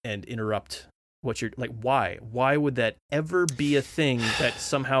interrupt what you're like. Why would that ever be a thing that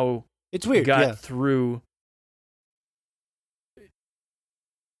somehow it's weird got through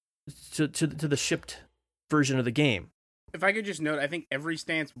to the shipped version of the game? If I could just note, I think every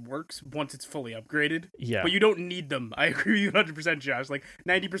stance works once it's fully upgraded. Yeah. But you don't need them. I agree with you 100%, Josh. Like,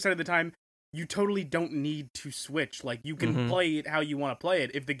 90% of the time, you totally don't need to switch. Like, you can play it how you want to play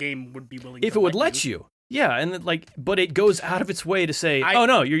it if the game would be willing to if it would let you. Yeah, and but it goes out of its way to say, oh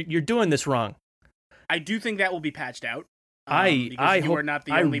no, you're doing this wrong. I do think that will be patched out. I hope, are not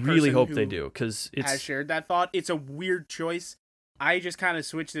the only really person hope who they do, because it's has shared that thought. It's a weird choice. I just kind of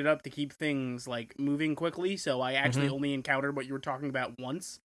switched it up to keep things like moving quickly, so I actually only encountered what you were talking about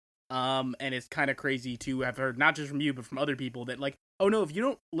once. And it's kind of crazy to have heard, not just from you, but from other people, that like, oh no, if you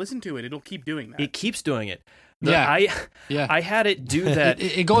don't listen to it, it'll keep doing that. It keeps doing it. I had it do that.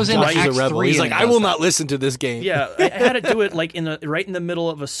 It goes into Act 3. He's like, I will not listen to this game. Yeah, I had it do it like right in the middle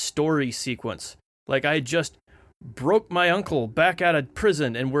of a story sequence. Like, I just broke my uncle back out of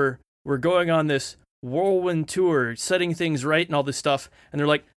prison, and we're going on this whirlwind tour, setting things right and all this stuff. And they're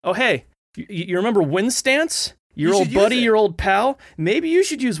like, oh, hey, you remember Wind Stance? Your old buddy, your old pal? Maybe you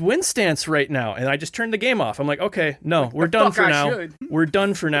should use Wind Stance right now. And I just turned the game off. I'm like, okay, no, we're done for now. We're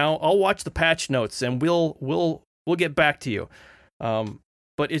done for now. I'll watch the patch notes, and we'll get back to you.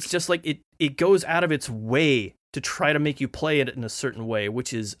 But it's just like it goes out of its way to try to make you play it in a certain way,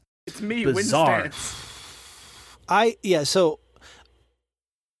 which is bizarre. Wind Stance. So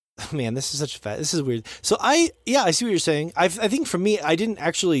man, this is weird. So I see what you're saying. I think for me, I didn't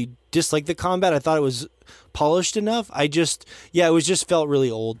actually dislike the combat. I thought it was polished enough. It just felt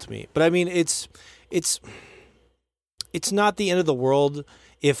really old to me. But I mean, it's not the end of the world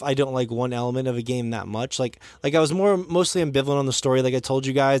if I don't like one element of a game that much. Like I was mostly ambivalent on the story. Like I told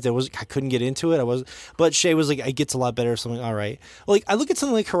you guys, I couldn't get into it. But Shay was like, it gets a lot better. So I'm like, all right. Like I look at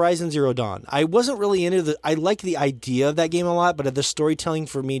something like Horizon Zero Dawn. I wasn't really into I like the idea of that game a lot, but the storytelling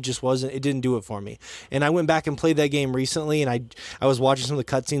for me just wasn't. It didn't do it for me. And I went back and played that game recently, and I was watching some of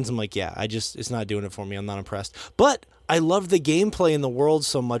the cutscenes. I'm like, it's not doing it for me. I'm not impressed. But I loved the gameplay in the world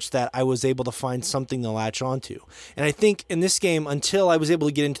so much that I was able to find something to latch onto. And I think in this game, until I was able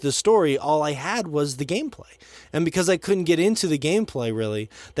to get into the story, all I had was the gameplay. And because I couldn't get into the gameplay, really,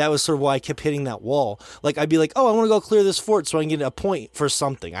 that was sort of why I kept hitting that wall. Like, I'd be like, oh, I want to go clear this fort so I can get a point for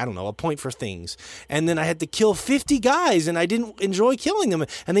something. I don't know, a point for things. And then I had to kill 50 guys, and I didn't enjoy killing them.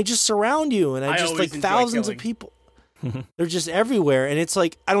 And they just surround you, and I just, like, thousands of people. They're just everywhere, and it's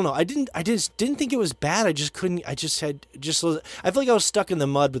like, I don't know. I just didn't think it was bad. I just couldn't. I feel like I was stuck in the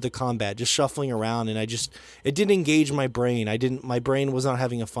mud with the combat, just shuffling around, and it didn't engage my brain. My brain was not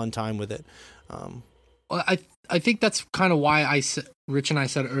having a fun time with it. Well, I think that's kind of why Rich and I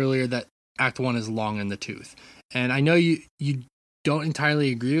said earlier that Act 1 is long in the tooth, and I know you don't entirely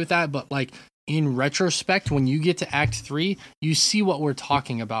agree with that, but like in retrospect, when you get to Act 3, you see what we're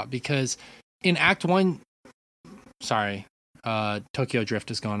talking about, because in Act 1. Sorry, Tokyo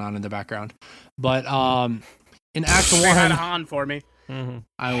Drift is going on in the background. But in Act 1... Had a Han for me. Mm-hmm.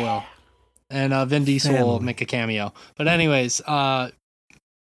 I will. And Vin Diesel will make a cameo. But anyways,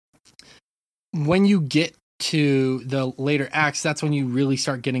 when you get to the later acts, that's when you really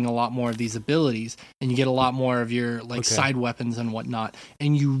start getting a lot more of these abilities. And you get a lot more of your side weapons and whatnot.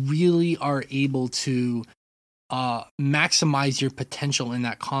 And you really are able to maximize your potential in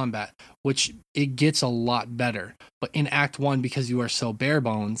that combat, which it gets a lot better. But in Act 1, because you are so bare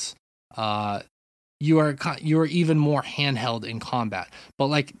bones, you are even more handheld in combat. But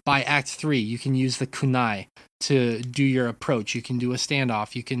like by Act 3, you can use the kunai to do your approach. You can do a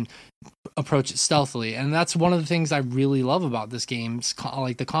standoff. You can approach it stealthily. And that's one of the things I really love about this game,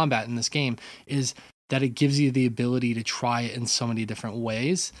 like the combat in this game, is that it gives you the ability to try it in so many different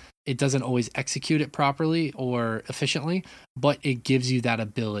ways. It doesn't always execute it properly or efficiently, but it gives you that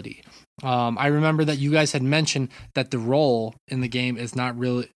ability. I remember that you guys had mentioned that the roll in the game is not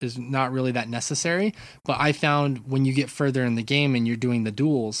really that necessary, but I found when you get further in the game and you're doing the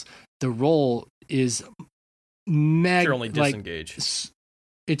duels, the roll is you're only disengage.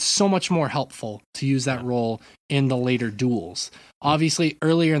 It's so much more helpful to use that roll in the later duels. Obviously,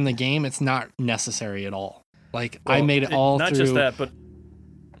 earlier in the game, it's not necessary at all. Like, I made it all not through... Not just that, but...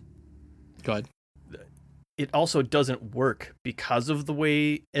 Go ahead. It also doesn't work because of the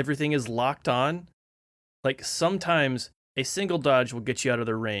way everything is locked on. Like, sometimes a single dodge will get you out of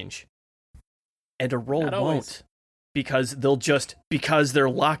their range. And a roll won't. Because because they're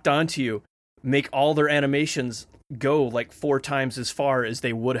locked onto you, make all their animations go like 4 times as far as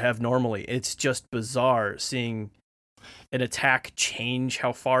they would have normally. It's just bizarre seeing an attack change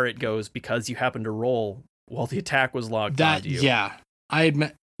how far it goes because you happen to roll while the attack was logged onto you. Yeah, I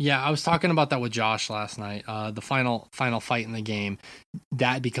admit. Yeah, I was talking about that with Josh last night. The final fight in the game,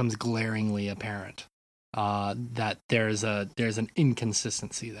 that becomes glaringly apparent. That there's an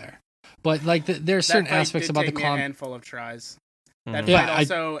inconsistency there. But like there's certain aspects about the combat. A handful of tries. That fight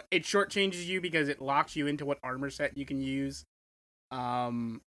also it shortchanges you because it locks you into what armor set you can use. I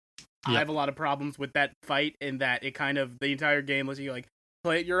have a lot of problems with that fight in that it kind of the entire game lets you like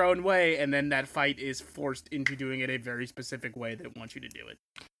play it your own way, and then that fight is forced into doing it a very specific way that it wants you to do it.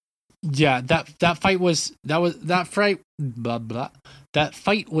 Yeah, that fight was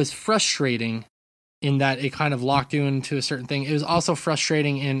frustrating in that it kind of locked you into a certain thing. It was also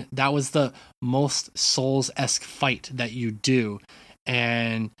frustrating in that was the most Souls-esque fight that you do,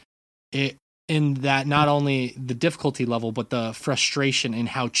 and it in that not only the difficulty level but the frustration in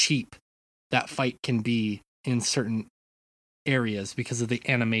how cheap that fight can be in certain areas because of the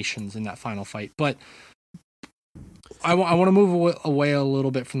animations in that final fight. But I want to move away a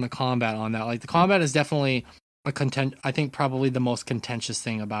little bit from the combat on that. Like the combat is definitely I think probably the most contentious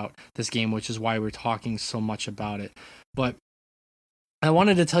thing about this game, which is why we're talking so much about it. But I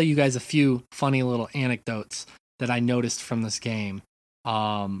wanted to tell you guys a few funny little anecdotes that I noticed from this game.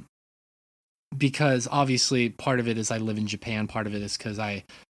 Because obviously part of it is I live in Japan, part of it is because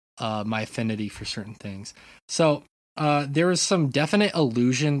my affinity for certain things. So there was some definite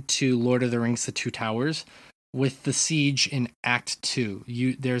allusion to Lord of the Rings: The Two Towers with the siege in Act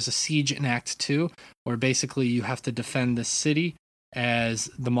 2. There's a siege in Act 2 where basically you have to defend the city as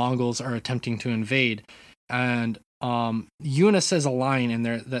the Mongols are attempting to invade. And Yuna says a line in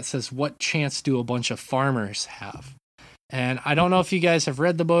there that says, "What chance do a bunch of farmers have?" And I don't know if you guys have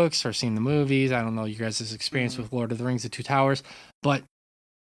read the books or seen the movies. I don't know you guys' experience with Lord of the Rings: The Two Towers, but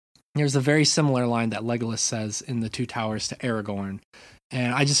there's a very similar line that Legolas says in The Two Towers to Aragorn.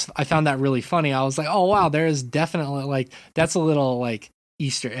 And I found that really funny. I was like, oh, wow, there is definitely, like, that's a little, like,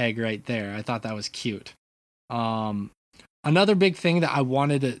 Easter egg right there. I thought that was cute. Another big thing that I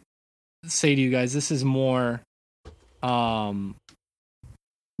wanted to say to you guys, this is more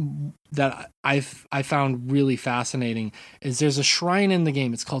that I found really fascinating, is there's a shrine in the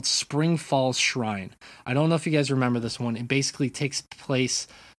game. It's called Spring Falls Shrine. I don't know if you guys remember this one. It basically takes place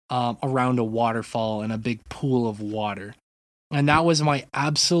around a waterfall and a big pool of water. And that was my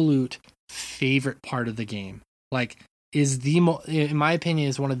absolute favorite part of the game. Like, in my opinion,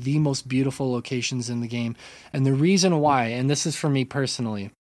 is one of the most beautiful locations in the game. And the reason why, and this is for me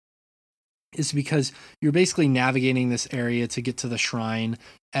personally, is because you're basically navigating this area to get to the shrine,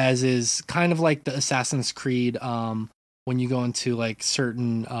 as is kind of like the Assassin's Creed, when you go into like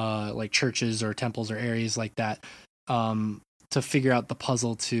certain like churches or temples or areas like that, to figure out the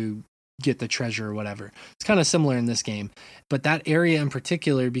puzzle to get the treasure or whatever. It's kind of similar in this game, but that area in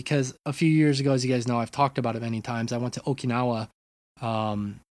particular, because a few years ago, as you guys know, I've talked about it many times, I went to Okinawa,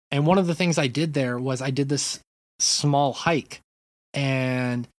 and one of the things I did there was I did this small hike,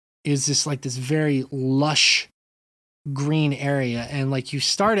 and is just like this very lush green area, and like you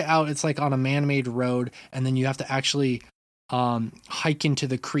start it out, it's like on a man-made road, and then you have to actually hike into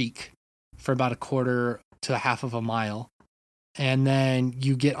the creek for about a quarter to a half of a mile. And then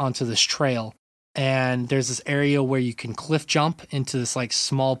you get onto this trail, and there's this area where you can cliff jump into this like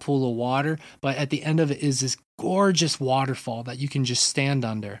small pool of water, but at the end of it is this gorgeous waterfall that you can just stand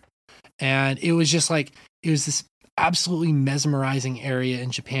under. And it was just like, it was this absolutely mesmerizing area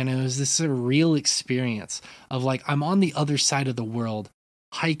in Japan. It was this surreal experience of like, I'm on the other side of the world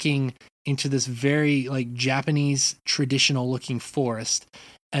hiking into this very like Japanese traditional looking forest.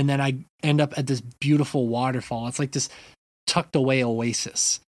 And then I end up at this beautiful waterfall. It's like this tucked away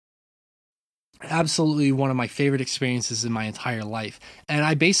oasis. Absolutely one of my favorite experiences in my entire life. And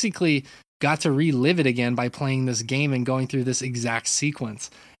I basically got to relive it again by playing this game and going through this exact sequence.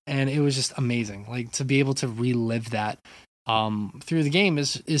 And it was just amazing. Like, to be able to relive that through the game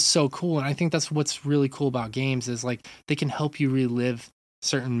is so cool. And I think that's what's really cool about games, is like they can help you relive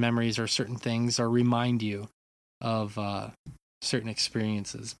certain memories or certain things, or remind you of certain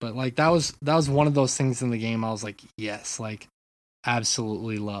experiences. But like that was one of those things in the game I was like, yes, like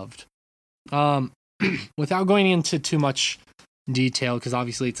absolutely loved. Without going into too much detail, because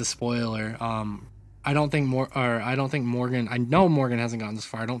obviously it's a spoiler, I know Morgan hasn't gotten this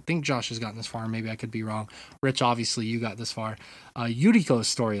far. I don't think Josh has gotten this far. Maybe I could be wrong. Rich, obviously you got this far.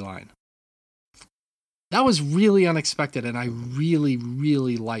 Yuriko's storyline. That was really unexpected, and I really,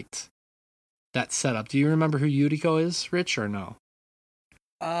 really liked that setup. Do you remember who Yuriko is, Rich, or no?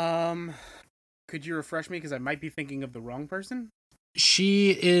 Could you refresh me, because I might be thinking of the wrong person?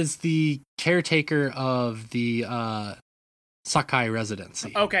 She is the caretaker of the Sakai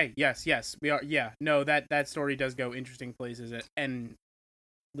residency. Okay, yes, we are. Yeah, no, that story does go interesting places, and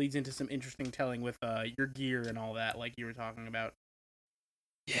leads into some interesting telling with your gear and all that, like you were talking about.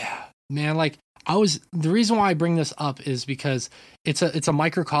 Yeah, man, like the reason why I bring this up is because it's a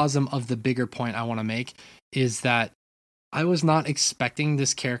microcosm of the bigger point I want to make, is that I was not expecting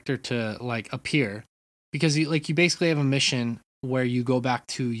this character to like appear, because you basically have a mission where you go back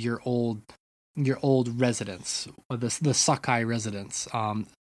to your old residence, or the Sakai residence.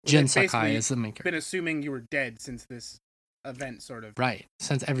 Jin Sakai is the main character. Been assuming you were dead since this event, sort of. Right,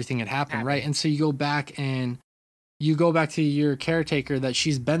 since everything had happened, right? And so you go back to your caretaker that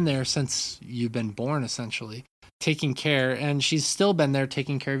she's been there since you've been born, essentially, taking care, and she's still been there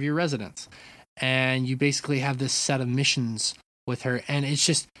taking care of your residence. And you basically have this set of missions with her, and it's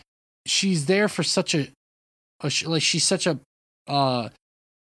just, she's there for such she's such a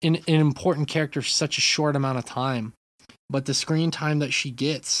an important character for such a short amount of time, but the screen time that she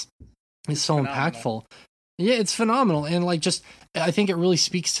gets is so impactful. Yeah, it's phenomenal. And like, just, I think it really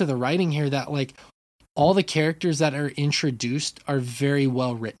speaks to the writing here that like all the characters that are introduced are very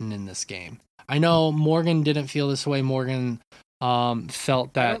well written in this game. I know Morgan didn't feel this way. Morgan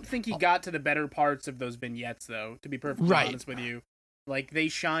felt that, I don't think he got to the better parts of those vignettes, though, to be perfectly honest with you. Like, they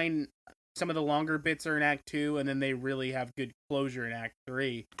shine. Some of the longer bits are in Act 2, and then they really have good closure in Act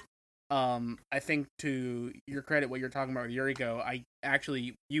 3. I think, to your credit, what you're talking about with Yuriko,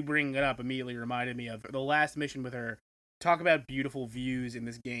 you bringing it up immediately reminded me of the last mission with her. Talk about beautiful views in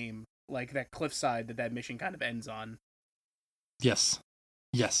this game, like that cliffside that mission kind of ends on. Yes.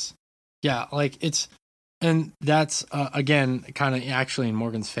 Yeah, like and that's, again, kind of actually in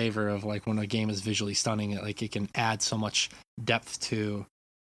Morgan's favor of like when a game is visually stunning, like it can add so much depth to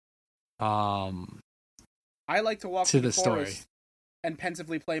I like to walk to through the story forest and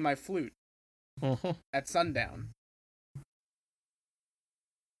pensively play my flute at sundown.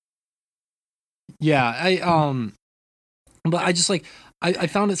 Yeah, but I just like, I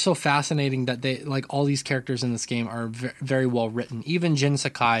found it so fascinating that they, like, all these characters in this game are very well written. Even Jin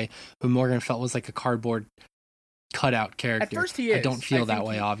Sakai, who Morgan felt was like a cardboard cutout character. At first he is. I don't feel that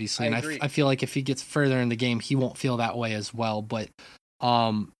way, obviously. And I feel like if he gets further in the game, he won't feel that way as well. But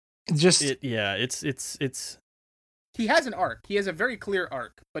just it's he has an arc. He has a very clear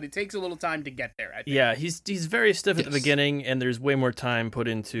arc, but it takes a little time to get there, I think. Yeah, he's very stiff at the beginning, and there's way more time put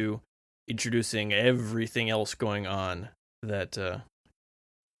into introducing everything else going on that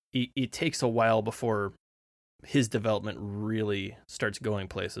it takes a while before his development really starts going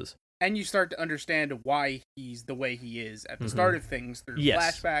places. And you start to understand why he's the way he is at the start of things through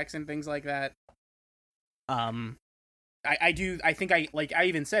flashbacks and things like that. I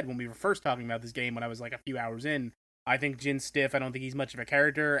even said when we were first talking about this game, when I was like a few hours in, I think Jin's stiff. I don't think he's much of a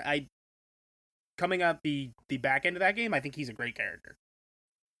character. Coming out the back end of that game, I think he's a great character.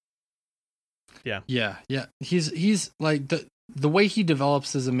 Yeah. He's like, the way he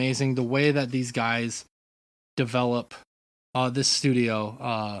develops is amazing. The way that these guys develop, this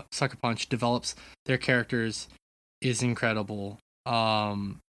studio, Sucker Punch, develops their characters is incredible.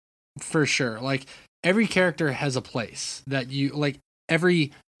 For sure. Like, every character has a place that you like.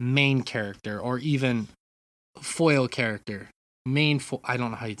 Every main character, or even foil character, I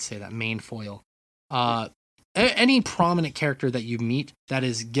don't know how you'd say that, main foil. Any prominent character that you meet that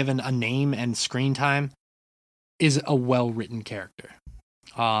is given a name and screen time is a well-written character.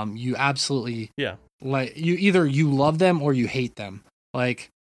 You absolutely Like you love them or you hate them. Like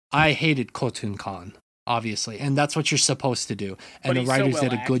I hated Khotun Khan, obviously, and that's what you're supposed to do. And the writers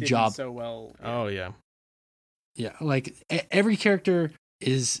did a good job. So well. Yeah. Oh yeah. Yeah, like every character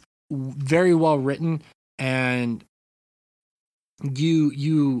is very well written, and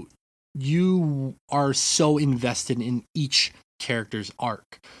you are so invested in each character's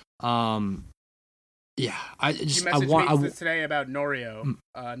arc. Yeah, this today about Norio.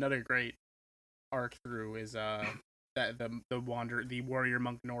 Another great arc through is that the warrior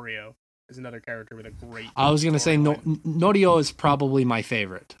monk Norio is another character with a great. I was gonna say Norio is probably my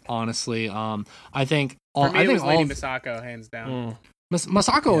favorite, honestly. I think Lady Misako, hands down.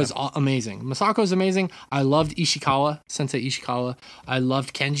 Masako is amazing. Masako is amazing. I loved Sensei Ishikawa. I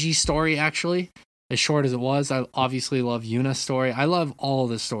loved Kenji's story, actually. As short as it was, I obviously love Yuna's story. I love all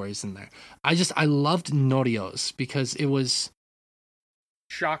the stories in there. I loved Norio's because it was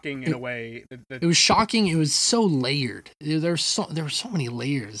shocking in a way. It was shocking. It was so layered. There were so many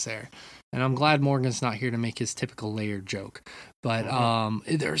layers there. And I'm glad Morgan's not here to make his typical layered joke. But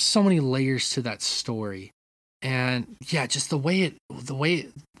there are so many layers to that story. And yeah, just where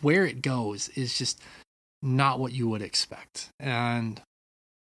it goes is just not what you would expect. And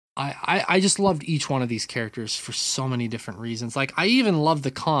I just loved each one of these characters for so many different reasons. Like I even love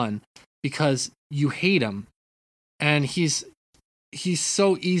the Khan because you hate him and he's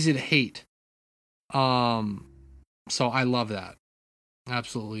so easy to hate. So I love that.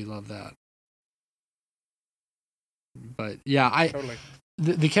 Absolutely love that. But yeah, totally.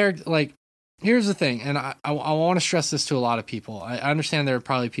 The character, like, here's the thing, and I want to stress this to a lot of people. I understand there are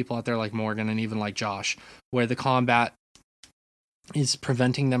probably people out there like Morgan and even like Josh, where the combat is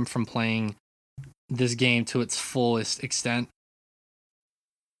preventing them from playing this game to its fullest extent.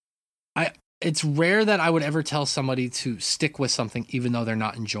 It's rare that I would ever tell somebody to stick with something even though they're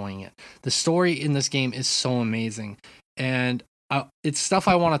not enjoying it. The story in this game is so amazing, and it's stuff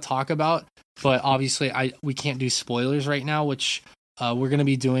I want to talk about, but obviously we can't do spoilers right now, which we're going to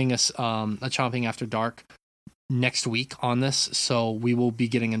be doing a Chomping After Dark next week on this, so we will be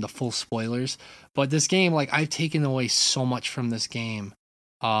getting into full spoilers. But this game, like, I've taken away so much from this game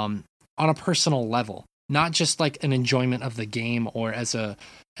on a personal level, not just like an enjoyment of the game or as a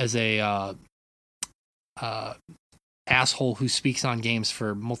asshole who speaks on games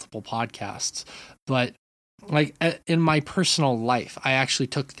for multiple podcasts, but like in my personal life, I actually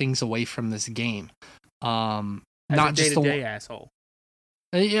took things away from this game. Not a just day-to-day asshole.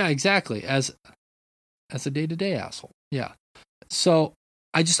 Yeah, exactly. As a day-to-day asshole. Yeah. So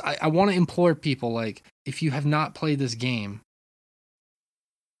I want to implore people, like, if you have not played this game,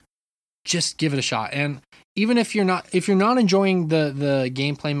 just give it a shot. And even if you're not enjoying the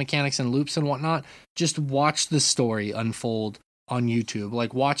gameplay mechanics and loops and whatnot, just watch the story unfold on YouTube.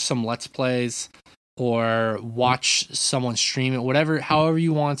 Like, watch some Let's Plays or watch someone stream it, however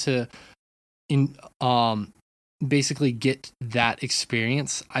you want to basically get that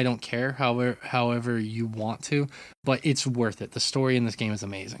experience. I don't care, however you want to, but it's worth it. The story in this game is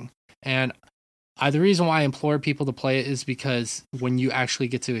amazing. And the reason why I implore people to play it is because when you actually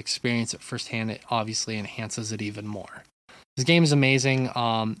get to experience it firsthand, it obviously enhances it even more. This game is amazing.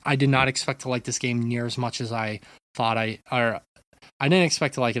 I did not expect to like this game near as much as I thought I didn't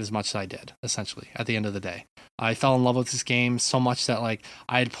expect to like it as much as I did, essentially, at the end of the day. I fell in love with this game so much that, like,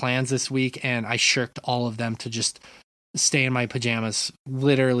 I had plans this week and I shirked all of them to just stay in my pajamas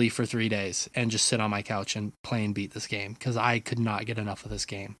literally for 3 days and just sit on my couch and play and beat this game because I could not get enough of this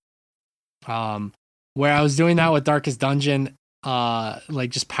game. Where I was doing that with Darkest Dungeon, like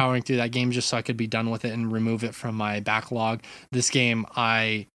just powering through that game just so I could be done with it and remove it from my backlog. This game,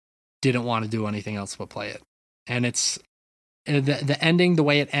 I didn't want to do anything else but play it. And it's the ending, the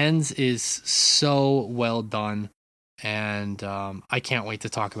way it ends, is so well done, and I can't wait to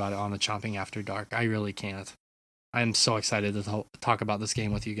talk about it on the Chomping After Dark. I really can't. I'm so excited to talk about this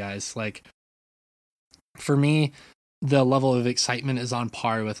game with you guys. Like, for me, the level of excitement is on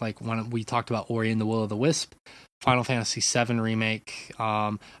par with, like, when we talked about Ori and the Will of the Wisp, Final Fantasy VII Remake.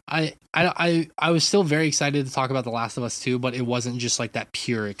 I was still very excited to talk about The Last of Us 2, but it wasn't just like that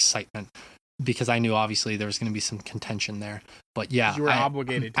pure excitement, because I knew obviously there was going to be some contention there. But yeah, you were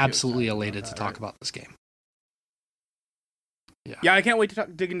obligated. Absolutely elated to talk about this game. Yeah, I can't wait to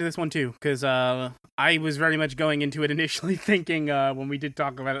dig into this one too, because I was very much going into it initially thinking when we did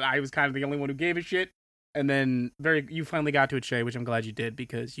talk about it, I was kind of the only one who gave a shit, and then you finally got to it, Shay, which I'm glad you did,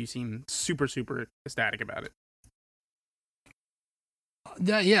 because you seem super, super ecstatic about it.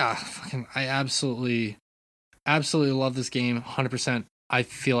 Yeah, I absolutely love this game. 100%. I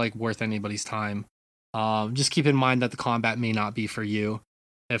feel like worth anybody's time. Just keep in mind that the combat may not be for you.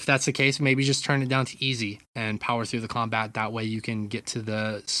 If that's the case, maybe just turn it down to easy and power through the combat. That way you can get to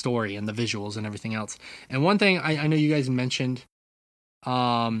the story and the visuals and everything else. And one thing I know you guys mentioned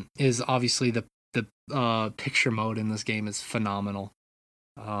is obviously the picture mode in this game is phenomenal.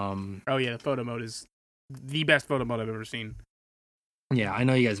 Oh yeah, the photo mode is the best photo mode I've ever seen. Yeah, I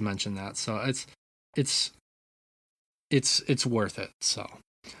know you guys mentioned that, so it's worth it. So,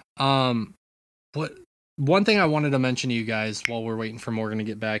 one thing I wanted to mention to you guys while we're waiting for Morgan to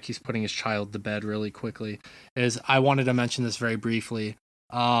get back, he's putting his child to bed really quickly, is I wanted to mention this very briefly.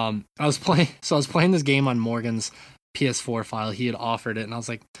 I was playing this game on Morgan's PS4 file. He had offered it, and I was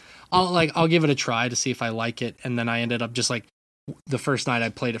like, I'll give it a try to see if I like it. And then I ended up just like the first night I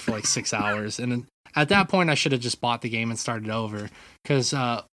played it for like 6 hours, and at that point I should have just bought the game and started over, because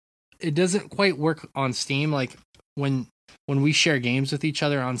it doesn't quite work on Steam. Like when we share games with each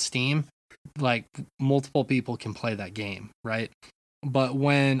other on Steam, like multiple people can play that game, right? But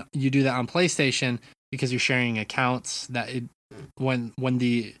when you do that on PlayStation, because you're sharing accounts, when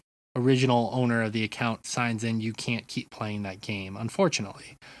the original owner of the account signs in, you can't keep playing that game,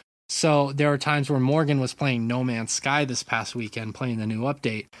 unfortunately. So there are times where Morgan was playing No Man's Sky this past weekend, playing the new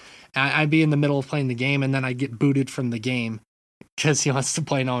update. I'd be in the middle of playing the game, and then I'd get booted from the game because he wants to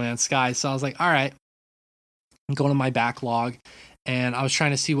play No Man's Sky. So I was like, all right, I'm going to my backlog, and I was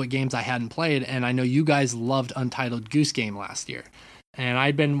trying to see what games I hadn't played. And I know you guys loved Untitled Goose Game last year, and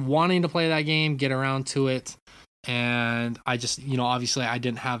I'd been wanting to play that game, get around to it. And I just, obviously I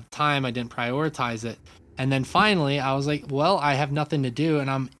didn't have time. I didn't prioritize it. And then finally I was like, well, I have nothing to do and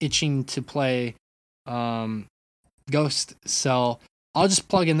I'm itching to play Ghost. So I'll just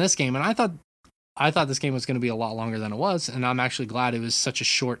plug in this game. And I thought this game was going to be a lot longer than it was. And I'm actually glad it was such a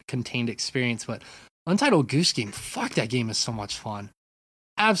short, contained experience. But Untitled Goose Game, fuck, that game is so much fun.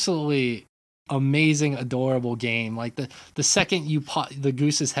 Absolutely amazing, adorable game. Like the second the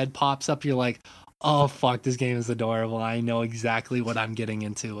goose's head pops up, you're like, oh fuck, this game is adorable. I know exactly what I'm getting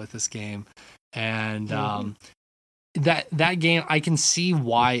into with this game. And that game, I can see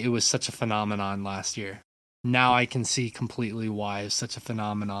why it was such a phenomenon last year. Now I can see completely why it's such a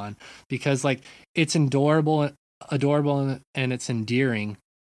phenomenon, because like it's adorable and it's endearing.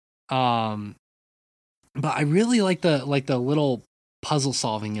 But I really like the little puzzle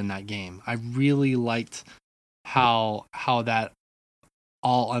solving in that game. I really liked how that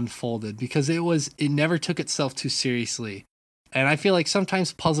all unfolded, because it never took itself too seriously. And I feel like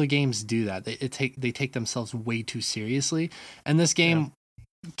sometimes puzzle games do that. They take themselves way too seriously, and this game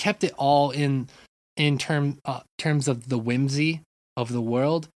kept it all in terms of the whimsy of the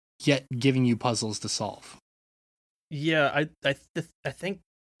world, yet giving you puzzles to solve. Yeah, I think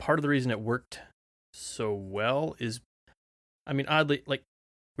part of the reason it worked so well is, I mean, oddly, like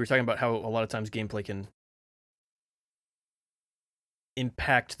we were talking about how a lot of times gameplay can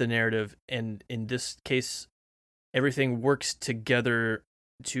impact the narrative, and in this case everything works together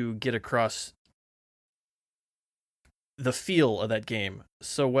to get across the feel of that game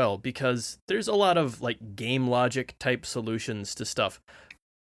so well, because there's a lot of like game logic type solutions to stuff,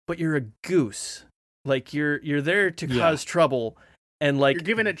 but you're a goose. Like you're there to cause trouble, and like you're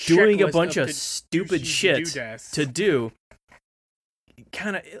given doing a bunch of stupid shit to do.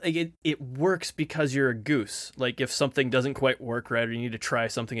 Kind of like it works because you're a goose. Like if something doesn't quite work right, or you need to try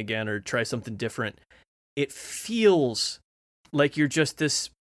something again or try something different, it feels like you're just this,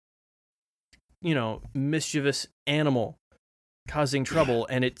 mischievous animal causing trouble,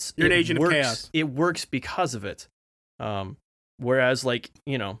 and you're an agent of chaos. It works because of it. Whereas like,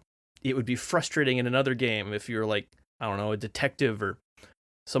 it would be frustrating in another game if you're like, I don't know, a detective or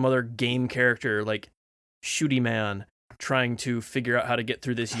some other game character like Shooty Man trying to figure out how to get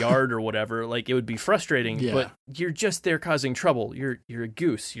through this yard or whatever. Like it would be frustrating, but you're just there causing trouble. You're a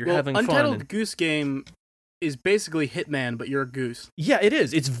goose. You're having fun. Untitled Goose Game is basically Hitman, but you're a goose. Yeah, it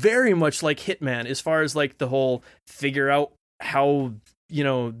is. It's very much like Hitman as far as like the whole figure out how,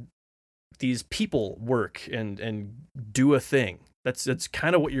 these people work and do a thing. That's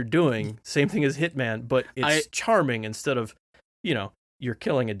kind of what you're doing. Same thing as Hitman, but it's charming instead of, you're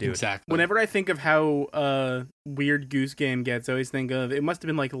killing a dude. Exactly. Whenever I think of how weird Goose Game gets, I always think of, it must have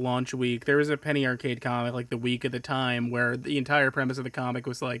been like launch week. There was a Penny Arcade comic like the week at the time where the entire premise of the comic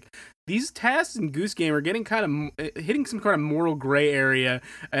was like, these tasks in Goose Game are getting hitting some kind of moral gray area,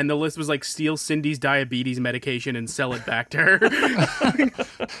 and the list was like steal Cindy's diabetes medication and sell it back to her.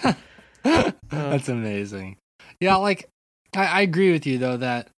 That's amazing. Yeah, like I agree with you though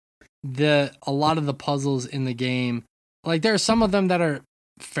that a lot of the puzzles in the game, like there are some of them that are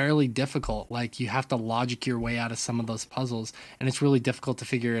fairly difficult. Like you have to logic your way out of some of those puzzles, and it's really difficult to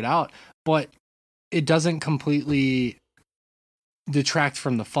figure it out. But it doesn't completely detract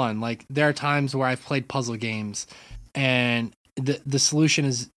from the fun. Like there are times where I've played puzzle games and the solution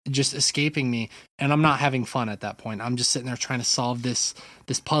is just escaping me and I'm not having fun at that point. I'm just sitting there trying to solve this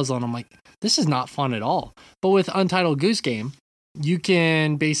puzzle and I'm like, this is not fun at all. But with Untitled Goose Game, you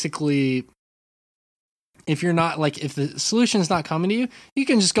can basically, if you're not like, if the solution is not coming to you, you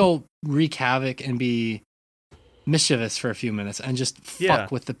can just go wreak havoc and be mischievous for a few minutes and just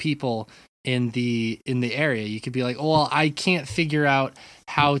fuck with the people in the area. You could be like, oh, well, I can't figure out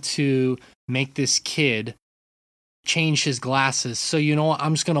how to make this kid change his glasses. So you know what?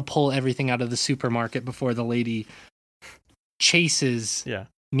 I'm just going to pull everything out of the supermarket before the lady chases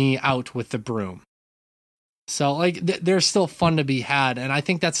me out with the broom. So like there's still fun to be had. And I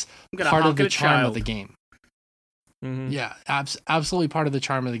think that's part of the charm of the game. Mm-hmm. Yeah, absolutely part of the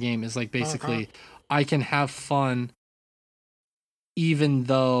charm of the game is like basically I can have fun even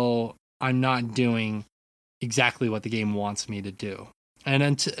though I'm not doing exactly what the game wants me to do.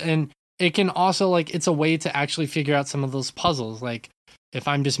 And it can also like, it's a way to actually figure out some of those puzzles. Like if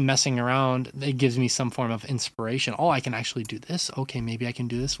I'm just messing around, it gives me some form of inspiration. Oh, I can actually do this. Okay, maybe I can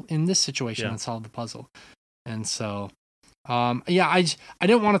do this in this situation and solve the puzzle. And so, I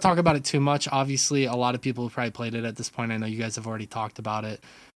didn't want to talk about it too much. Obviously, a lot of people have probably played it at this point. I know you guys have already talked about it.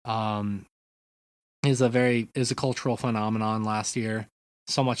 Is a cultural phenomenon last year.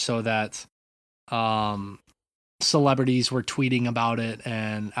 So much so that celebrities were tweeting about it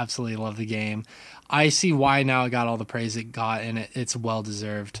and absolutely love the game. I see why now it got all the praise it got, and it's well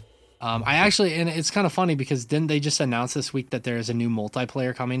deserved. And it's kind of funny because didn't they just announce this week that there's a new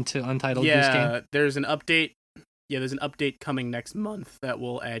multiplayer coming to Untitled Goose Game? Yeah, there's an update. Yeah, there's an update coming next month that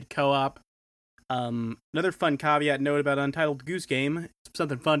will add co-op. Another fun caveat note about Untitled Goose Game,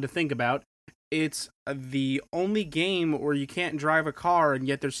 something fun to think about. It's the only game where you can't drive a car and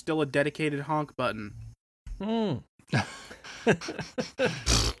yet there's still a dedicated honk button.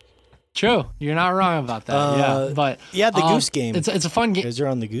 True, you're not wrong about that. The Goose Game. It's a fun game. You guys are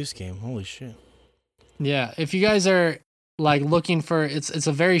on the Goose Game. Holy shit. Yeah, if you guys are like looking for, it's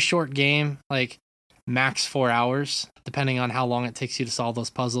a very short game, like max 4 hours, depending on how long it takes you to solve those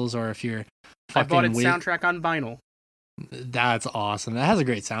puzzles, or if you're. I bought its soundtrack on vinyl. That's awesome. That has a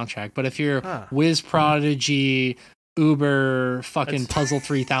great soundtrack. But if you're Whiz Prodigy, Uber, fucking Puzzle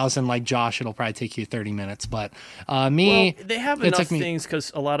 3000 like Josh, it'll probably take you 30 minutes. But they have enough things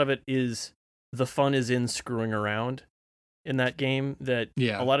because a lot of it is the fun is in screwing around in that game. That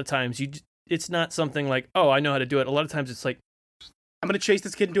a lot of times it's not something like, oh, I know how to do it. A lot of times it's like, I'm gonna chase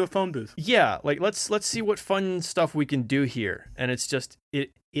this kid into a phone booth. Yeah, like let's see what fun stuff we can do here. And it's just it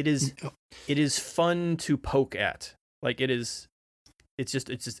is fun to poke at. Like it's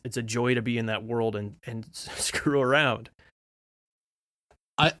a joy to be in that world and screw around.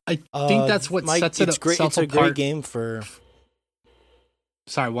 I think that's what sets it great. It's a great game for.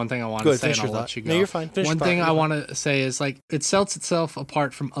 Sorry, one thing I want to say, and I'll let you go. No, you're fine. One thing I want to say is like it sets itself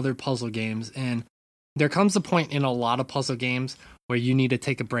apart from other puzzle games, and there comes a point in a lot of puzzle games where you need to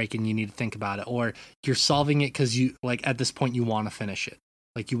take a break and you need to think about it, or you're solving it because you like at this point you want to finish it,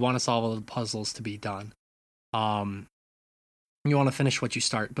 like you want to solve all the puzzles to be done. You want to finish what you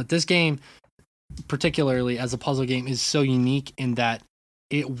start. But this game, particularly as a puzzle game, is so unique in that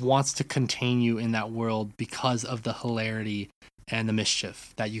it wants to contain you in that world because of the hilarity and the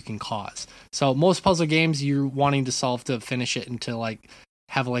mischief that you can cause. So most puzzle games, you're wanting to solve to finish it and to like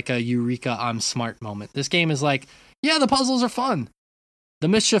have like a eureka, I'm smart moment. This game is like, yeah, the puzzles are fun. The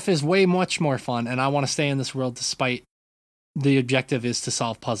mischief is way much more fun, and I want to stay in this world despite the objective is to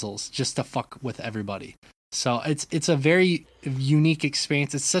solve puzzles, just to fuck with everybody. So it's a very unique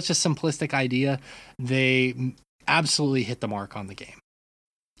experience. It's such a simplistic idea. They absolutely hit the mark on the game.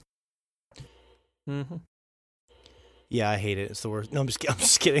 Mm-hmm. Yeah, I hate it. It's the worst. No, I'm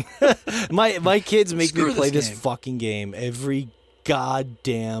just kidding. my kids make me play this fucking game every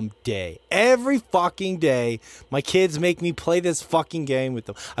goddamn day. Every fucking day, my kids make me play this fucking game with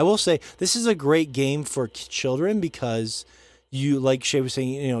them. I will say, this is a great game for children because you, like Shay was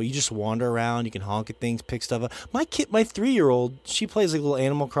saying, you just wander around, you can honk at things, pick stuff up. My 3-year-old, she plays like little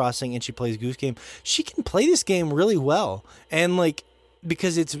Animal Crossing and she plays Goose Game. She can play this game really well. And like,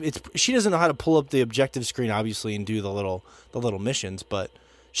 because it's she doesn't know how to pull up the objective screen, obviously, and do the little missions, but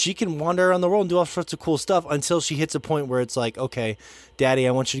she can wander around the world and do all sorts of cool stuff until she hits a point where it's like, okay, Daddy,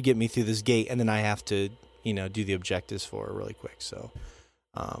 I want you to get me through this gate, and then I have to, do the objectives for her really quick. So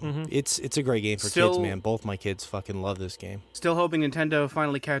it's a great game for kids, man. Both my kids fucking love this game. Still hoping Nintendo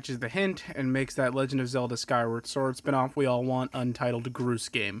finally catches the hint and makes that Legend of Zelda Skyward Sword spinoff we all want, Untitled Goose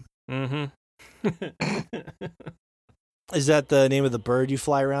Game. Mm-hmm. Is that the name of the bird you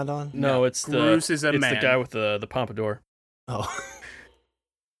fly around on? No, it's Groose is a man. It's the guy with the pompadour. Oh.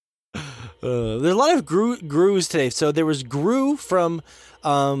 There's a lot of Grus today. So there was Gru from,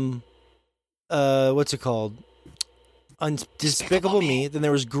 what's it called? Despicable Me. Then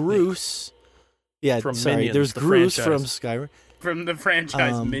there was Grus. Yeah, from sorry. Minions, There's the Grus franchise. from Skyrim. From the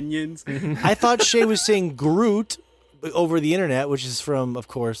franchise Minions. I thought Shay was saying Groot over the internet, which is from, of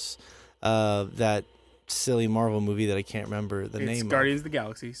course, that silly Marvel movie that I can't remember the name. Guardians of the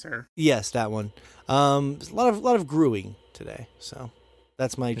Galaxy, sir. Yes, that one. There's a lot of Gruing today, so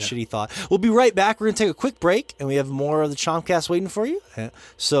that's my shitty thought. We'll be right back. We're gonna take a quick break, and we have more of the Chompcast waiting for you.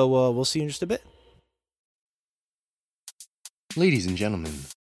 So we'll see you in just a bit. Ladies and gentlemen,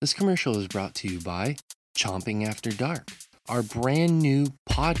 this commercial is brought to you by Chomping After Dark, our brand new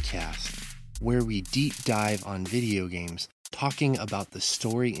podcast where we deep dive on video games, talking about the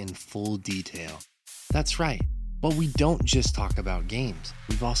story in full detail. That's right, but we don't just talk about games.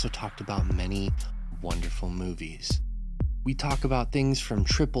 We've also talked about many wonderful movies. We talk about things from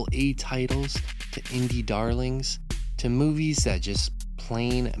AAA titles to indie darlings to movies that just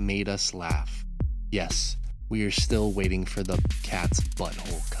plain made us laugh. Yes, we are still waiting for the cat's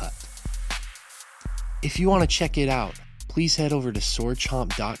butthole cut. If you want to check it out, please head over to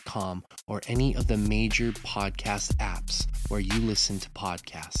swordchomp.com or any of the major podcast apps where you listen to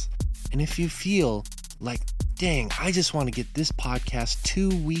podcasts. And if you feel like, dang, I just want to get this podcast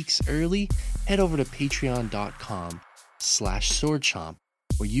 2 weeks early, head over to patreon.com/swordchomp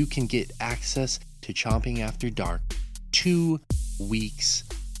where you can get access to Chomping After Dark 2 weeks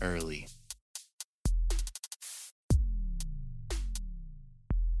early.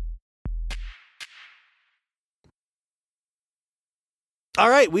 All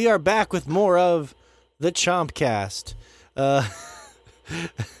right, we are back with more of the Chompcast. As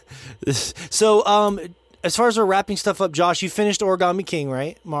far as we're wrapping stuff up, Josh, you finished Origami King,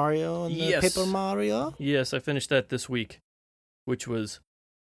 right? Mario and the Paper Mario? Yes, I finished that this week, which was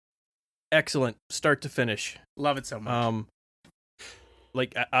excellent, start to finish. Love it so much.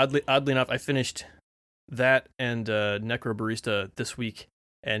 Oddly enough, I finished that and Necro Barista this week,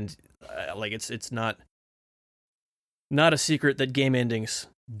 and it's not a secret that game endings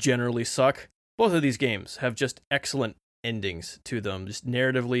generally suck. Both of these games have just excellent endings to them, just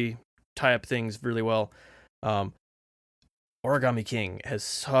narratively tie up things really well. Origami King has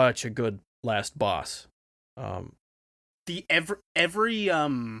such a good last boss. The every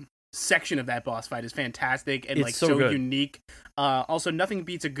section of that boss fight is fantastic and it's so good. Unique. Also, nothing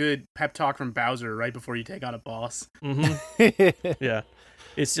beats a good pep talk from Bowser right before you take on a boss. Mm-hmm. Yeah.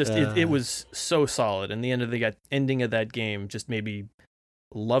 It's just it was so solid, and the ending of that game just made me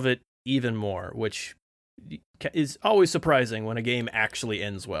love it even more, which is always surprising when a game actually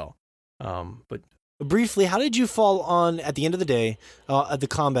ends well. But briefly, how did you fall on at the end of the day at the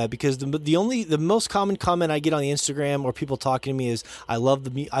combat? Because the most common comment I get on the Instagram or people talking to me is I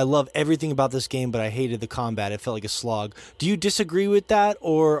love everything about this game, but I hated the combat. It felt like a slog. Do you disagree with that,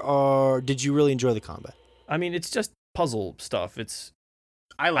 or did you really enjoy the combat? I mean, it's just puzzle stuff.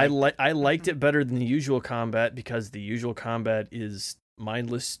 I liked it better than the usual combat because the usual combat is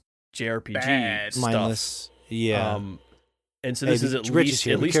mindless JRPG stuff. Mindless, yeah. And so this is at least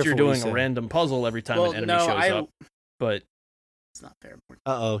you're doing a random puzzle every time an enemy shows up. But it's not fair.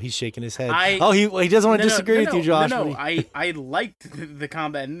 He's shaking his head. He doesn't want to disagree with you, Josh. I liked the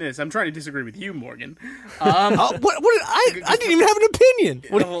combat in this. I'm trying to disagree with you, Morgan. I didn't even have an opinion.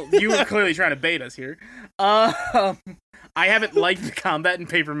 Well, you were clearly trying to bait us here. I haven't liked the combat in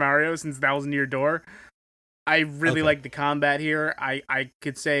Paper Mario since that was near door. I really like the combat here. I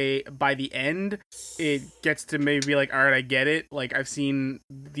could say by the end, it gets to maybe be like, all right, I get it. Like, I've seen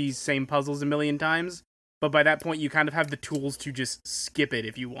these same puzzles a million times. But by that point, you kind of have the tools to just skip it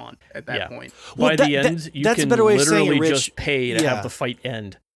if you want at that point. By the end, you can literally just pay to have the fight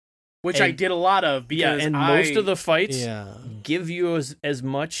end. Which I did a lot of. Because most of the fights give you as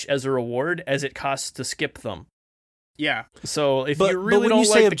much as a reward as it costs to skip them. Yeah. So if you really don't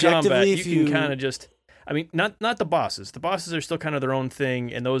like the combat, you can kind of just... I mean, not the bosses. The bosses are still kind of their own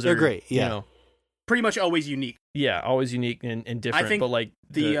thing, and they're great. Yeah. You know, pretty much always unique. Yeah, always unique and different. I think but like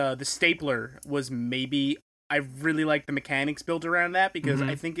the stapler was maybe... I really like the mechanics built around that because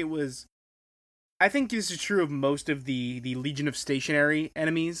I think it was... I think this is true of most of the Legion of Stationary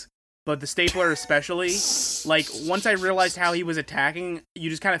enemies, but the stapler especially. Like, once I realized how he was attacking, you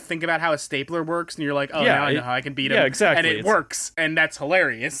just kind of think about how a stapler works, and you're like, oh, now I know how I can beat him. Yeah, exactly. And it works, and that's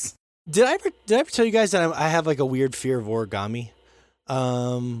hilarious. Did I ever tell you guys that I have like a weird fear of origami?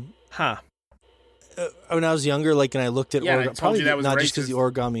 When I was younger, like, and I looked at origami, probably not just because the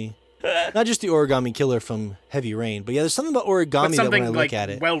origami, not just the origami killer from Heavy Rain, but yeah, there's something about origami that when I look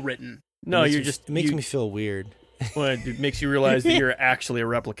at it, well written. No, it makes me feel weird. Well, it makes you realize that you're actually a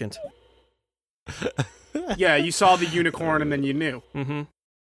replicant. Yeah, you saw the unicorn and then you knew. Mm-hmm.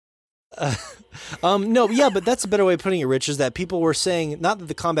 No, yeah, but that's a better way of putting it, Rich, is that people were saying not that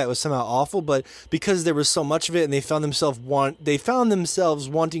the combat was somehow awful, but because there was so much of it and they found themselves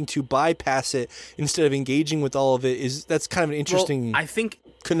wanting to bypass it instead of engaging with all of it. That's kind of an interesting I think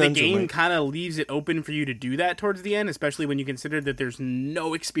conundrum, the game right? kind of leaves it open for you to do that towards the end, especially when you consider that there's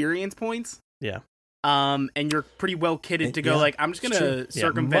no experience points. Yeah. And you're pretty well kitted to go, like, I'm just going to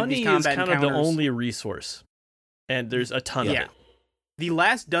circumvent money these combat is kind encounters. of the only resource, and there's a ton of it. The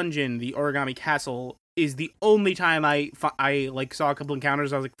last dungeon, the Origami Castle, is the only time I like saw a couple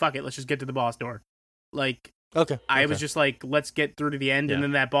encounters. I was like, fuck it, let's just get to the boss door. Like, I was just like, let's get through to the end, and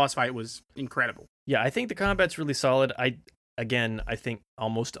then that boss fight was incredible. Yeah, I think the combat's really solid. I think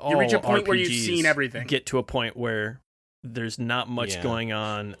almost all you reach a point RPGs where you've seen everything. Get to a point where there's not much going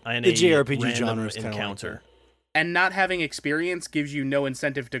on in the a JRPG genre encounter. Like, and not having experience gives you no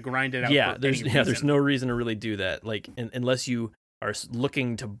incentive to grind it out. Yeah, for there's no reason to really do that. Like, unless you are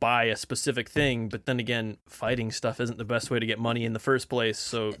looking to buy a specific thing, but then again, fighting stuff isn't the best way to get money in the first place.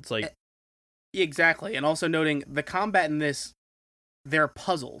 So it's like, exactly. And also noting the combat in this, they're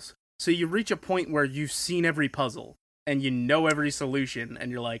puzzles. So you reach a point where you've seen every puzzle and you know every solution, and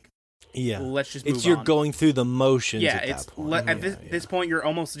you're like, let's just move on. You're going through the motions. Yeah, at it's that point. at this point you're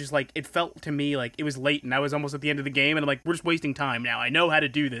almost just like, it felt to me like it was late and I was almost at the end of the game, and I'm like, we're just wasting time now. I know how to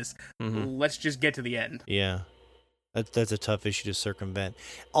do this. Let's just get to the end. Yeah. That's a tough issue to circumvent.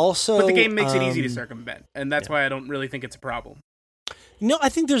 Also, but the game makes it easy to circumvent, and that's why I don't really think it's a problem. No, I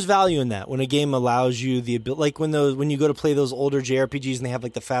think there's value in that when a game allows you the ability, like when you go to play those older JRPGs and they have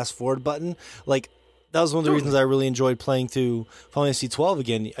like the fast forward button. Like, that was one of the reasons I really enjoyed playing through Final Fantasy 12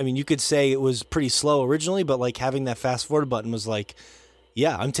 again. I mean, you could say it was pretty slow originally, but like having that fast forward button was like,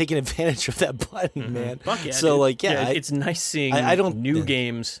 yeah, I'm taking advantage of that button, man. Fuck yeah, so dude. like, it's nice seeing new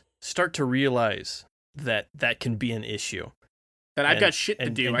games start to realize that can be an issue. That I've got shit to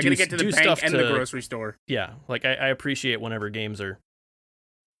do. I gotta get to the bank and the grocery store. Yeah, like I appreciate whenever games are,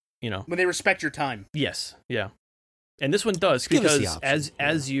 when they respect your time. Yes, yeah, and this one does, because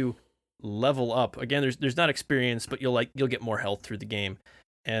as you level up again, there's not experience, but you'll get more health through the game,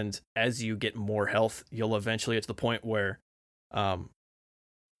 and as you get more health, you'll eventually get to the point where,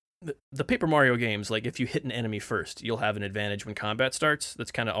 the Paper Mario games, like if you hit an enemy first, you'll have an advantage when combat starts.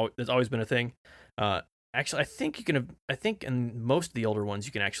 That's always been a thing. Actually, I think in most of the older ones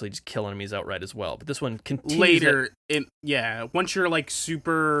you can actually just kill enemies outright as well. But this one continues later. Once you're like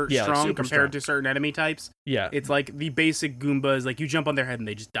super strong compared to certain enemy types. Yeah, it's like the basic Goombas. Like you jump on their head and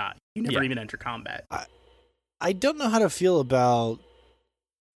they just die. You never even enter combat. I don't know how to feel about.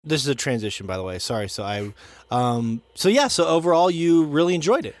 This is a transition, by the way. Sorry. So so overall, you really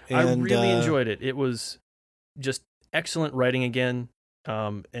enjoyed it. And, I really enjoyed it. It was just excellent writing again,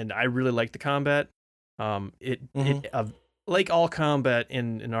 and I really liked the combat. Like all combat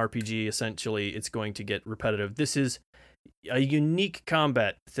in an RPG, essentially, it's going to get repetitive. This is a unique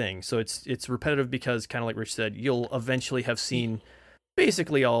combat thing, so it's repetitive because, kind of like Rich said, you'll eventually have seen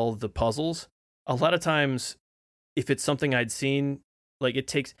basically all the puzzles. A lot of times, if it's something I'd seen, like it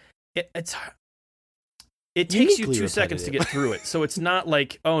takes you 2 seconds to get through it. So it's not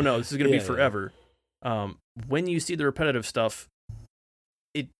like, oh no, this is going to be forever. When you see the repetitive stuff,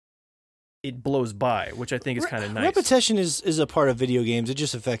 it blows by, which I think is kind of nice. Repetition is a part of video games. It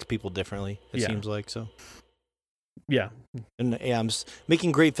just affects people differently, it seems like. So, yeah. And I'm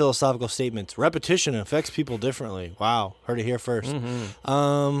making great philosophical statements. Repetition affects people differently. Wow. Heard it here first.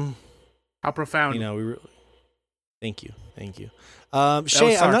 How profound. Thank you.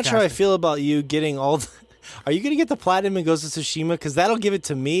 Shay, I'm not sure how I feel about you getting all the... Are you going to get the platinum in Ghost of Tsushima? Because that'll give it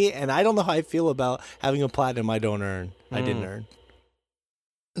to me, and I don't know how I feel about having a platinum I didn't earn.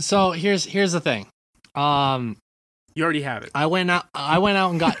 So here's the thing. You already have it. I went out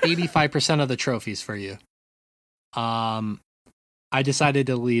and got 85% of the trophies for you. I decided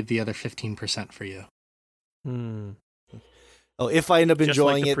to leave the other 15% for you. Oh, if I end up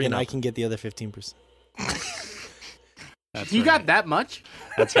enjoying it, then I can get the other 15%. You got that much?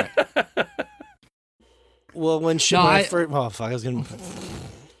 That's right. Well, when I was gonna.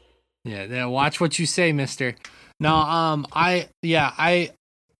 Yeah, watch what you say, mister. No, I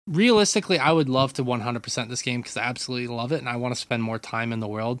realistically, I would love to 100% this game because I absolutely love it and I want to spend more time in the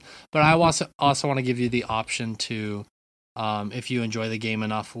world. But I also want to give you the option to, if you enjoy the game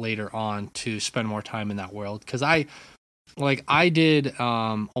enough later on, to spend more time in that world. Because I did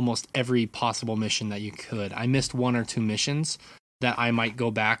almost every possible mission that you could. I missed 1 or 2 missions that I might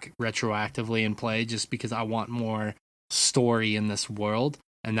go back retroactively and play just because I want more story in this world.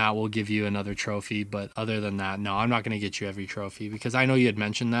 and that will give you another trophy. But other than that, no, I'm not going to get you every trophy because I know you had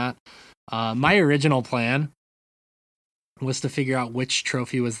mentioned that. My original plan was to figure out which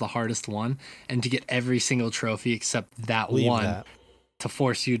trophy was the hardest one and to get every single trophy except that to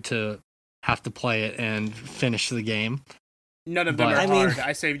force you to have to play it and finish the game. None of them are hard.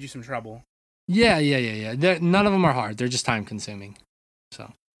 I saved you some trouble. Yeah. None of them are hard. They're just time consuming.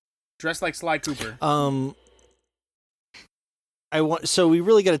 So, dress like Sly Cooper. So we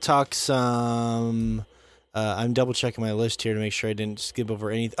really got to talk some. I'm double checking my list here to make sure I didn't skip over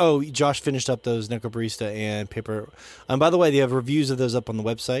anything. Oh, Josh finished up those Necrobarista and Paper. By the way, they have reviews of those up on the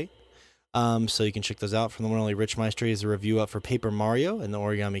website. So you can check those out. From the one only Rich Meister is a review up for Paper Mario and the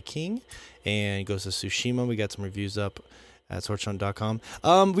Origami King, and Ghost of Tsushima. We got some reviews up at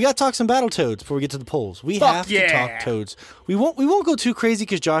swordhunt.com. We got to talk some Battletoads before we get to the polls. We have to talk Toads. We won't go too crazy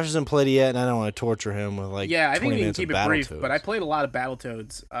because Josh hasn't played it yet, and I don't want to torture him with like 20 I think we can minutes keep of it brief. Battletoads. But I played a lot of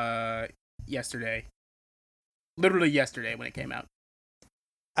Battletoads yesterday. Literally yesterday when it came out.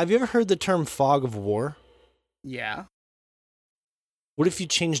 Have you ever heard the term Fog of War? Yeah. What if you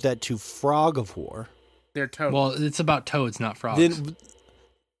change that to Frog of War? They're toads. Well, it's about toads, not frogs.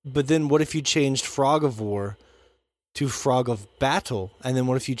 But then what if you changed Frog of War to Frog of Battle? And then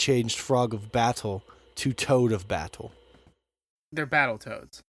what if you changed Frog of Battle to Toad of Battle? They're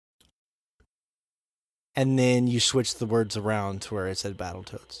Battletoads. And then you switch the words around to where it said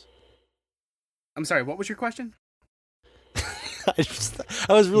Battletoads. I'm sorry, what was your question?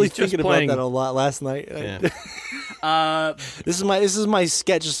 I was really thinking about that a lot last night. Yeah. This is my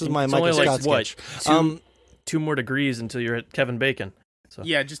sketch. This is my Michael Scott sketch. Two more degrees until you're at Kevin Bacon. So.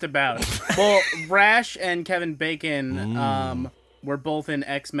 Yeah, just about. Well, Rash and Kevin Bacon were both in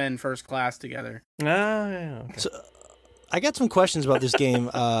X-Men First Class together. Yeah. Okay. So, I got some questions about this game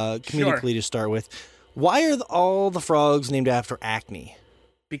comedically to start with. Why are all the frogs named after acne?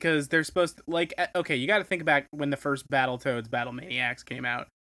 Because they're supposed to, okay, you got to think back when the first Battletoads, Battlemaniacs came out.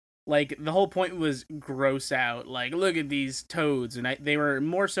 Like, the whole point was gross out. Like, look at these toads. And they were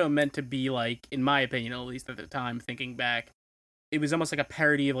more so meant to be, like, in my opinion, at least at the time, thinking back, it was almost like a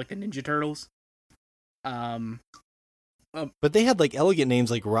parody of, like, the Ninja Turtles. But they had, like, elegant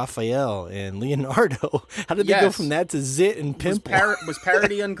names like Raphael and Leonardo. How did they go from that to Zit and Pimple? Was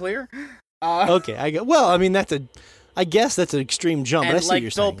parody unclear? Okay, I guess that's an extreme jump. And but I see like what you're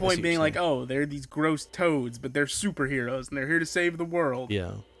the saying. whole point being like, oh, they're these gross toads, but they're superheroes and they're here to save the world.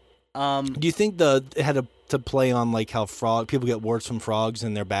 Yeah. Do you think it had to play on like how people get warts from frogs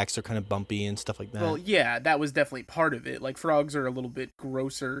and their backs are kind of bumpy and stuff like that? Well, yeah, that was definitely part of it. Like frogs are a little bit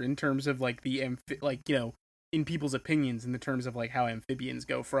grosser in terms of like in people's opinions in the terms of like how amphibians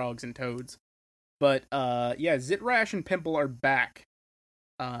go, frogs and toads. But yeah, Zitrash and Pimple are back.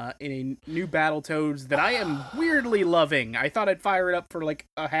 In a new Battletoads that I am weirdly loving. I thought I'd fire it up for like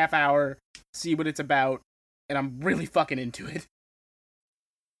a half hour, see what it's about, and I'm really fucking into it.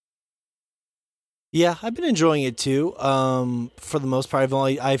 Yeah, I've been enjoying it too. For the most part,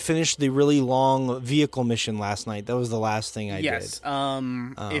 I finished the really long vehicle mission last night. That was the last thing I did.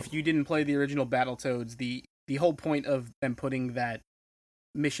 If you didn't play the original Battletoads, the whole point of them putting that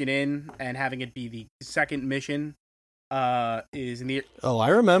mission in and having it be the second mission is in the I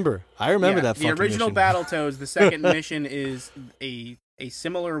remember that the original mission. Battletoads. The second mission is a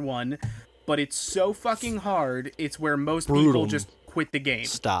similar one, but it's so fucking hard. It's where most people just quit the game.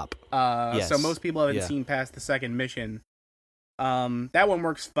 Stop. So most people haven't seen past the second mission. That one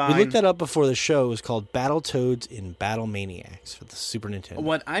works fine. We looked that up before the show. It was called Battletoads in Battlemaniacs for the Super Nintendo.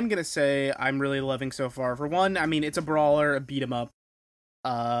 What I'm gonna say I'm really loving so far. For one, I mean it's a brawler, a beat 'em up,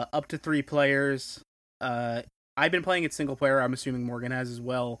 up to 3 players. I've been playing it single player. I'm assuming Morgan has as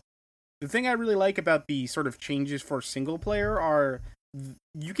well. The thing I really like about the sort of changes for single player are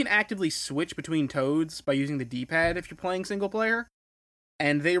you can actively switch between toads by using the D-pad if you're playing single player,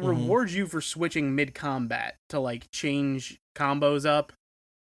 and they reward you for switching mid-combat to like change combos up.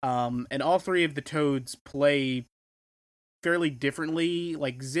 And all 3 of the toads play fairly differently.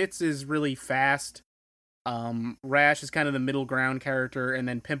 Like Zitz is really fast. Rash is kind of the middle ground character, and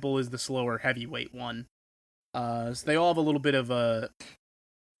then Pimple is the slower heavyweight one. So they all have a little bit of a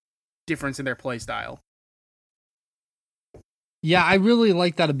difference in their play style. Yeah, I really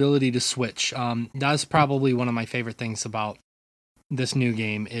like that ability to switch. That's probably one of my favorite things about this new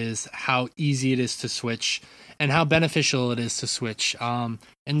game is how easy it is to switch and how beneficial it is to switch.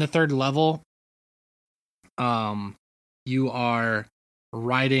 In the 3rd level, you are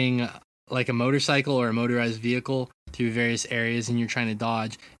riding like a motorcycle or a motorized vehicle through various areas and you're trying to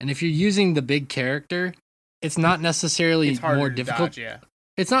dodge. And if you're using the big character, it's not necessarily more difficult. Dodge, yeah.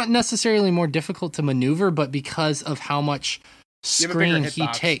 It's not necessarily more difficult to maneuver, but because of how much screen he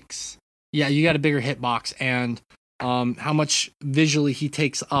takes. Yeah, you got a bigger hitbox, and how much visually he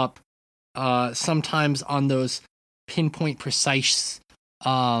takes up. Sometimes on those pinpoint precise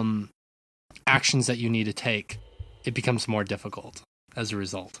actions that you need to take, it becomes more difficult as a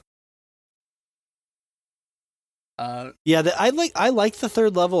result. I like the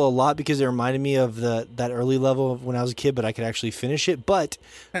third level a lot because it reminded me of that early level when I was a kid, but I could actually finish it. But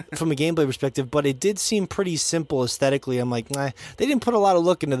from a gameplay perspective, but it did seem pretty simple aesthetically. I'm like, nah, they didn't put a lot of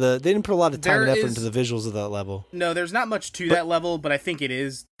time and effort into the visuals of that level. No, there's not much to that level, but I think it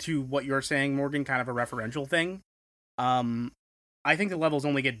is, to what you're saying, Morgan, kind of a referential thing. I think the levels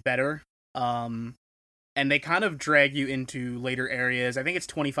only get better. And they kind of drag you into later areas. I think it's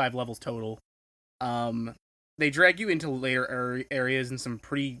 25 levels total. They drag you into later areas in some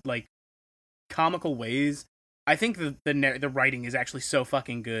pretty, like, comical ways. I think the writing is actually so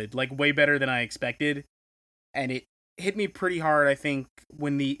fucking good. Like, way better than I expected. And it hit me pretty hard, I think,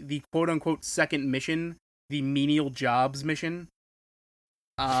 when the quote-unquote second mission, the menial jobs mission.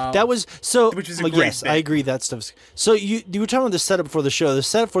 That was so. Which is a great yes, bit. I agree. That stuff's so. You were talking about the setup for the show. The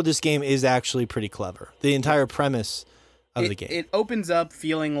setup for this game is actually pretty clever. The entire premise of the game. It opens up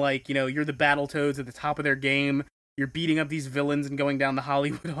feeling like, you know, you're the Battletoads at the top of their game. You're beating up these villains and going down the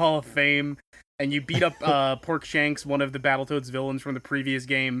Hollywood Hall of Fame, and you beat up Porkshanks, one of the Battletoads villains from the previous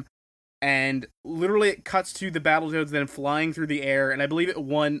game. And literally, it cuts to the Battletoads then flying through the air, and I believe at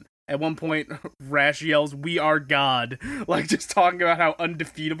one point, Rash yells, "We are God," like just talking about how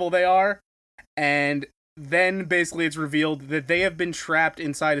undefeatable they are. And then basically it's revealed that they have been trapped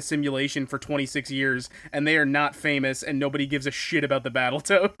inside a simulation for 26 years, and they are not famous, and nobody gives a shit about the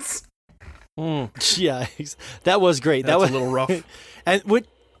Battletoads. Yeah, that was great. That's that was a little rough. And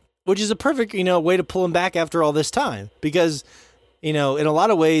which is a perfect, way to pull them back after all this time, because, in a lot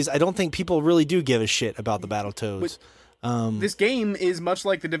of ways, I don't think people really do give a shit about the Battletoads. This game is much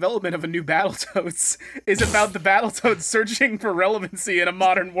like the development of a new Battletoads, is about the Battletoads searching for relevancy in a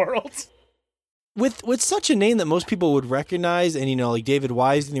modern world. With such a name that most people would recognize, and like David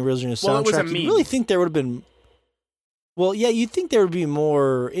Wise in the original soundtrack, it was a meme. you really think there would have been. Well, yeah, you'd think there would be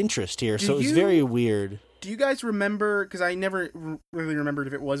more interest here, so it was very weird. Do you guys remember? Because I never really remembered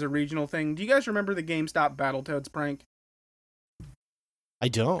if it was a regional thing. Do you guys remember the GameStop Battletoads prank? I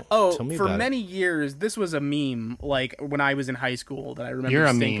don't. Oh, Tell me for about many years, this was a meme. Like when I was in high school, that I remember You're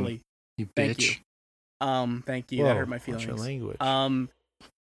distinctly. You Thank bitch. you. Thank you. Whoa, That hurt my what's feelings. your language?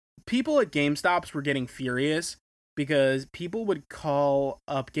 People at GameStops were getting furious because people would call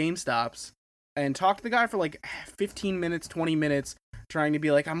up GameStops and talk to the guy for like 15 minutes, 20 minutes, trying to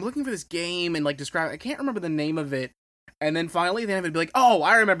be like, I'm looking for this game, and like describe, I can't remember the name of it. And then finally they would be like, oh,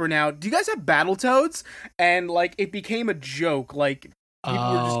 I remember now. Do you guys have Battletoads? And like it became a joke. Like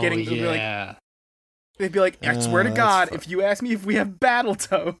people were just getting they'd be like, I swear to God, if you ask me if we have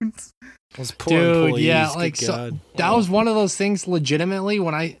Battletoads. Those poor Dude, employees, yeah, good like God. that was one of those things. Legitimately,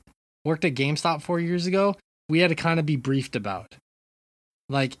 when I worked at GameStop 4 years ago, we had to kind of be briefed about,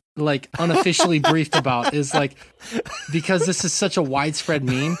 like unofficially briefed about, is like, because this is such a widespread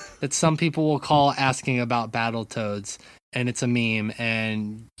meme that some people will call asking about Battletoads, and it's a meme,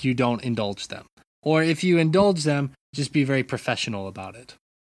 and you don't indulge them, or if you indulge them, just be very professional about it.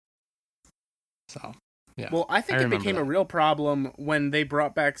 So. Yeah, well, I think it became a real problem when they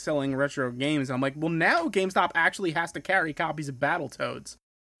brought back selling retro games. I'm like, well, now GameStop actually has to carry copies of Battletoads.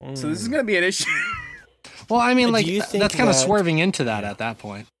 So this is going to be an issue. Well, I mean, like, that that's kind of swerving into that at that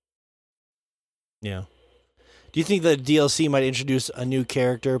point. Yeah. Do you think the DLC might introduce a new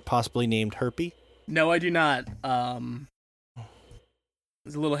character, possibly named Herpy? No, I do not.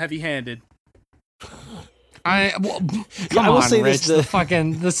 It's a little heavy-handed. I will say Rich,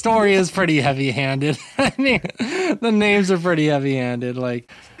 the story is pretty heavy-handed. I mean, the names are pretty heavy-handed.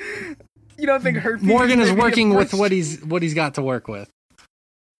 Like, you don't think Herpy Morgan is working with what he's got to work with.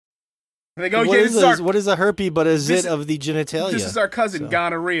 They go, what is a herpy but a zit of the genitalia? This is our cousin,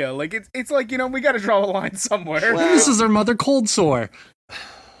 gonorrhea. Like it's like, we got to draw the line somewhere. Well, this is our mother, cold sore.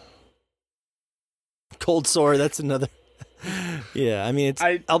 Cold sore. That's another. Yeah, I mean,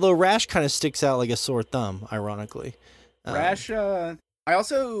 although rash kind of sticks out like a sore thumb, ironically. Rash, I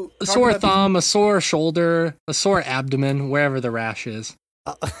also... A sore thumb, a sore shoulder, a sore abdomen, wherever the rash is.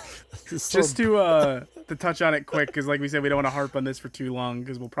 Just to touch on it quick, because like we said, we don't want to harp on this for too long,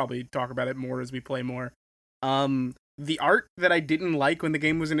 because we'll probably talk about it more as we play more. The art that I didn't like when the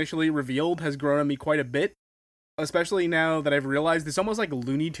game was initially revealed has grown on me quite a bit, especially now that I've realized it's almost like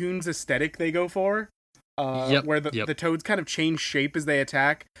Looney Tunes aesthetic they go for. Where the toads kind of change shape as they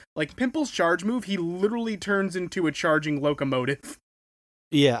attack. Like Pimple's charge move, he literally turns into a charging locomotive.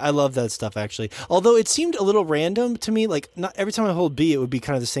 Yeah, I love that stuff actually. Although it seemed a little random to me, like not every time I hold B it would be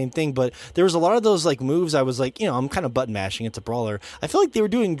kind of the same thing, but there was a lot of those like moves I was like, I'm kind of button mashing, it's a brawler. I feel like they were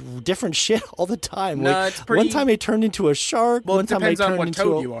doing different shit all the time. No, like it's pretty... one time I turned into a shark, well, one time I turned into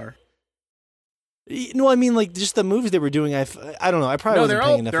toad you are. No, I mean like just the moves they were doing, I don't know, I probably wasn't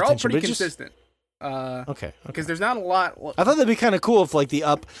paying enough attention. They're all pretty consistent. Okay. Because there's not a lot. I thought that'd be kind of cool if like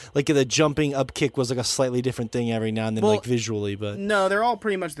the jumping up kick was like a slightly different thing every now and then, like visually. But no, they're all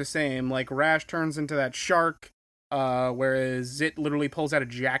pretty much the same. Like Rash turns into that shark, whereas Zit literally pulls out a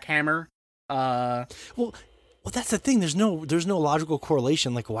jackhammer. Well, that's the thing. There's no logical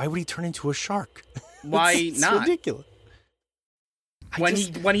correlation. Like, why would he turn into a shark? Why not? It's ridiculous. When he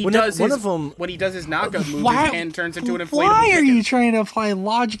does his knockout move, his hand turns into an inflatable Why are chicken. you trying to apply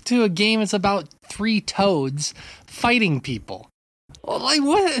logic to a game that's about 3 toads fighting people? Like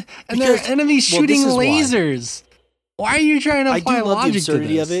what? And their enemies shooting lasers. Why are you trying to apply logic to this? I do love the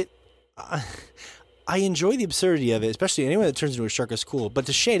absurdity of it. I enjoy the absurdity of it, especially anyone that turns into a shark is cool. But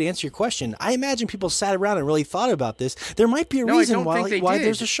to answer your question, I imagine people sat around and really thought about this. There might be a reason why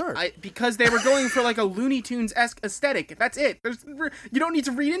there's a shark. Because they were going for like a Looney Tunes-esque aesthetic. That's it. You don't need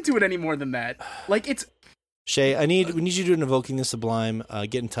to read into it any more than that. Like it's... Shay, we need you to do an Invoking the Sublime.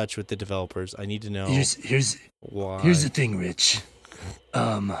 Get in touch with the developers. I need to know why. Here's the thing, Rich.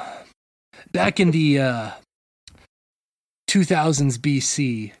 Back in the 2000s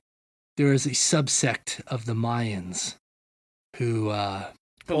BC, there was a subsect of the Mayans who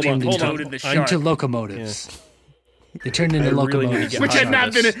turned into locomotives. Yeah. They turned into locomotives, which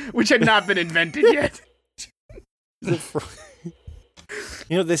had not been invented yet. You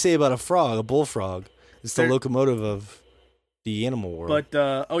know what they say about a frog, a bullfrog? It's the locomotive of the animal world.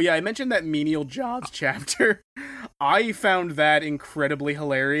 But I mentioned that menial jobs chapter. I found that incredibly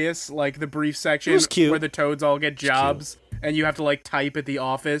hilarious. Like the brief section where the toads all get jobs, and you have to like type at the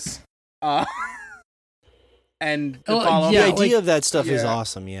office. And the idea of that stuff is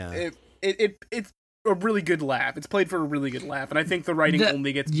awesome. Yeah, it's a really good laugh. It's played for a really good laugh, and I think the writing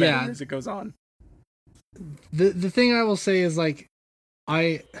only gets better as it goes on. The thing I will say is like,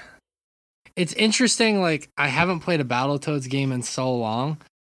 it's interesting. Like I haven't played a Battletoads game in so long,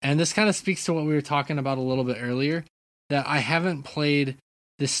 and this kind of speaks to what we were talking about a little bit earlier. That I haven't played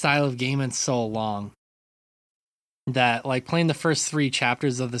this style of game in so long. That like playing the first 3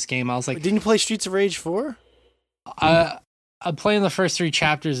 chapters of this game, I was like, didn't you play Streets of Rage 4? Playing the first 3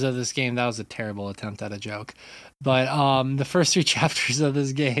 chapters of this game, that was a terrible attempt at a joke. But the first 3 chapters of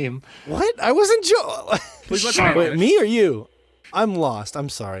this game, what? I wasn't Wait, me or you? I'm lost. I'm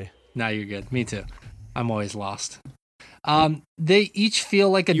sorry. Nah, you're good. Me too. I'm always lost. They each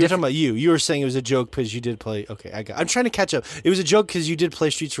feel like a. You were talking about you. You were saying it was a joke because you did play. Okay, I'm trying to catch up. It was a joke because you did play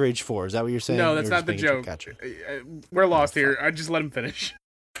Streets of Rage 4. Is that what you're saying? No, that's not the joke. We're lost here. I just let him finish.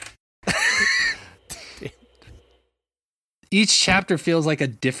 Each chapter feels like a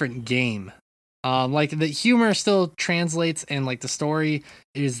different game. Like the humor still translates, and like the story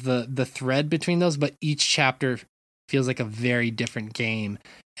is the thread between those, but each chapter feels like a very different game.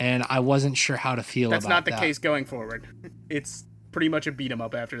 And I wasn't sure how to feel about that. That's not the case going forward. It's pretty much a beat 'em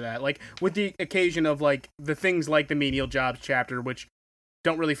up after that. Like, with the occasion of, like, the things like the menial jobs chapter, which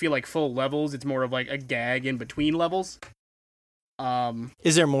don't really feel like full levels. It's more of, like, a gag in between levels.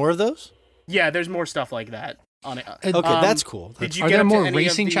 Is there more of those? Yeah, there's more stuff like that on it. Okay, that's cool. Are there more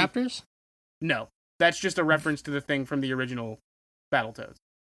racing chapters? No. That's just a reference to the thing from the original Battletoads.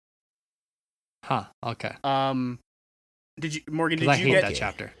 Huh, okay. Did you, Morgan? Did you get that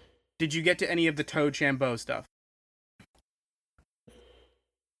chapter? Did you get to any of the Toad Shambo stuff?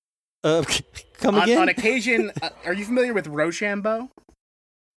 Come again? On occasion, are you familiar with Rochambeau?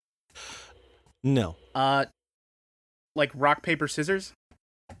 No. Like rock paper scissors.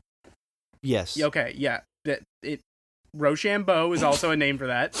 Yes. Okay. Yeah. Rochambeau is also a name for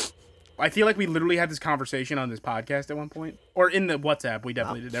that. I feel like we literally had this conversation on this podcast at one point, or in the WhatsApp. We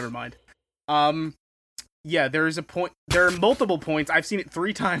definitely did. Never mind. Yeah, there is a point. There are multiple points. I've seen it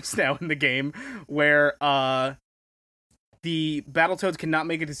 3 times now in the game where the Battletoads cannot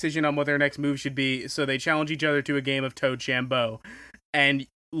make a decision on what their next move should be, so they challenge each other to a game of Toad Shambo. And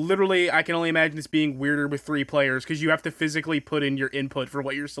literally, I can only imagine this being weirder with 3 players because you have to physically put in your input for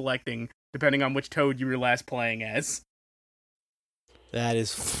what you're selecting, depending on which Toad you were last playing as. That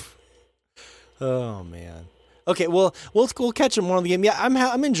is. Oh man. Okay, well, we'll catch up more on the game. Yeah,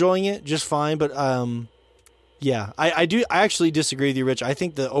 I'm enjoying it just fine, but yeah, I actually disagree with you, Rich. I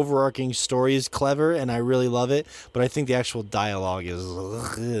think the overarching story is clever, and I really love it, but I think the actual dialogue is...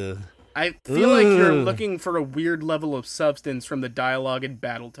 I feel like you're looking for a weird level of substance from the dialogue in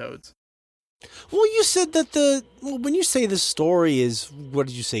Battletoads. Well, you said that when you say the story is, what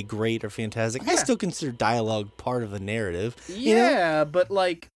did you say, great or fantastic? Yeah. I still consider dialogue part of the narrative. Yeah, but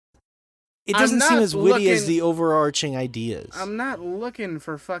like, it doesn't seem as witty as the overarching ideas. I'm not looking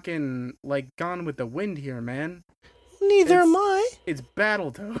for fucking like Gone with the Wind here, man. Neither am I. It's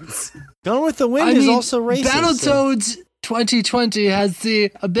Battletoads. Gone with the Wind is also racist. Battletoads 2020 has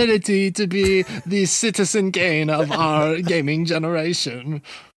the ability to be the Citizen Kane of our gaming generation.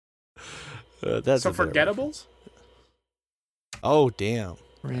 That's so forgettable? Oh, damn.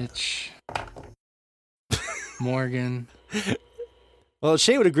 Rich. Morgan. Well,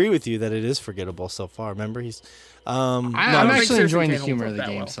 Shay would agree with you that it is forgettable so far. Remember, I'm actually enjoying the humor of the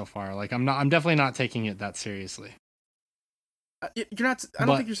game so far. Like, I'm definitely not taking it that seriously. You're not. I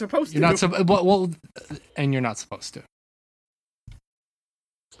don't think you're supposed to. You're not. And you're not supposed to.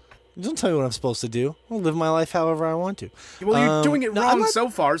 Don't tell me what I'm supposed to do. I'll live my life however I want to. Well, you're doing it wrong so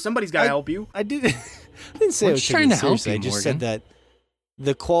far. Somebody's got to help you. I didn't say I was trying to help you. I just said that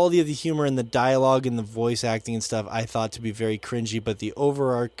the quality of the humor and the dialogue and the voice acting and stuff I thought to be very cringy, but the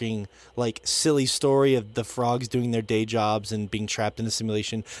overarching, like, silly story of the frogs doing their day jobs and being trapped in a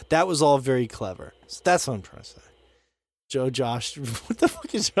simulation, that was all very clever. So that's what I'm trying to say. Josh, what the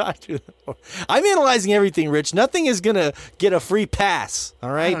fuck is Josh doing that for? I'm analyzing everything, Rich. Nothing is gonna get a free pass.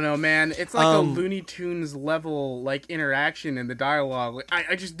 All right. I don't know, man. It's like a Looney Tunes level like interaction in the dialogue. Like,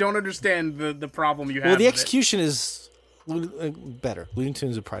 I just don't understand the problem you have. Well, the execution is better. Looney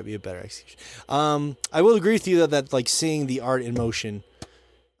Tunes would probably be a better execution. I will agree with you that like seeing the art in motion,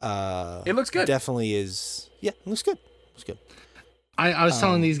 it looks good. Definitely is. Yeah, it looks good. It's good. I was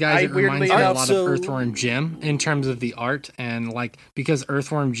telling these guys it reminds me a lot of Earthworm Jim in terms of the art, and like because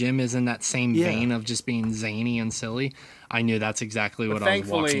Earthworm Jim is in that same vein of just being zany and silly, I knew that's exactly what I was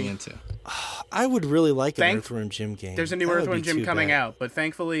walking into. I would really like an Earthworm Jim game. There's a new Earthworm Jim coming out, but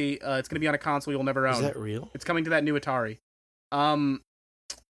thankfully it's going to be on a console you'll never own. Is that real? It's coming to that new Atari.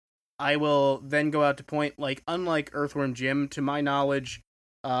 I will then go out to point, like, unlike Earthworm Jim, to my knowledge,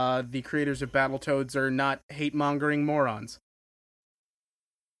 the creators of Battletoads are not hate-mongering morons.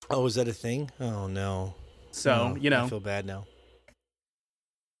 Oh, is that a thing? Oh, no. So, I feel bad now.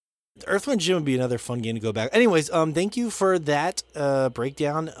 Earthworm Jim would be another fun game to go back. Anyways, thank you for that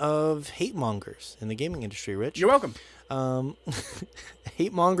breakdown of hate mongers in the gaming industry, Rich. You're welcome.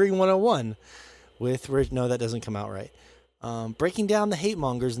 Hate mongering 101 with Rich. No, that doesn't come out right. Breaking down the hate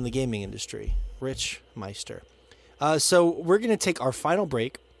mongers in the gaming industry, Rich Meister. So we're going to take our final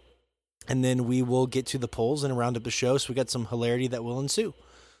break, and then we will get to the polls and round up the show. So we got some hilarity that will ensue.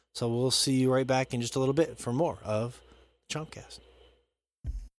 So we'll see you right back in just a little bit for more of Chompcast.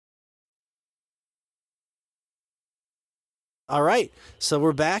 All right, so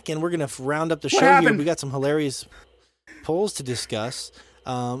we're back, and we're going to round up the show here. We got some hilarious polls to discuss.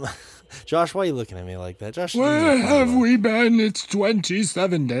 Josh, why are you looking at me like that? Josh, where have we been? It's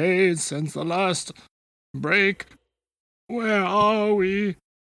 27 days since the last break. Where are we?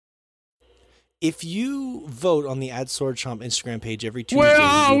 If you vote on the @SwordChomp Instagram page every Tuesday, we do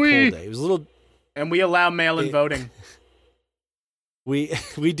a poll day. It was a little, and we allow mail-in voting. We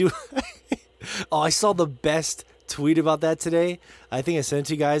do. Oh, I saw the best tweet about that today. I think I sent it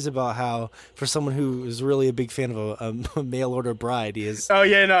to you guys about how for someone who is really a big fan of a mail order bride, he is. Oh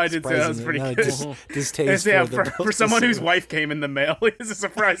yeah, no, I did say that was pretty good. Distaste for someone whose wife came in the mail, is a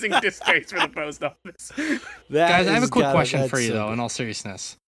surprising distaste for the post office. Guys, I have a quick question for you though. In all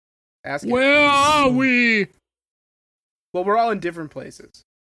seriousness. Ask where are we? Well, we're all in different places.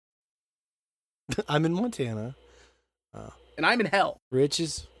 I'm in Montana. And I'm in hell. Rich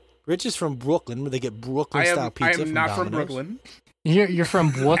is from Brooklyn, where they get Brooklyn-style pizza. I am not from Brooklyn. You're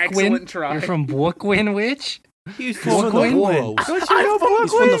from Bwookwyn? Excellent try. You're from Bwookwyn, which? He's from the boroughs. Don't you know Bwookwyn?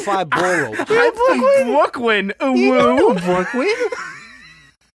 He's from the 5 boroughs. I'm from Bwookwyn. You know Bwookwyn?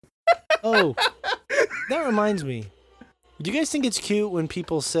 Oh, that reminds me. Do you guys think it's cute when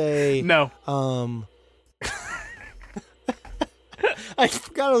people say no? I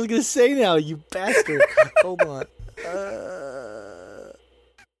forgot what I was gonna say now, you bastard. Hold on.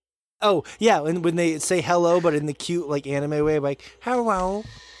 Oh yeah, when they say hello, but in the cute like anime way, like hello.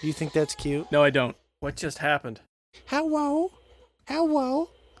 Do you think that's cute? No, I don't. What just happened? Hello.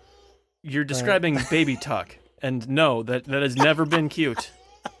 You're describing baby talk, and no, that has never been cute.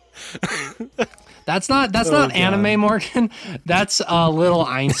 That's not anime, Morgan. That's Little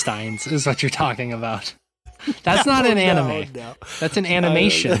Einsteins is what you're talking about. That's not an anime. No. That's an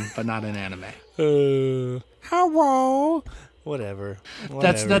animation, but not an anime. Hello. Whatever.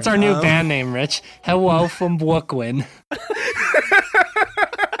 That's our new band name, Rich. Hello from Bwookwyn.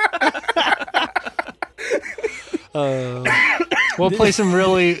 Well, We'll play some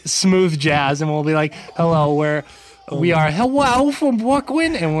really smooth jazz, and we'll be like, "Hello, we are hello from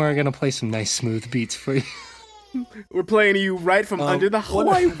Bwookwyn," and we're gonna play some nice smooth beats for you. We're playing you right from under the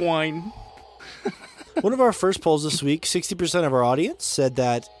Hawaii wine. One of our first polls this week, 60% of our audience said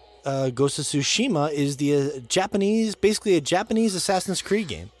that Ghost of Tsushima is basically a Japanese Assassin's Creed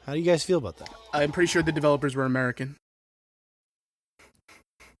game. How do you guys feel about that? I'm pretty sure the developers were American.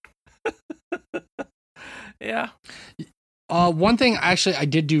 Yeah. One thing, actually, I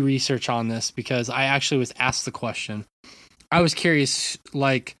did do research on this because I actually was asked the question. I was curious,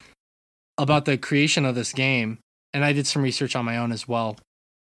 about the creation of this game, and I did some research on my own as well.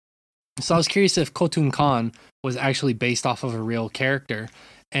 So I was curious if Khotun Khan was actually based off of a real character.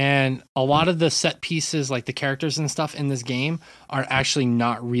 And a lot of the set pieces, like the characters and stuff in this game, are actually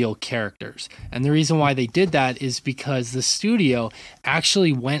not real characters. And the reason why they did that is because the studio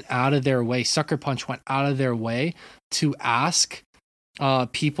actually went out of their way, Sucker Punch went out of their way to ask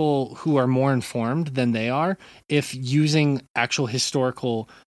people who are more informed than they are if using actual historical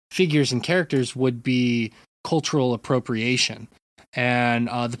figures and characters would be cultural appropriation. And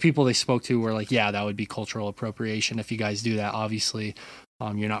the people they spoke to were like, yeah, that would be cultural appropriation if you guys do that. Obviously,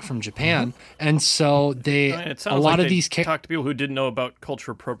 you're not from Japan. And so a lot of these talk to people who didn't know about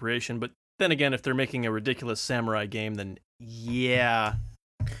cultural appropriation. But then again, if they're making a ridiculous samurai game, then yeah.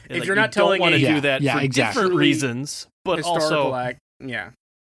 If you're not telling want to do that for different reasons, but also I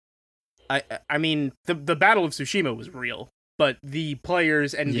mean, the Battle of Tsushima was real, but the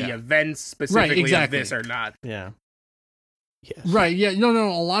players and the events specifically of this are not. Yeah. Yes. Right. Yeah.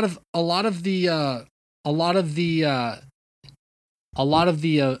 No. A lot of the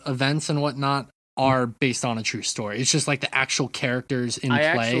events and whatnot are based on a true story. It's just like the actual characters in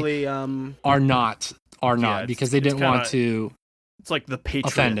play are not because they didn't want to. It's like the Patriot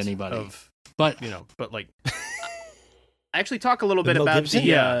offend anybody. But I actually talk a little bit Mel about Gibson?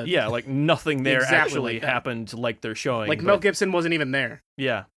 the like nothing there exactly actually happened like they're showing. Like Mel Gibson wasn't even there.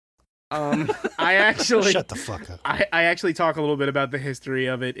 Yeah. I actually shut the fuck up. I actually talk a little bit about the history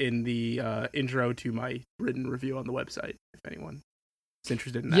of it in the intro to my written review on the website. If anyone is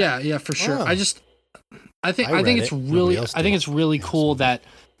interested in that. Yeah, for sure. Oh. I think it's really cool that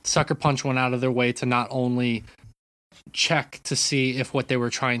Sucker Punch went out of their way to not only check to see if what they were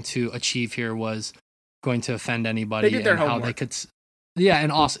trying to achieve here was going to offend anybody. They did their homework. How they could. Yeah, and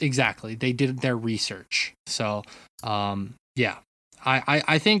also exactly they did their research. So,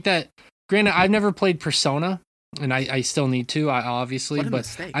 I think that, granted, I've never played Persona, and I still need to, obviously, but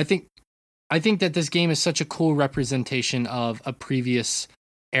mistake. I think that this game is such a cool representation of a previous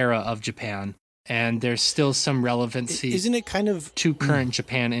era of Japan, and there's still some relevancy. Isn't it kind of to current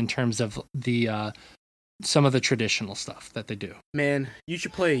Japan in terms of the some of the traditional stuff that they do? Man, you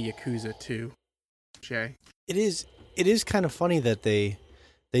should play Yakuza 2, Jay. It is kind of funny that they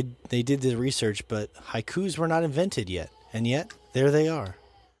did the research, but haikus were not invented yet, and yet there they are.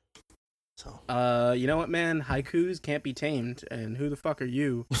 So, you know what, man? Haikus can't be tamed, and who the fuck are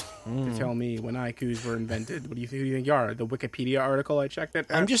you to tell me when haikus were invented? Who do you think you are? The Wikipedia article I checked it.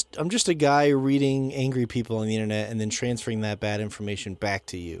 I'm just a guy reading angry people on the internet and then transferring that bad information back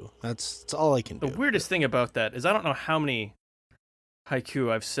to you. That's all I can do. The weirdest thing about that is I don't know how many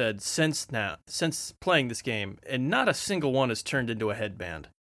haiku I've said since playing this game, and not a single one has turned into a headband.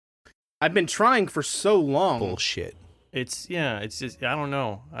 I've been trying for so long. Bullshit. It's just I don't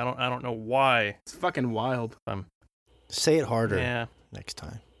know. I don't know why. It's fucking wild. Say it harder next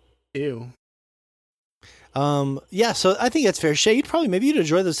time. Ew. Yeah, so I think that's fair. Shay, maybe you'd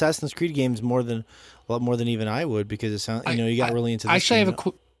enjoy the Assassin's Creed games a lot more than even I would, because it sounds you got really into this. Actually,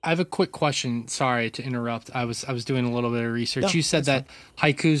 I have a quick question. Sorry to interrupt. I was doing a little bit of research. No, you said that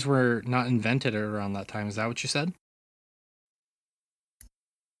haikus were not invented around that time. Is that what you said?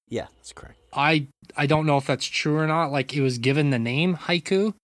 Yeah, that's correct. I don't know if that's true or not. Like, it was given the name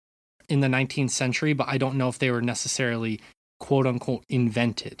haiku in the 19th century, but I don't know if they were necessarily quote unquote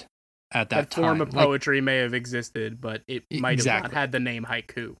invented at that time. That form of poetry may have existed, but it might have not had the name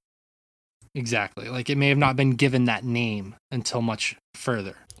haiku. Exactly. Like, it may have not been given that name until much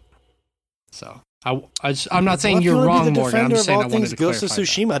further. So I'm not saying you're wrong, Morgan. I'm just saying I wanted to clarify. Ghost of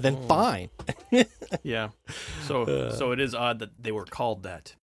Tsushima, then fine. Yeah. So it is odd that they were called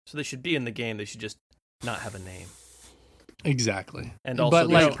that. So they should be in the game. They should just not have a name. Exactly. And also,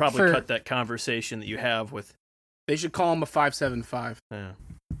 they should probably cut that conversation that you have with. They should call him a 575. Yeah.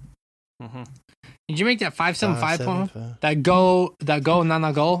 Mm-hmm. Did you make that 575 poem? That go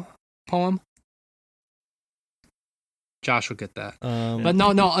nana go poem? Josh will get that. But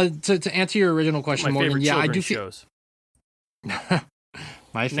no. To answer your original question, Morgan, I do feel. Shows. My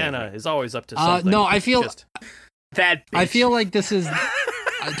favorite. Nana is always up to something. No, I feel. That bitch. I feel like this is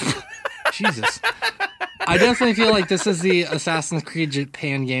Jesus. I definitely feel like this is the Assassin's Creed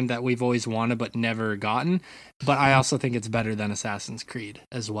Japan game that we've always wanted but never gotten. But I also think it's better than Assassin's Creed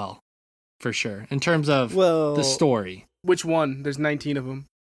as well, for sure. In terms of the story. Which one? There's 19 of them.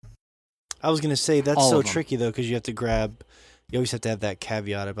 I was gonna say that's All so of them. tricky though, because you always have to have that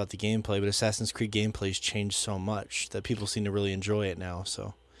caveat about the gameplay. But Assassin's Creed gameplay's changed so much that people seem to really enjoy it now.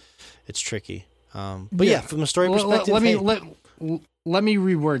 So it's tricky. But yeah, from a story perspective, let me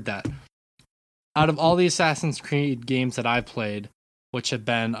reword that. Out of all the Assassin's Creed games that I've played, which have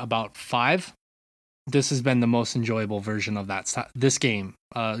been about 5, this has been the most enjoyable version of that. This game,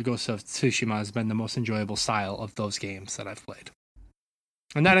 Ghost of Tsushima, has been the most enjoyable style of those games that I've played.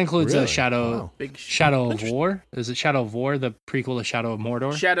 And that includes Shadow of War. Is it Shadow of War, the prequel to Shadow of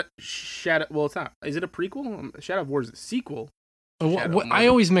Mordor? Shadow. Well, it's not. Is it a prequel? Shadow of War is a sequel. I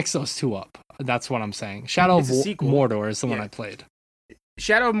always mix those two up. That's what I'm saying. Shadow of Mordor is the one I played.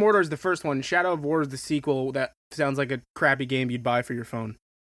 Shadow of Mordor is the first one. Shadow of War is the sequel that sounds like a crappy game you'd buy for your phone.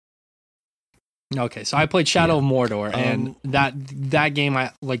 Okay, so I played Shadow of Mordor, and that game,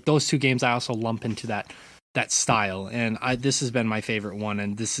 I like those two games. I also lump into that style, and this has been my favorite one,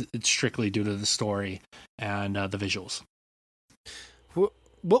 and it's strictly due to the story and the visuals.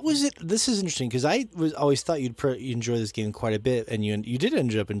 What was it? This is interesting because I always thought you'd enjoy this game quite a bit, and you did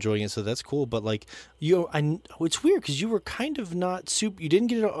end up enjoying it, so that's cool. But like it's weird because you were kind of not super. You didn't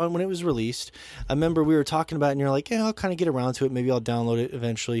get it on when it was released. I remember we were talking about it, and you're like, "Yeah, I'll kind of get around to it. Maybe I'll download it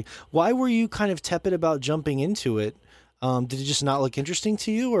eventually." Why were you kind of tepid about jumping into it? Did it just not look interesting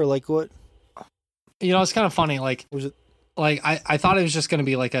to you, or like what? It's kind of funny. Like, was it? Like, I thought it was just going to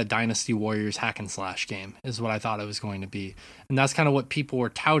be like a Dynasty Warriors hack and slash game is what I thought it was going to be. And that's kind of what people were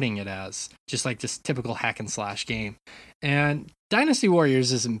touting it as, just like this typical hack and slash game. And Dynasty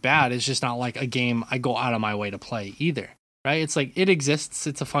Warriors isn't bad. It's just not like a game I go out of my way to play either, right? It's like it exists.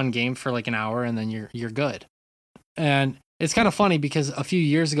 It's a fun game for like an hour and then you're good. And it's kind of funny because a few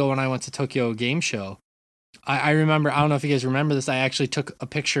years ago when I went to Tokyo Game Show, I remember, I don't know if you guys remember this, I actually took a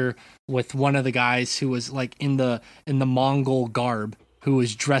picture with one of the guys who was like in the Mongol garb, who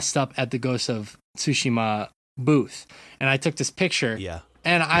was dressed up at the Ghost of Tsushima booth. And I took this picture. Yeah.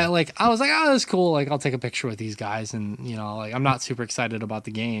 And I was like, oh, that's cool. Like, I'll take a picture with these guys. And, like, I'm not super excited about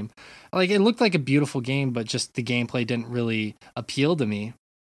the game. Like, it looked like a beautiful game, but just the gameplay didn't really appeal to me.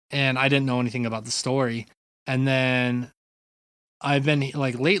 And I didn't know anything about the story. And then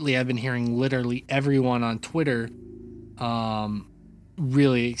lately I've been hearing literally everyone on Twitter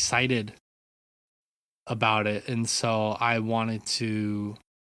really excited about it. And so I wanted to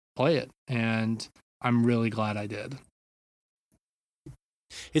play it, and I'm really glad I did.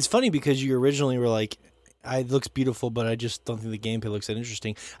 It's funny because you originally were like, it looks beautiful, but I just don't think the gameplay looks that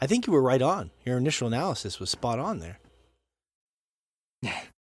interesting. I think you were right on. Your initial analysis was spot on there.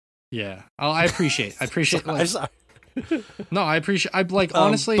 Yeah. I appreciate I'm sorry. No, I appreciate. I like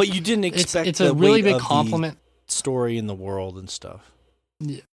honestly, but you didn't expect it's a really big compliment. Story in the world and stuff.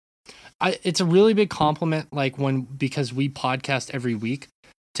 Yeah, it's a really big compliment. Like because we podcast every week,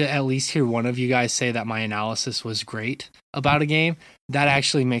 to at least hear one of you guys say that my analysis was great about a game. That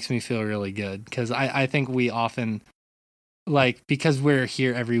actually makes me feel really good because I think we often because we're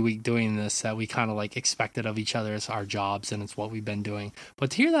here every week doing this, that we kind of expect it of each other. It's our jobs and it's what we've been doing.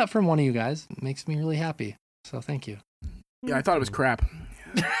 But to hear that from one of you guys makes me really happy. So thank you. Yeah, I thought it was crap.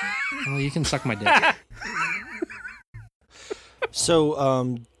 Well, you can suck my dick.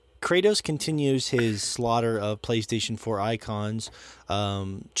 So, Kratos continues his slaughter of PlayStation 4 icons,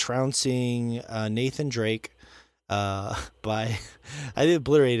 trouncing Nathan Drake by... I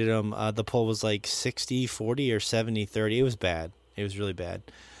obliterated him. The poll was like 60-40 or 70-30. It was bad. It was really bad.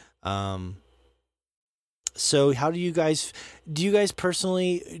 So how do you guys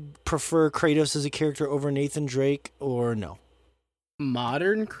personally prefer Kratos as a character over Nathan Drake, or no?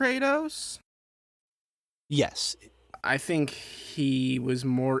 Modern Kratos? Yes. I think he was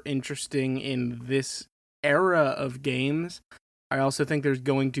more interesting in this era of games. I also think there's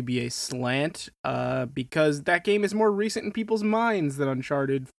going to be a slant because that game is more recent in people's minds than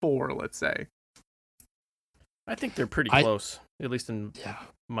Uncharted 4, let's say. I think they're pretty close, at least in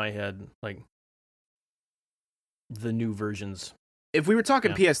my head. Like, the new versions. If we were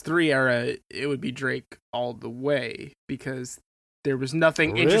talking PS3 era, it would be Drake all the way because there was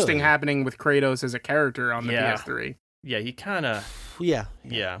nothing interesting happening with Kratos as a character on the PS3. Yeah, he kind of... Yeah.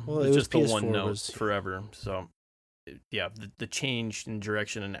 Well, it was just the one note forever. So, yeah, the change in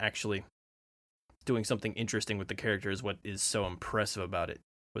direction and actually doing something interesting with the character is what is so impressive about it,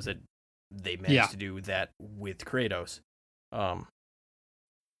 was that they managed to do that with Kratos. And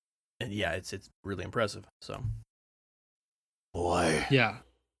yeah, it's really impressive. So boy. Yeah.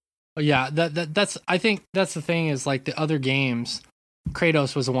 Yeah, that's I think that's the thing is like the other games,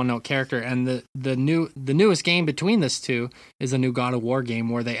 Kratos was a one-note character, and the newest game between this two is a new God of War game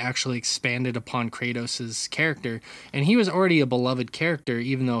where they actually expanded upon Kratos's character, and he was already a beloved character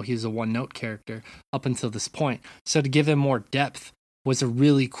even though he's a one-note character up until this point. So to give him more depth was a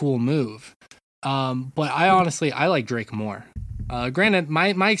really cool move. But I like Drake more. Granted,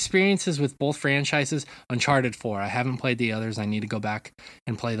 my experiences with both franchises, Uncharted 4, I haven't played the others. I need to go back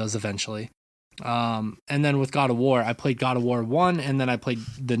and play those eventually. And then with God of War, I played God of War 1, and then I played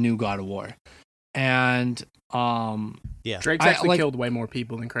the new God of War. And yeah, Drake's actually killed way more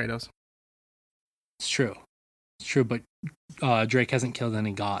people than Kratos. It's true, but Drake hasn't killed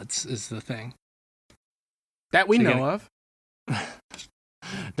any gods, is the thing. That we know of.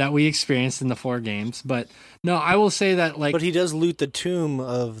 That we experienced in the 4 games, but no, I will say that but he does loot the tomb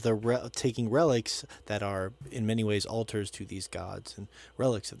of the taking relics that are in many ways altars to these gods and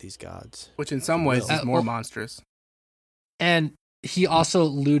relics of these gods, which in some ways is more monstrous. And he also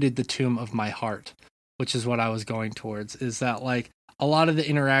looted the tomb of my heart, which is what I was going towards. Is that like a lot of the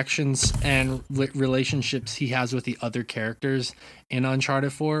interactions and relationships he has with the other characters in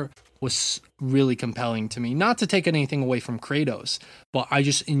Uncharted 4 was really compelling to me. Not to take anything away from Kratos, but I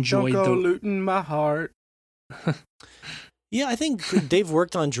just enjoyed looting my heart. Yeah, I think Dave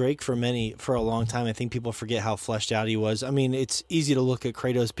worked on Drake for a long time. I think people forget how fleshed out he was. I mean, it's easy to look at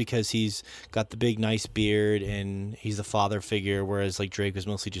Kratos because he's got the big, nice beard and he's the father figure, whereas like Drake was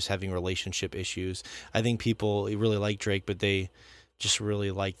mostly just having relationship issues. I think people really like Drake, but they just really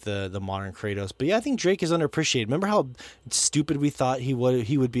like the modern Kratos. But yeah, I think Drake is underappreciated. Remember how stupid we thought he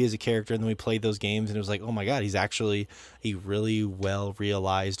would be as a character, and then we played those games and it was like, oh my god, he's actually a really well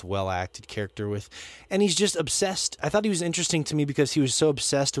realized, well acted character and he's just obsessed. I thought he was interesting to me because he was so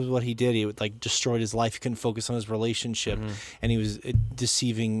obsessed with what he did. He would like destroyed his life. He couldn't focus on his relationship, and he was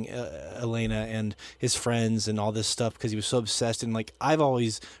deceiving Elena and his friends and all this stuff because he was so obsessed. And like I've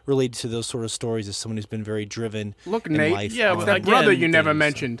always related to those sort of stories as someone who's been very driven. Look, in Nate, life. Yeah, but that brother you never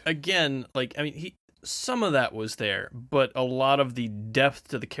mentioned. Again, like I mean, some of that was there, but a lot of the depth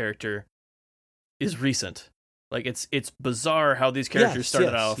to the character is recent. Like it's bizarre how these characters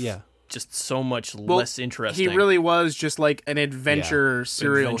started off just so much less interesting. He really was just like an adventure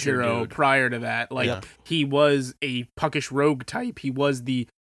serial hero dude. Prior to that. Like he was a puckish rogue type. He was the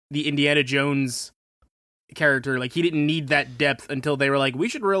Indiana Jones character. Like he didn't need that depth until they were like, we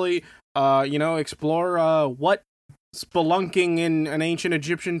should really explore what spelunking in an ancient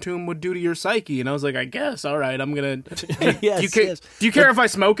Egyptian tomb would do to your psyche. And I was like, I guess, all right, I'm gonna do you care if I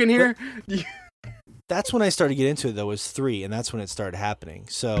smoke in here? That's when I started to get into it, though, was 3, and that's when it started happening.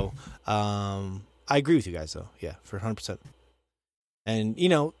 So I agree with you guys, though. Yeah, for 100%. And,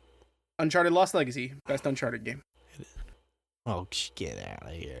 Uncharted Lost Legacy, best Uncharted game. Oh, get out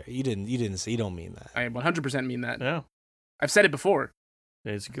of here. You don't mean that. I 100% mean that. Yeah. I've said it before.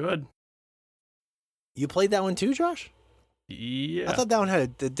 It's good. You played that one too, Josh? Yeah. I thought that one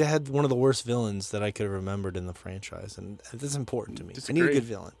had one of the worst villains that I could have remembered in the franchise, and that's important to me. I need a good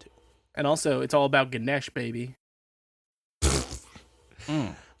villain, too. And also, it's all about Ganesh, baby.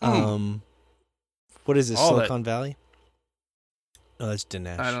 What is this, Silicon Valley? Oh, that's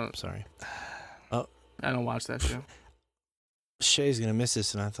Dinesh. Sorry. I don't watch that show. Shay's going to miss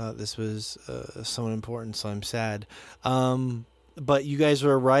this, and I thought this was someone important, so I'm sad. But you guys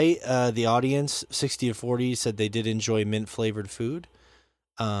were right. The audience, 60 to 40, said they did enjoy mint-flavored food.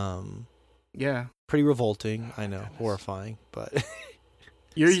 Yeah. Pretty revolting, I know. Horrifying, but...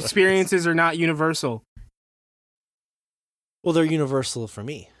 Your experiences are not universal. Well, they're universal for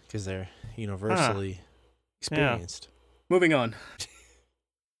me because they're universally experienced. Yeah. Moving on.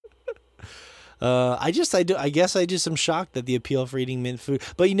 I guess I just am shocked at the appeal for eating mint food.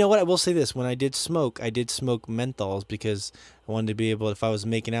 But you know what? I will say this: when I did smoke menthols because I wanted to be able, if I was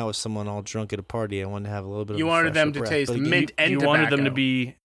making out with someone all drunk at a party, I wanted to have a little bit. You wanted them to taste mint and tobacco. You wanted them to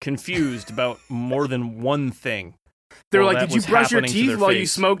be confused about more than one thing. They're like, did you brush your teeth while you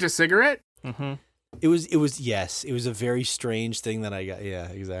smoked a cigarette? Mm-hmm. It was a very strange thing that I got. Yeah,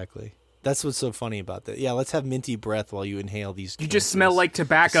 exactly. That's what's so funny about that. Yeah, let's have minty breath while you inhale these. You just smell like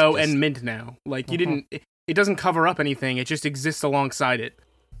tobacco and mint now. Like you didn't. It doesn't cover up anything. It just exists alongside it.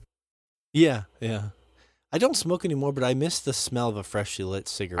 Yeah. I don't smoke anymore, but I miss the smell of a freshly lit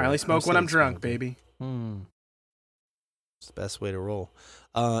cigarette. I only smoke when I'm drunk, baby. It's the best way to roll.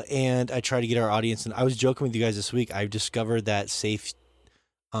 And I try to get our audience, and I was joking with you guys this week. I've discovered that safe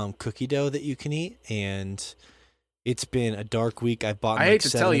cookie dough that you can eat, and it's been a dark week. I've bought like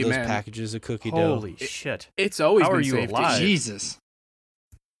 7 of those packages of cookie dough. Holy shit! It's always How been are you safe. alive? Jesus.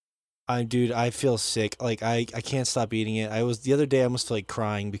 I feel sick. Like I can't stop eating it. The other day I was like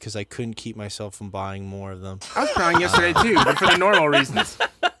crying because I couldn't keep myself from buying more of them. I was crying yesterday too, but for the normal reasons.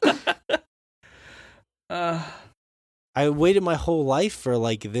 I waited my whole life for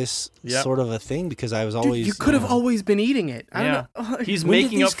like this sort of a thing because I was always. You could have always been eating it. I don't know. He's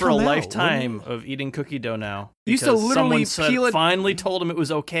making up for a lifetime of eating cookie dough now. You used to literally peel it. Finally told him it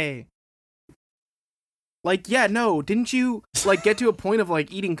was okay. Like, yeah, no, didn't you like get to a point of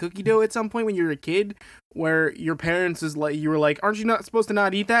like eating cookie dough at some point when you were a kid where your parents you were like, aren't you not supposed to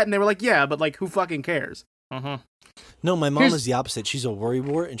not eat that? And they were like, yeah, but like, who fucking cares? Uh-huh. No, my mom is the opposite. She's a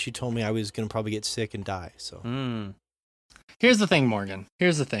worrywart, and she told me I was going to probably get sick and die. So. Here's the thing, Morgan.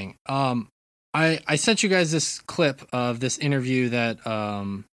 Here's the thing. I sent you guys this clip of this interview that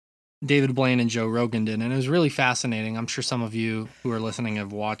David Blaine and Joe Rogan did, and it was really fascinating. I'm sure some of you who are listening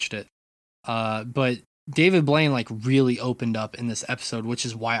have watched it. But David Blaine like really opened up in this episode, which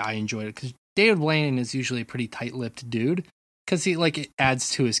is why I enjoyed it, because David Blaine is usually a pretty tight-lipped dude, because he like it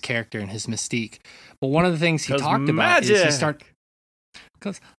adds to his character and his mystique. But one of the things he talked about is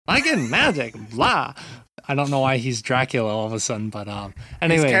because like in magic, blah. I don't know why he's Dracula all of a sudden, but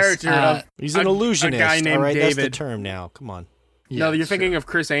anyways, his character he's an illusionist. A guy named all right, David. That's the term now. Come on. Yeah, no, you're thinking of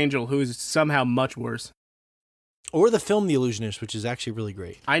Chris Angel, who's somehow much worse. Or the film The Illusionist, which is actually really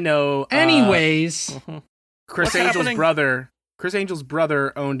great. I know. Anyways, Chris Angel's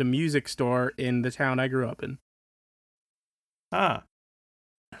brother owned a music store in the town I grew up in.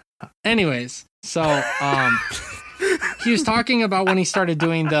 Anyways, so he was talking about when he started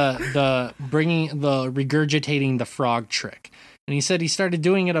doing the regurgitating the frog trick, and he said he started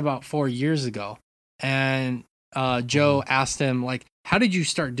doing it about 4 years ago. And Joe asked him like, "How did you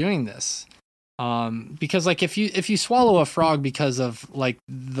start doing this?" Because like if you swallow a frog because of like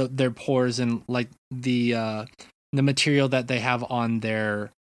their pores and like the material that they have on their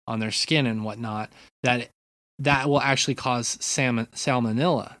skin and whatnot, that will actually cause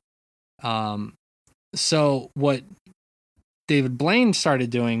salmonella. So what David Blaine started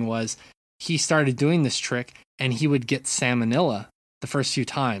doing was he started doing this trick, and he would get salmonella the first few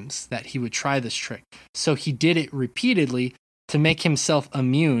times that he would try this trick. So he did it repeatedly to make himself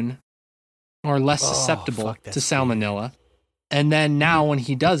immune or less susceptible to salmonella. And then now when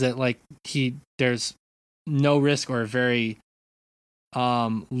he does it, like there's no risk or a very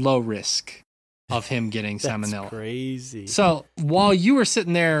low risk of him getting salmonella. That's crazy. So while you were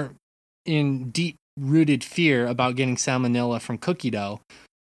sitting there in deep-rooted fear about getting salmonella from cookie dough,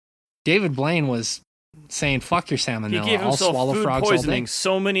 David Blaine was saying, "Fuck your salmonella. He gave himself I'll swallow food frogs poisoning all day."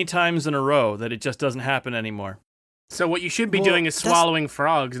 so many times in a row that it just doesn't happen anymore. So what you should be doing is swallowing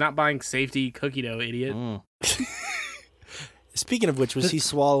frogs, not buying safety cookie dough, idiot. Speaking of which, was he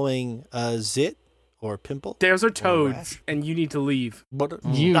swallowing zit or pimple? Those are toads, and you need to leave. But,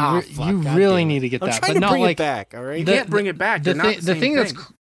 you really need to get I'm that. trying but to bring like, it back, all right? You can't bring it back. They're not the same thing.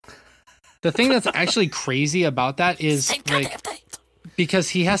 The thing that's actually crazy about that is like because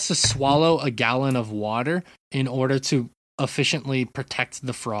he has to swallow a gallon of water in order to efficiently protect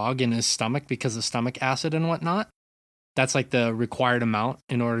the frog in his stomach because of stomach acid and whatnot. That's like the required amount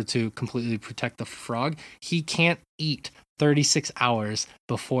in order to completely protect the frog. He can't eat 36 hours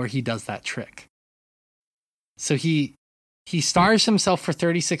before he does that trick. So he starves himself for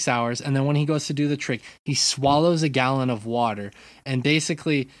 36 hours, and then when he goes to do the trick, he swallows a gallon of water, and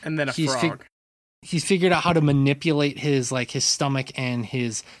basically, and then frog. He's figured out how to manipulate his stomach and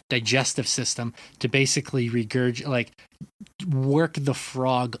his digestive system to basically work the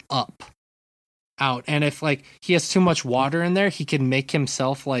frog up out. And if like he has too much water in there, he can make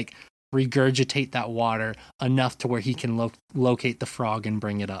himself like regurgitate that water enough to where he can locate the frog and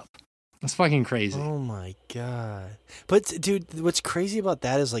bring it up. It's fucking crazy. Oh my god! But dude, what's crazy about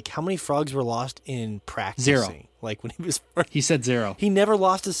that is like how many frogs were lost in practicing. 0. Like when he was. He said 0. He never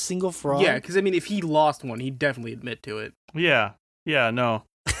lost a single frog. Yeah, because I mean, if he lost one, he'd definitely admit to it. Yeah, no,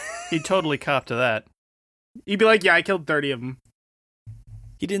 he'd totally cop to that. He'd be like, "Yeah, I killed 30 of them."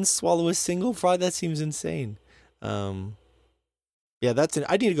 He didn't swallow a single frog. That seems insane. Yeah,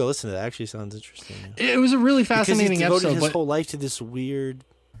 I need to go listen to that. Actually, sounds interesting. It was a really fascinating episode. He devoted episode. his whole life to this weird.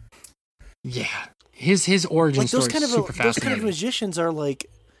 Yeah, his origin story is super fascinating. Those kind of magicians are like,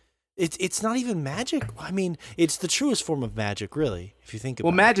 it's not even magic. I mean, it's the truest form of magic, really, if you think about it.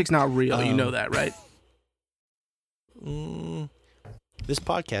 Well, magic's not real. You know that, right? This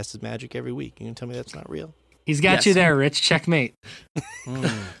podcast is magic every week. You can tell me that's not real? He's got you there, Rich. Checkmate.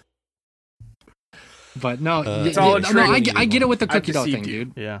 But no, it's all a trick. I get it with the cookie dough thing,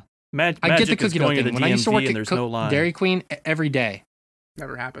 dude. Yeah, I get the cookie dough thing. When I used to work at Dairy Queen every day.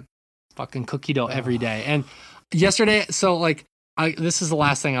 Never happened. Fucking cookie dough every day. And yesterday, so like this is the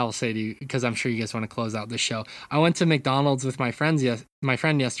last thing I will say to you, because I'm sure you guys want to close out the show. I went to McDonald's with my friend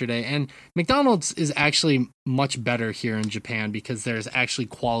yesterday, and McDonald's is actually much better here in Japan because there's actually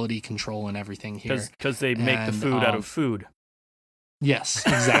quality control and everything here. Because they make the food out of food. Yes,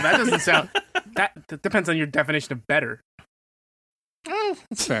 exactly. That doesn't sound. That depends on your definition of better.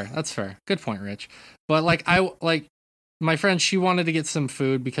 That's fair. That's fair. Good point, Rich. But my friend, she wanted to get some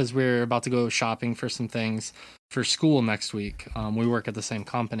food because we're about to go shopping for some things for school next week. We work at the same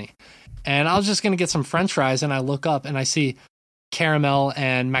company. And I was just going to get some French fries, and I look up and I see caramel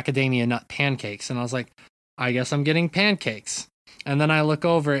and macadamia nut pancakes. And I was like, I guess I'm getting pancakes. And then I look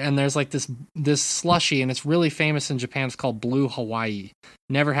over and there's like this slushy, and it's really famous in Japan. It's called Blue Hawaii.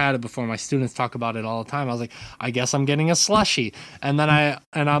 Never had it before. My students talk about it all the time. I was like, I guess I'm getting a slushy. And then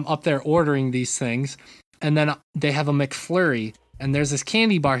I'm up there ordering these things. And then they have a McFlurry, and there's this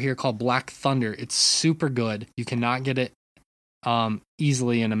candy bar here called Black Thunder. It's super good. You cannot get it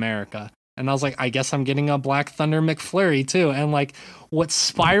easily in America. And I was like, I guess I'm getting a Black Thunder McFlurry too. And like what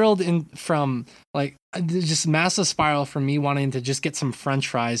spiraled in from like just massive spiral from me wanting to just get some French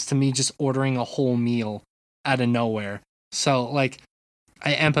fries to me just ordering a whole meal out of nowhere. So like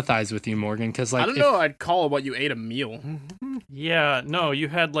I empathize with you, Morgan, because like I don't know I'd call what you ate a meal. Yeah, no, you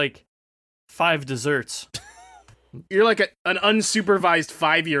had like 5 desserts. You're like an unsupervised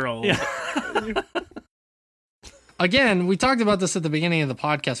 5-year-old. Yeah. Again, we talked about this at the beginning of the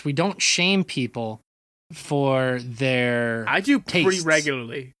podcast. We don't shame people for their I do tastes. pretty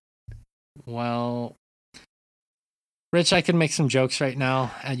regularly. Well, Rich, I could make some jokes right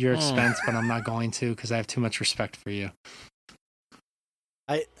now at your expense, but I'm not going to because I have too much respect for you.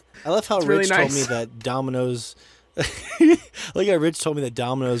 I love how It's Rich really told me nice. that Domino's like how Rich told me that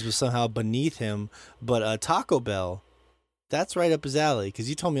Domino's was somehow beneath him, but Taco Bell, that's right up his alley, because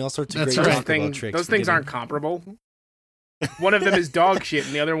you told me all sorts of That's great right. Taco Bell tricks. Those things aren't comparable. One of them is dog shit,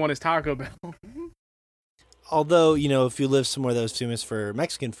 and the other one is Taco Bell. Although, you know, if you live somewhere that was famous for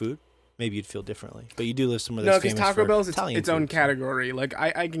Mexican food, maybe you'd feel differently. But you do live somewhere No, that's because famous Taco for Bell's Italian its own food. category. Like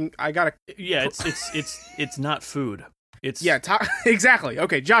I gotta. Yeah, it's not food. It's Exactly.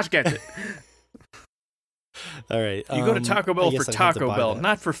 Okay, Josh gets it. All right. You go to Taco Bell I for guess I'd have to Taco buy Bell, that.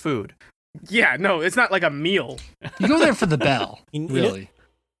 not for food. Yeah, no, it's not like a meal. You go there for the bell, really.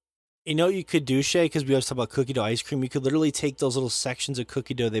 You know what you could do, Shay, because we always talk about cookie dough ice cream. You could literally take those little sections of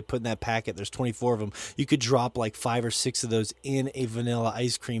cookie dough they put in that packet. There's 24 of them. You could drop like 5 or 6 of those in a vanilla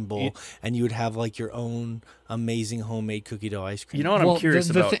ice cream bowl, and you would have like your own amazing homemade cookie dough ice cream. You know what I'm curious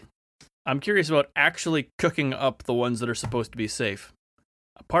the about? I'm curious about actually cooking up the ones that are supposed to be safe.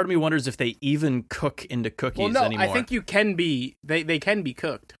 Part of me wonders if they even cook into cookies Well, no, anymore. I think you can be. They can be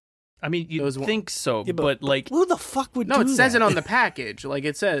cooked. I mean, you'd Those think so, Yeah, but like, who the fuck would No, do it says that? it on the package. Like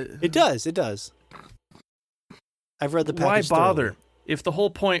it says. It does. It does. I've read the why package. bother? thoroughly. If the whole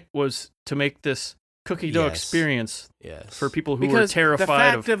point was to make this cookie dough Yes. experience Yes. for people who Because are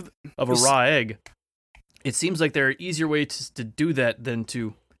terrified the fact of a raw egg, it seems like there are easier ways to do that than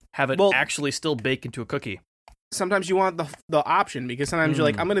to have it Well- actually still bake into a cookie. sometimes you want the option because sometimes you're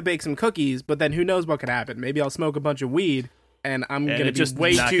like, I'm gonna bake some cookies, but then who knows what could happen? Maybe I'll smoke a bunch of weed and I'm And gonna it's be just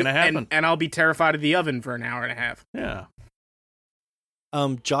way not too gonna happen. and I'll be terrified of the oven for an hour and a half. Yeah.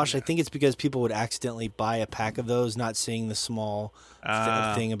 Josh, I think it's because people would accidentally buy a pack of those, not seeing the small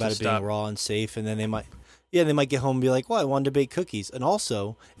thing about it being raw and safe, and then they might get home and be like, well, I wanted to bake cookies. And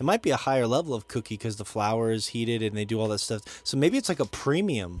also, it might be a higher level of cookie because the flour is heated and they do all that stuff. So maybe it's like a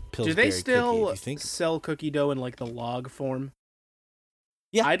premium Pillsbury Do they cookie, still if you think. sell cookie dough in like the log form?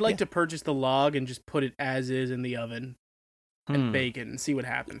 Yeah, I'd like to purchase the log and just put it as is in the oven and bake it and see what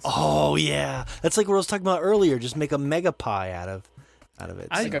happens. Oh, yeah. That's like what I was talking about earlier. Just make a mega pie out of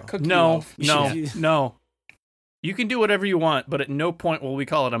it. Like a cookie No, loaf. no. You can do whatever you want, but at no point will we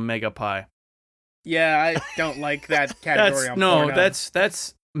call it a mega pie. Yeah, I don't like that category.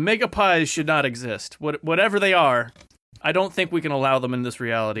 That's mega pies should not exist. Whatever they are, I don't think we can allow them in this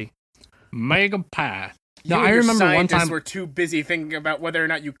reality. Mega pie. You No, and I your remember one scientists time. were too busy thinking about whether or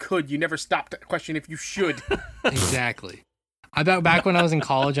not you could. You never stopped to question if you should. Exactly. Back when I was in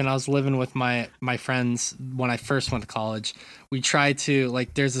college and I was living with my friends when I first went to college, we tried to,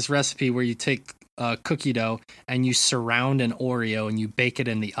 like, there's this recipe where you take cookie dough and you surround an Oreo and you bake it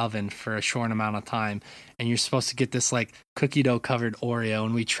in the oven for a short amount of time. And you're supposed to get this, like, cookie dough covered Oreo.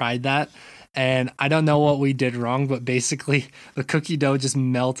 And we tried that. And I don't know what we did wrong, but basically the cookie dough just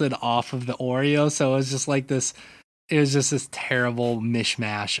melted off of the Oreo. So it was just like this, it was just this terrible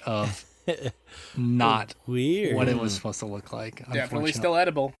mishmash of not Weird. what it was supposed to look like. Definitely still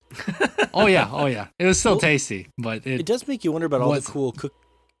edible. Oh yeah. It was still tasty, but It does make you wonder about all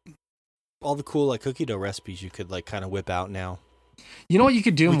the cool like cookie dough recipes you could like kind of whip out now. You know what you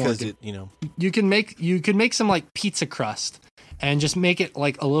could do, because Morgan? You can make some like pizza crust and just make it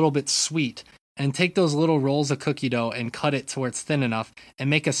like a little bit sweet, and take those little rolls of cookie dough and cut it to where it's thin enough, and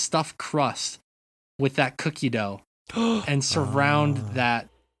make a stuffed crust with that cookie dough, and surround that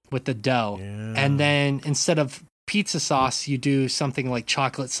with the dough. Yeah. And then instead of pizza sauce, you do something like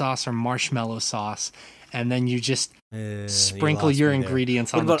chocolate sauce or marshmallow sauce, and then you just sprinkle your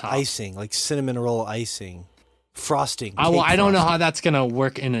ingredients on the top. What about icing, like cinnamon roll icing? Frosting. I don't know how that's gonna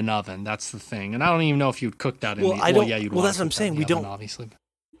work in an oven. That's the thing, and I don't even know if you'd cook that in. Well, that's what I'm saying. We don't. Obviously.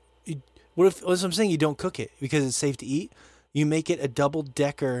 What I'm saying? You don't cook it because it's safe to eat. You make it a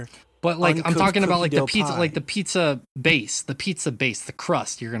double-decker. But like I'm talking about, like the pizza, like the pizza base, the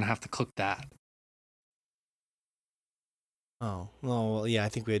crust. You're gonna have to cook that. Oh well, yeah. I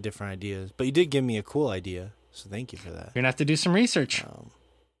think we had different ideas, but you did give me a cool idea, so thank you for that. You're gonna have to do some research.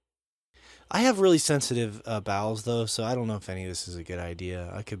 I have really sensitive bowels, though, so I don't know if any of this is a good idea.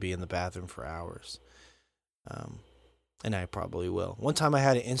 I could be in the bathroom for hours, and I probably will. One time I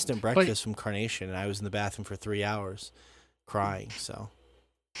had an instant breakfast from Carnation, and I was in the bathroom for 3 hours crying, so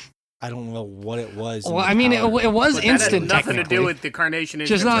I don't know what it was. Well, I mean, it was instant. That had nothing to do with the Carnation.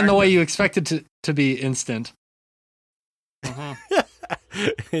 Just not in the way you expected it to be instant. That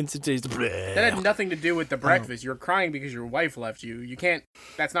had nothing to do with the breakfast. You're crying because your wife left you. You can't.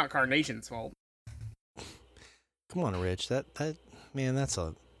 That's not Carnation's fault. Come on, Rich. That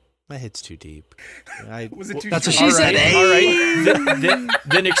hits too deep. Was it too? That's what she said. All right.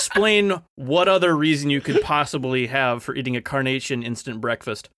 Then explain what other reason you could possibly have for eating a Carnation instant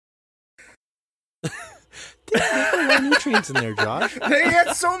breakfast. There's a lot of nutrients in there, Josh. They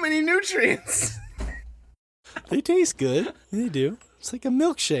had so many nutrients. They taste good. They do. It's like a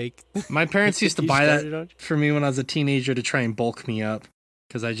milkshake. My parents used to buy that for me when I was a teenager to try and bulk me up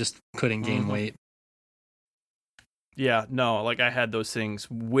because I just couldn't gain weight. Yeah, no, like I had those things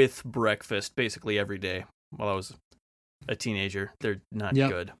with breakfast basically every day while I was a teenager. They're not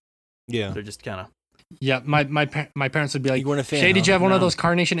good. Yeah. They're just kind of... Yeah, my parents would be like, you weren't a fan, Shay, did you have one of those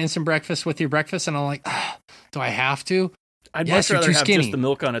Carnation instant breakfasts with your breakfast? And I'm like, do I have to? I'd much rather have just the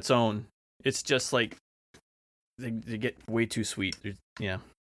milk on its own. It's just like... They get way too sweet. Yeah.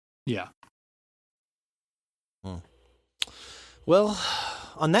 Yeah. Well,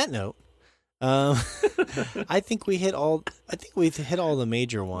 on that note, I think we hit all. I think we've hit all the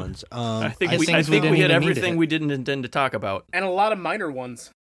major ones. I think we hit everything we didn't intend to talk about, and a lot of minor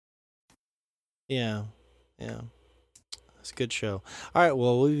ones. Yeah. It's a good show. All right.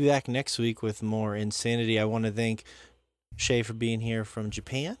 Well, we'll be back next week with more insanity. I want to thank Shay for being here from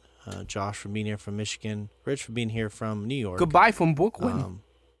Japan. Josh for being here from Michigan, Rich for being here from New York. Goodbye from Bwookwyn.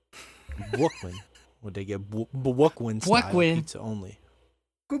 Bwookwyn. Would they get Bwookwyn style pizza only?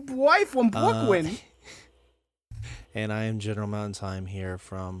 Goodbye from Bwookwyn. And I am General Mountain here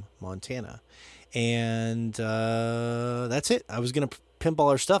from Montana. And that's it. I was going to pimp all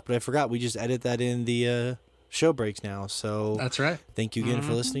our stuff, but I forgot. We just edit that in the show breaks now. So that's right. Thank you again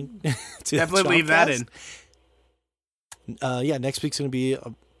for listening. Definitely leave that in. Yeah, next week's going to be...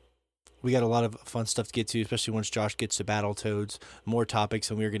 we got a lot of fun stuff to get to, especially once Josh gets to Battletoads, more topics,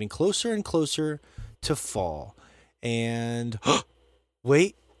 and we are getting closer and closer to fall. And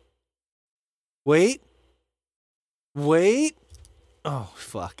wait. Oh,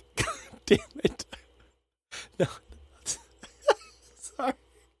 fuck. Damn it. No. Sorry.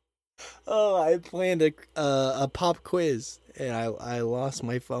 Oh, I planned a pop quiz, and I lost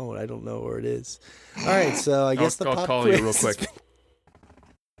my phone. I don't know where it is. All right, so I guess I'll call you real quick.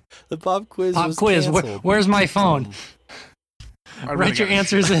 The pop quiz was canceled. Where's my phone? Write your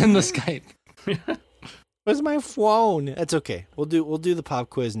answers in the Skype. Where's my phone? That's okay. We'll do the pop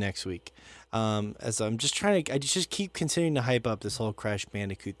quiz next week. As I'm just trying to, I just keep continuing to hype up this whole Crash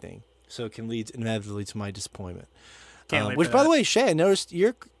Bandicoot thing, so it can lead inevitably to my disappointment. Which, by the way, Shay, I noticed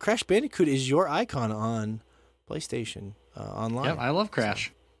your Crash Bandicoot is your icon on PlayStation online. Yep, I love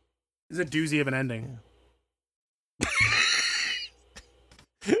Crash. So. It's a doozy of an ending. Yeah.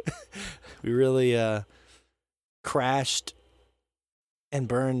 We really crashed and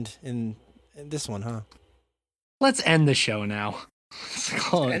burned in this one, huh? Let's end the show now.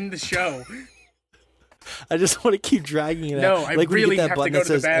 End the show. I just want to keep dragging it out. No, I really get that have button to go that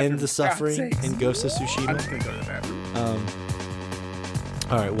to the says bathroom. "End the Suffering" in Ghost of Tsushima. I'm just gonna go to the bathroom.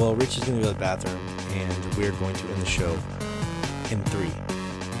 All right. Well, Rich is gonna go to the bathroom, and we're going to end the show in 3,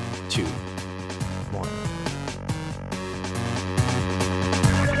 2.